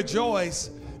we rejoice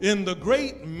in the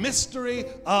great mystery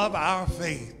of our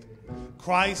faith.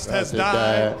 Christ has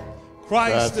died.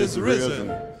 Christ is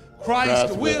risen.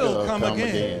 Christ will come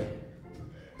again.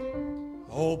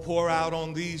 Oh, pour out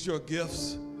on these your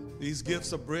gifts, these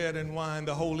gifts of bread and wine,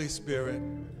 the Holy Spirit,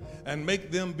 and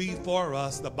make them be for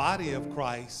us the body of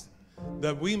Christ,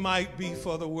 that we might be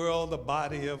for the world the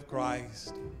body of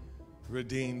Christ,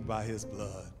 redeemed by his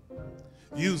blood.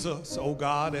 Use us, O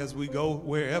God, as we go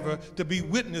wherever to be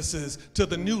witnesses to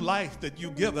the new life that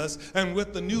you give us. And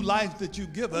with the new life that you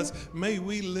give us, may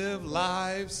we live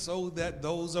lives so that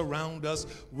those around us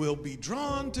will be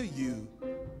drawn to you,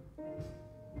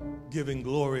 giving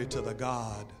glory to the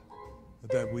God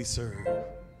that we serve.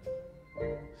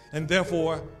 And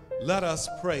therefore, let us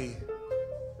pray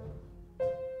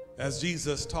as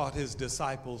Jesus taught his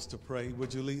disciples to pray.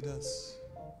 Would you lead us?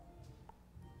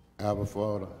 Our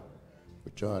Father,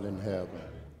 which art in heaven,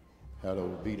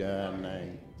 hallowed be thy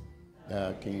name.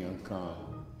 Thy kingdom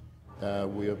come, thy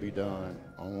will be done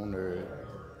on earth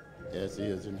as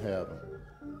is in heaven.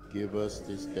 Give us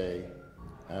this day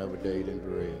our daily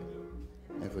bread,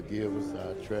 and forgive us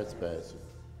our trespasses,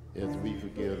 as we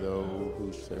forgive those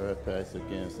who trespass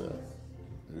against us.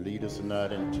 Lead us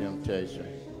not into temptation,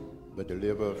 but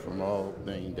deliver us from all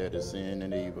things that is sin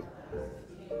and evil.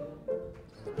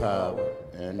 Power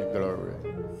and the glory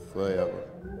forever.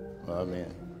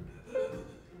 Amen.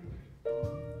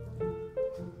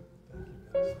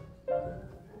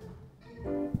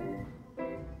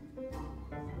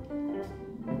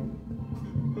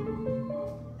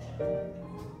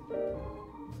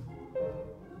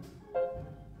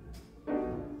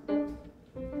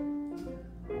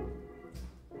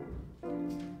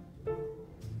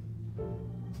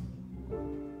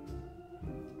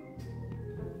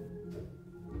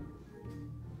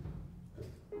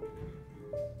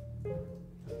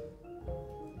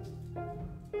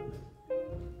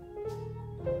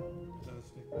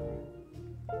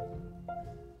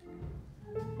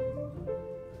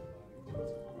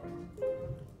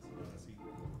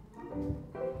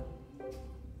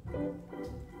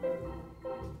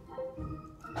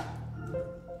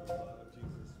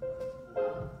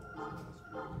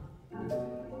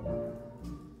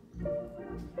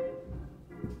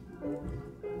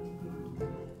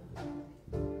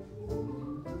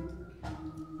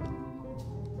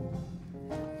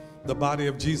 The body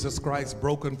of Jesus Christ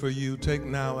broken for you. Take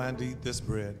now and eat this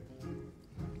bread.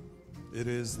 It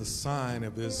is the sign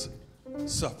of his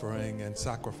suffering and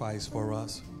sacrifice for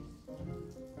us.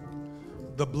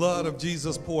 The blood of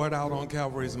Jesus poured out on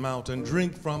Calvary's mountain.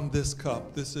 Drink from this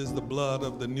cup. This is the blood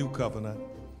of the new covenant.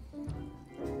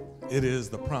 It is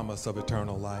the promise of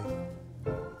eternal life.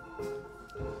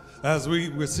 As we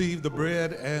receive the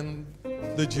bread and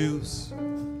the juice,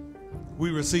 we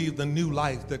receive the new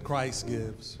life that Christ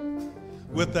gives.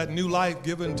 With that new life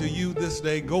given to you this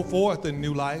day, go forth in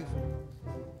new life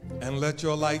and let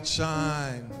your light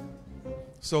shine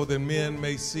so that men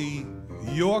may see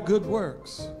your good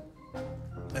works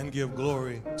and give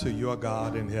glory to your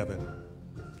God in heaven.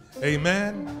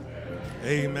 Amen,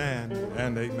 amen,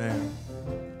 and amen.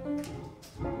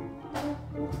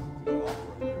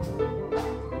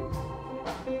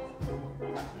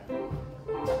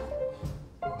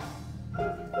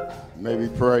 May we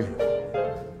pray.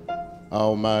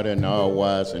 Almighty and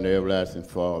all-wise and everlasting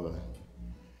Father,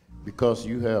 because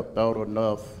you have thought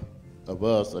enough of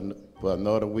us for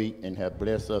another week and have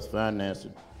blessed us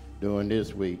financially during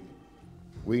this week,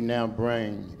 we now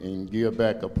bring and give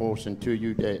back a portion to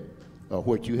you that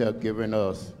what you have given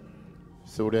us,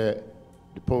 so that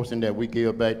the portion that we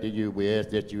give back to you, we ask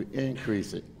that you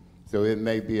increase it, so it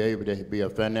may be able to be a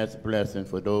financial blessing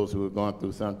for those who are going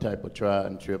through some type of trial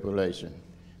and tribulation.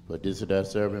 But this is our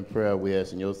servant prayer. We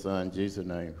ask in your Son, Jesus'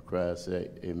 name, for Christ's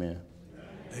sake. Amen.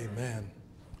 Amen.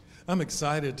 I'm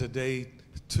excited today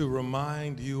to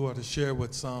remind you or to share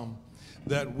with some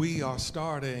that we are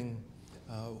starting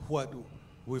what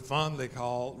we fondly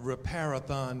call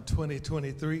Repairathon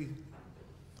 2023.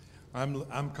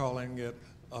 I'm calling it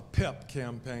a PEP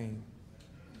campaign.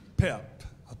 A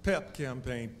PEP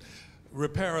campaign.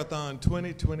 Repairathon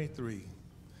 2023,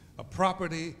 a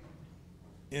property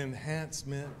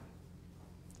enhancement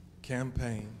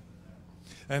campaign.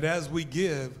 And as we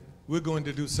give, we're going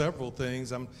to do several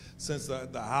things. Since the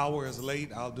hour is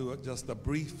late, I'll do just a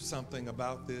brief something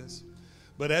about this.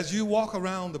 But as you walk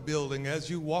around the building, as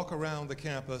you walk around the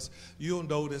campus, you'll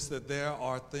notice that there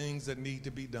are things that need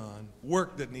to be done,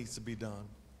 work that needs to be done.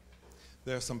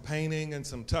 There's some painting and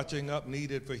some touching up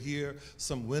needed for here.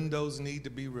 Some windows need to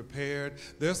be repaired.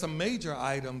 There's some major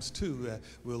items too.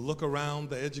 We'll look around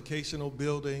the educational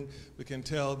building. We can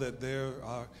tell that there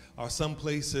are some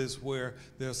places where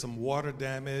there's some water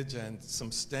damage and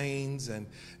some stains,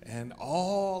 and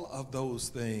all of those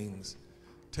things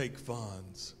take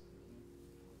funds.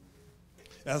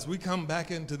 As we come back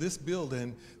into this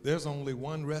building, there's only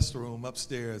one restroom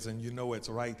upstairs, and you know it's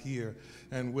right here.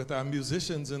 And with our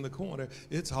musicians in the corner,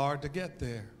 it's hard to get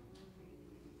there.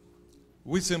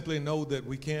 We simply know that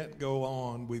we can't go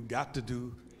on. We've got to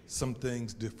do some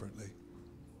things differently.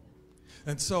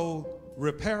 And so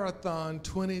Repairathon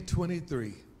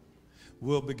 2023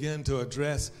 will begin to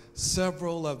address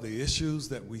several of the issues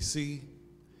that we see,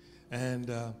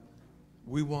 and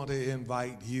we want to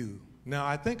invite you. Now,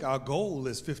 I think our goal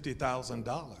is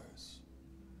 $50,000,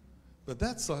 but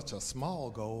that's such a small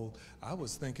goal. I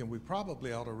was thinking we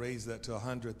probably ought to raise that to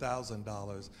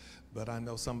 $100,000, but I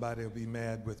know somebody will be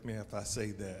mad with me if I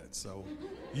say that, so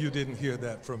you didn't hear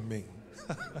that from me.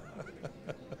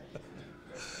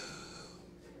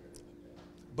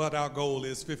 But our goal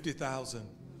is 50,000.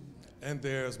 And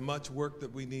there's much work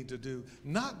that we need to do.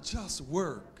 Not just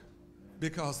work,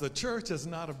 because the church is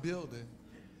not a building.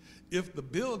 If the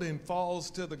building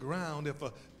falls to the ground, if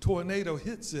a tornado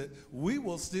hits it, we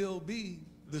will still be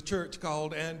the church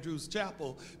called Andrews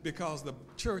Chapel, because the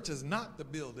church is not the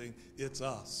building, it's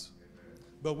us.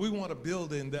 But we want a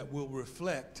building that will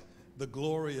reflect the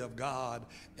glory of God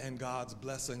and God's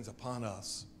blessings upon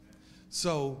us.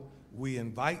 So we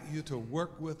invite you to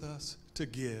work with us to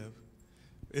give.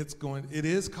 It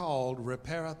is called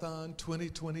Repairathon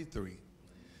 2023.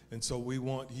 And so we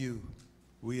want you,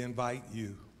 we invite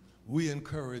you, we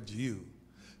encourage you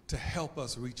to help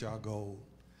us reach our goal.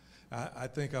 I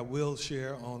think I will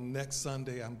share on next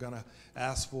Sunday. I'm going to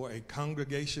ask for a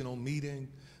congregational meeting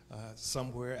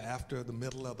somewhere after the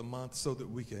middle of the month, so that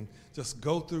we can just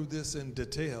go through this in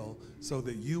detail, so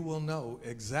that you will know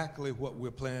exactly what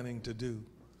we're planning to do.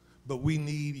 But we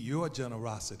need your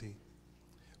generosity.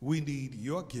 We need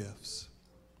your gifts,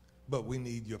 but we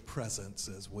need your presence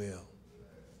as well.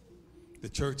 The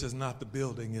church is not the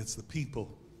building, it's the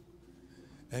people.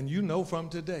 And you know from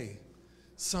today,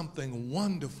 something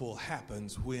wonderful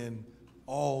happens when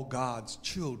all God's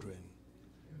children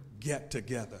get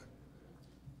together.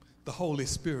 The Holy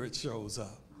Spirit shows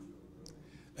up.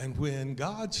 And when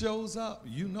God shows up,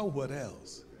 you know what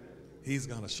else? He's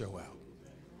going to show out.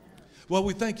 Well,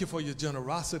 we thank you for your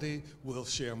generosity. We'll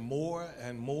share more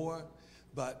and more.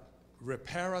 But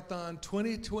Repairathon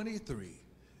 2023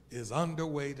 is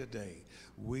underway today.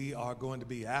 We are going to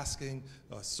be asking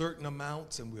certain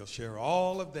amounts, and we'll share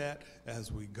all of that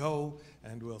as we go,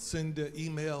 and we'll send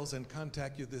emails and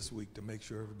contact you this week to make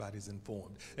sure everybody's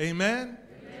informed. Amen?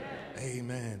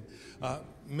 Amen. Amen.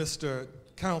 Mr.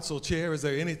 Council Chair, is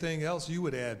there anything else you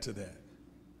would add to that?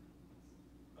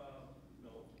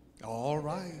 No. All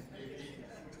right.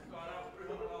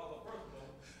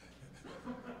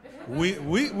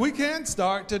 We can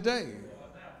start today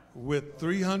with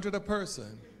 $300 a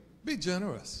person. Be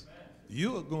generous.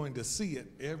 You are going to see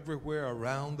it everywhere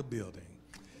around the building.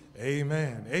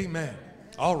 Amen. Amen.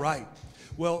 All right.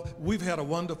 Well, we've had a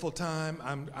wonderful time.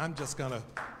 I'm just going to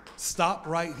stop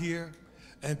right here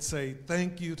and say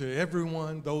thank you to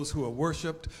everyone, those who are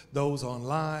worshiped, those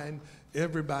online,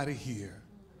 everybody here.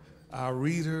 Our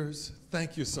readers,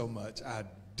 thank you so much. I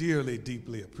dearly,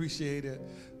 deeply appreciate it.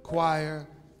 Choir,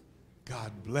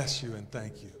 God bless you and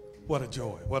thank you. What a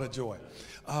joy, what a joy.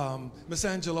 Miss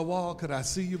Angela Wall, could I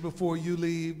see you before you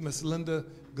leave? Miss Linda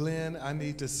Glenn, I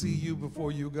need to see you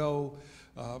before you go.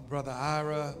 Brother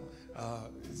Ira,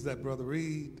 is that Brother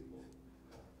Reed?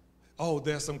 Oh,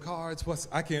 there's some cards.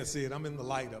 I can't see it. I'm in the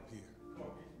light up here.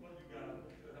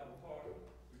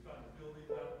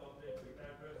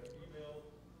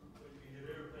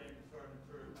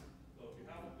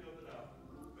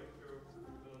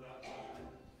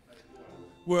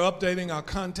 We're updating our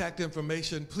contact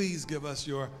information. Please give us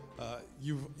your,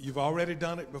 you've already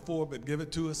done it before, but give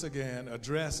it to us again.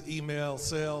 Address, email,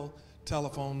 cell,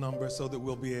 telephone number, so that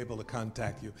we'll be able to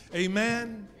contact you.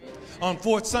 Amen? On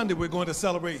fourth Sunday, we're going to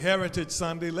celebrate Heritage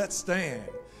Sunday. Let's stand.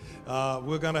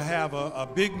 We're going to have a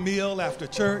big meal after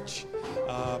church.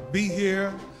 Be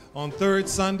here. On third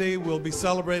Sunday, we'll be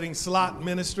celebrating slot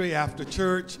ministry after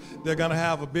church. They're going to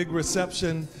have a big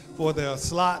reception for their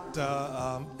slot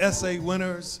essay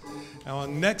winners. And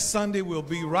on next Sunday, we'll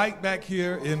be right back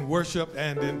here in worship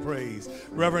and in praise.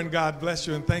 Reverend, God bless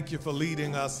you, and thank you for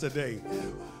leading us today.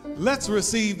 Let's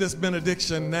receive this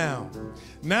benediction now.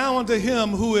 Now unto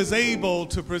him who is able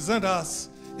to present us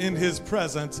in his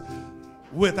presence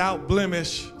without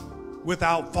blemish,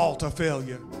 without fault or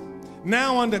failure.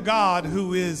 Now unto God,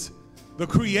 who is the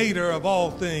creator of all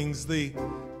things, the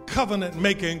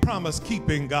covenant-making,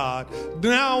 promise-keeping God.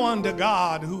 Now unto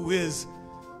God, who is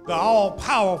the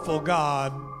all-powerful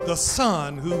God, the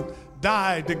Son, who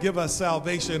died to give us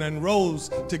salvation and rose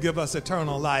to give us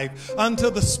eternal life. Unto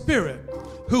the Spirit,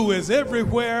 who is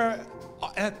everywhere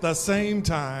at the same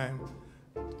time.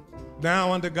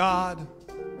 Now unto God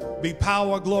be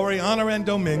power, glory, honor, and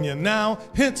dominion, now,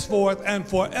 henceforth, and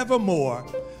forevermore.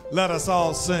 Let us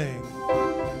all sing.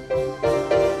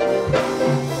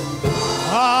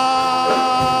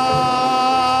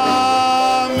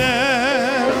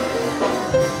 Amen.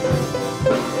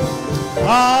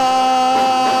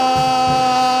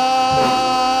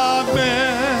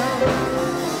 Amen.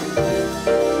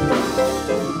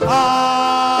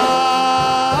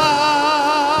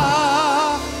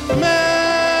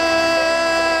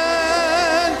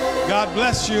 Amen. God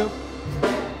bless you,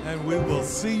 and we will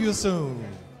see you soon.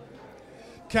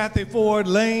 Kathy Ford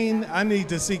Lane. I need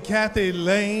to see Kathy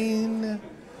Lane.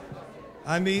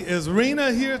 Is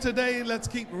Rena here today? Let's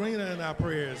keep Rena in our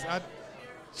prayers.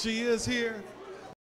 She is here.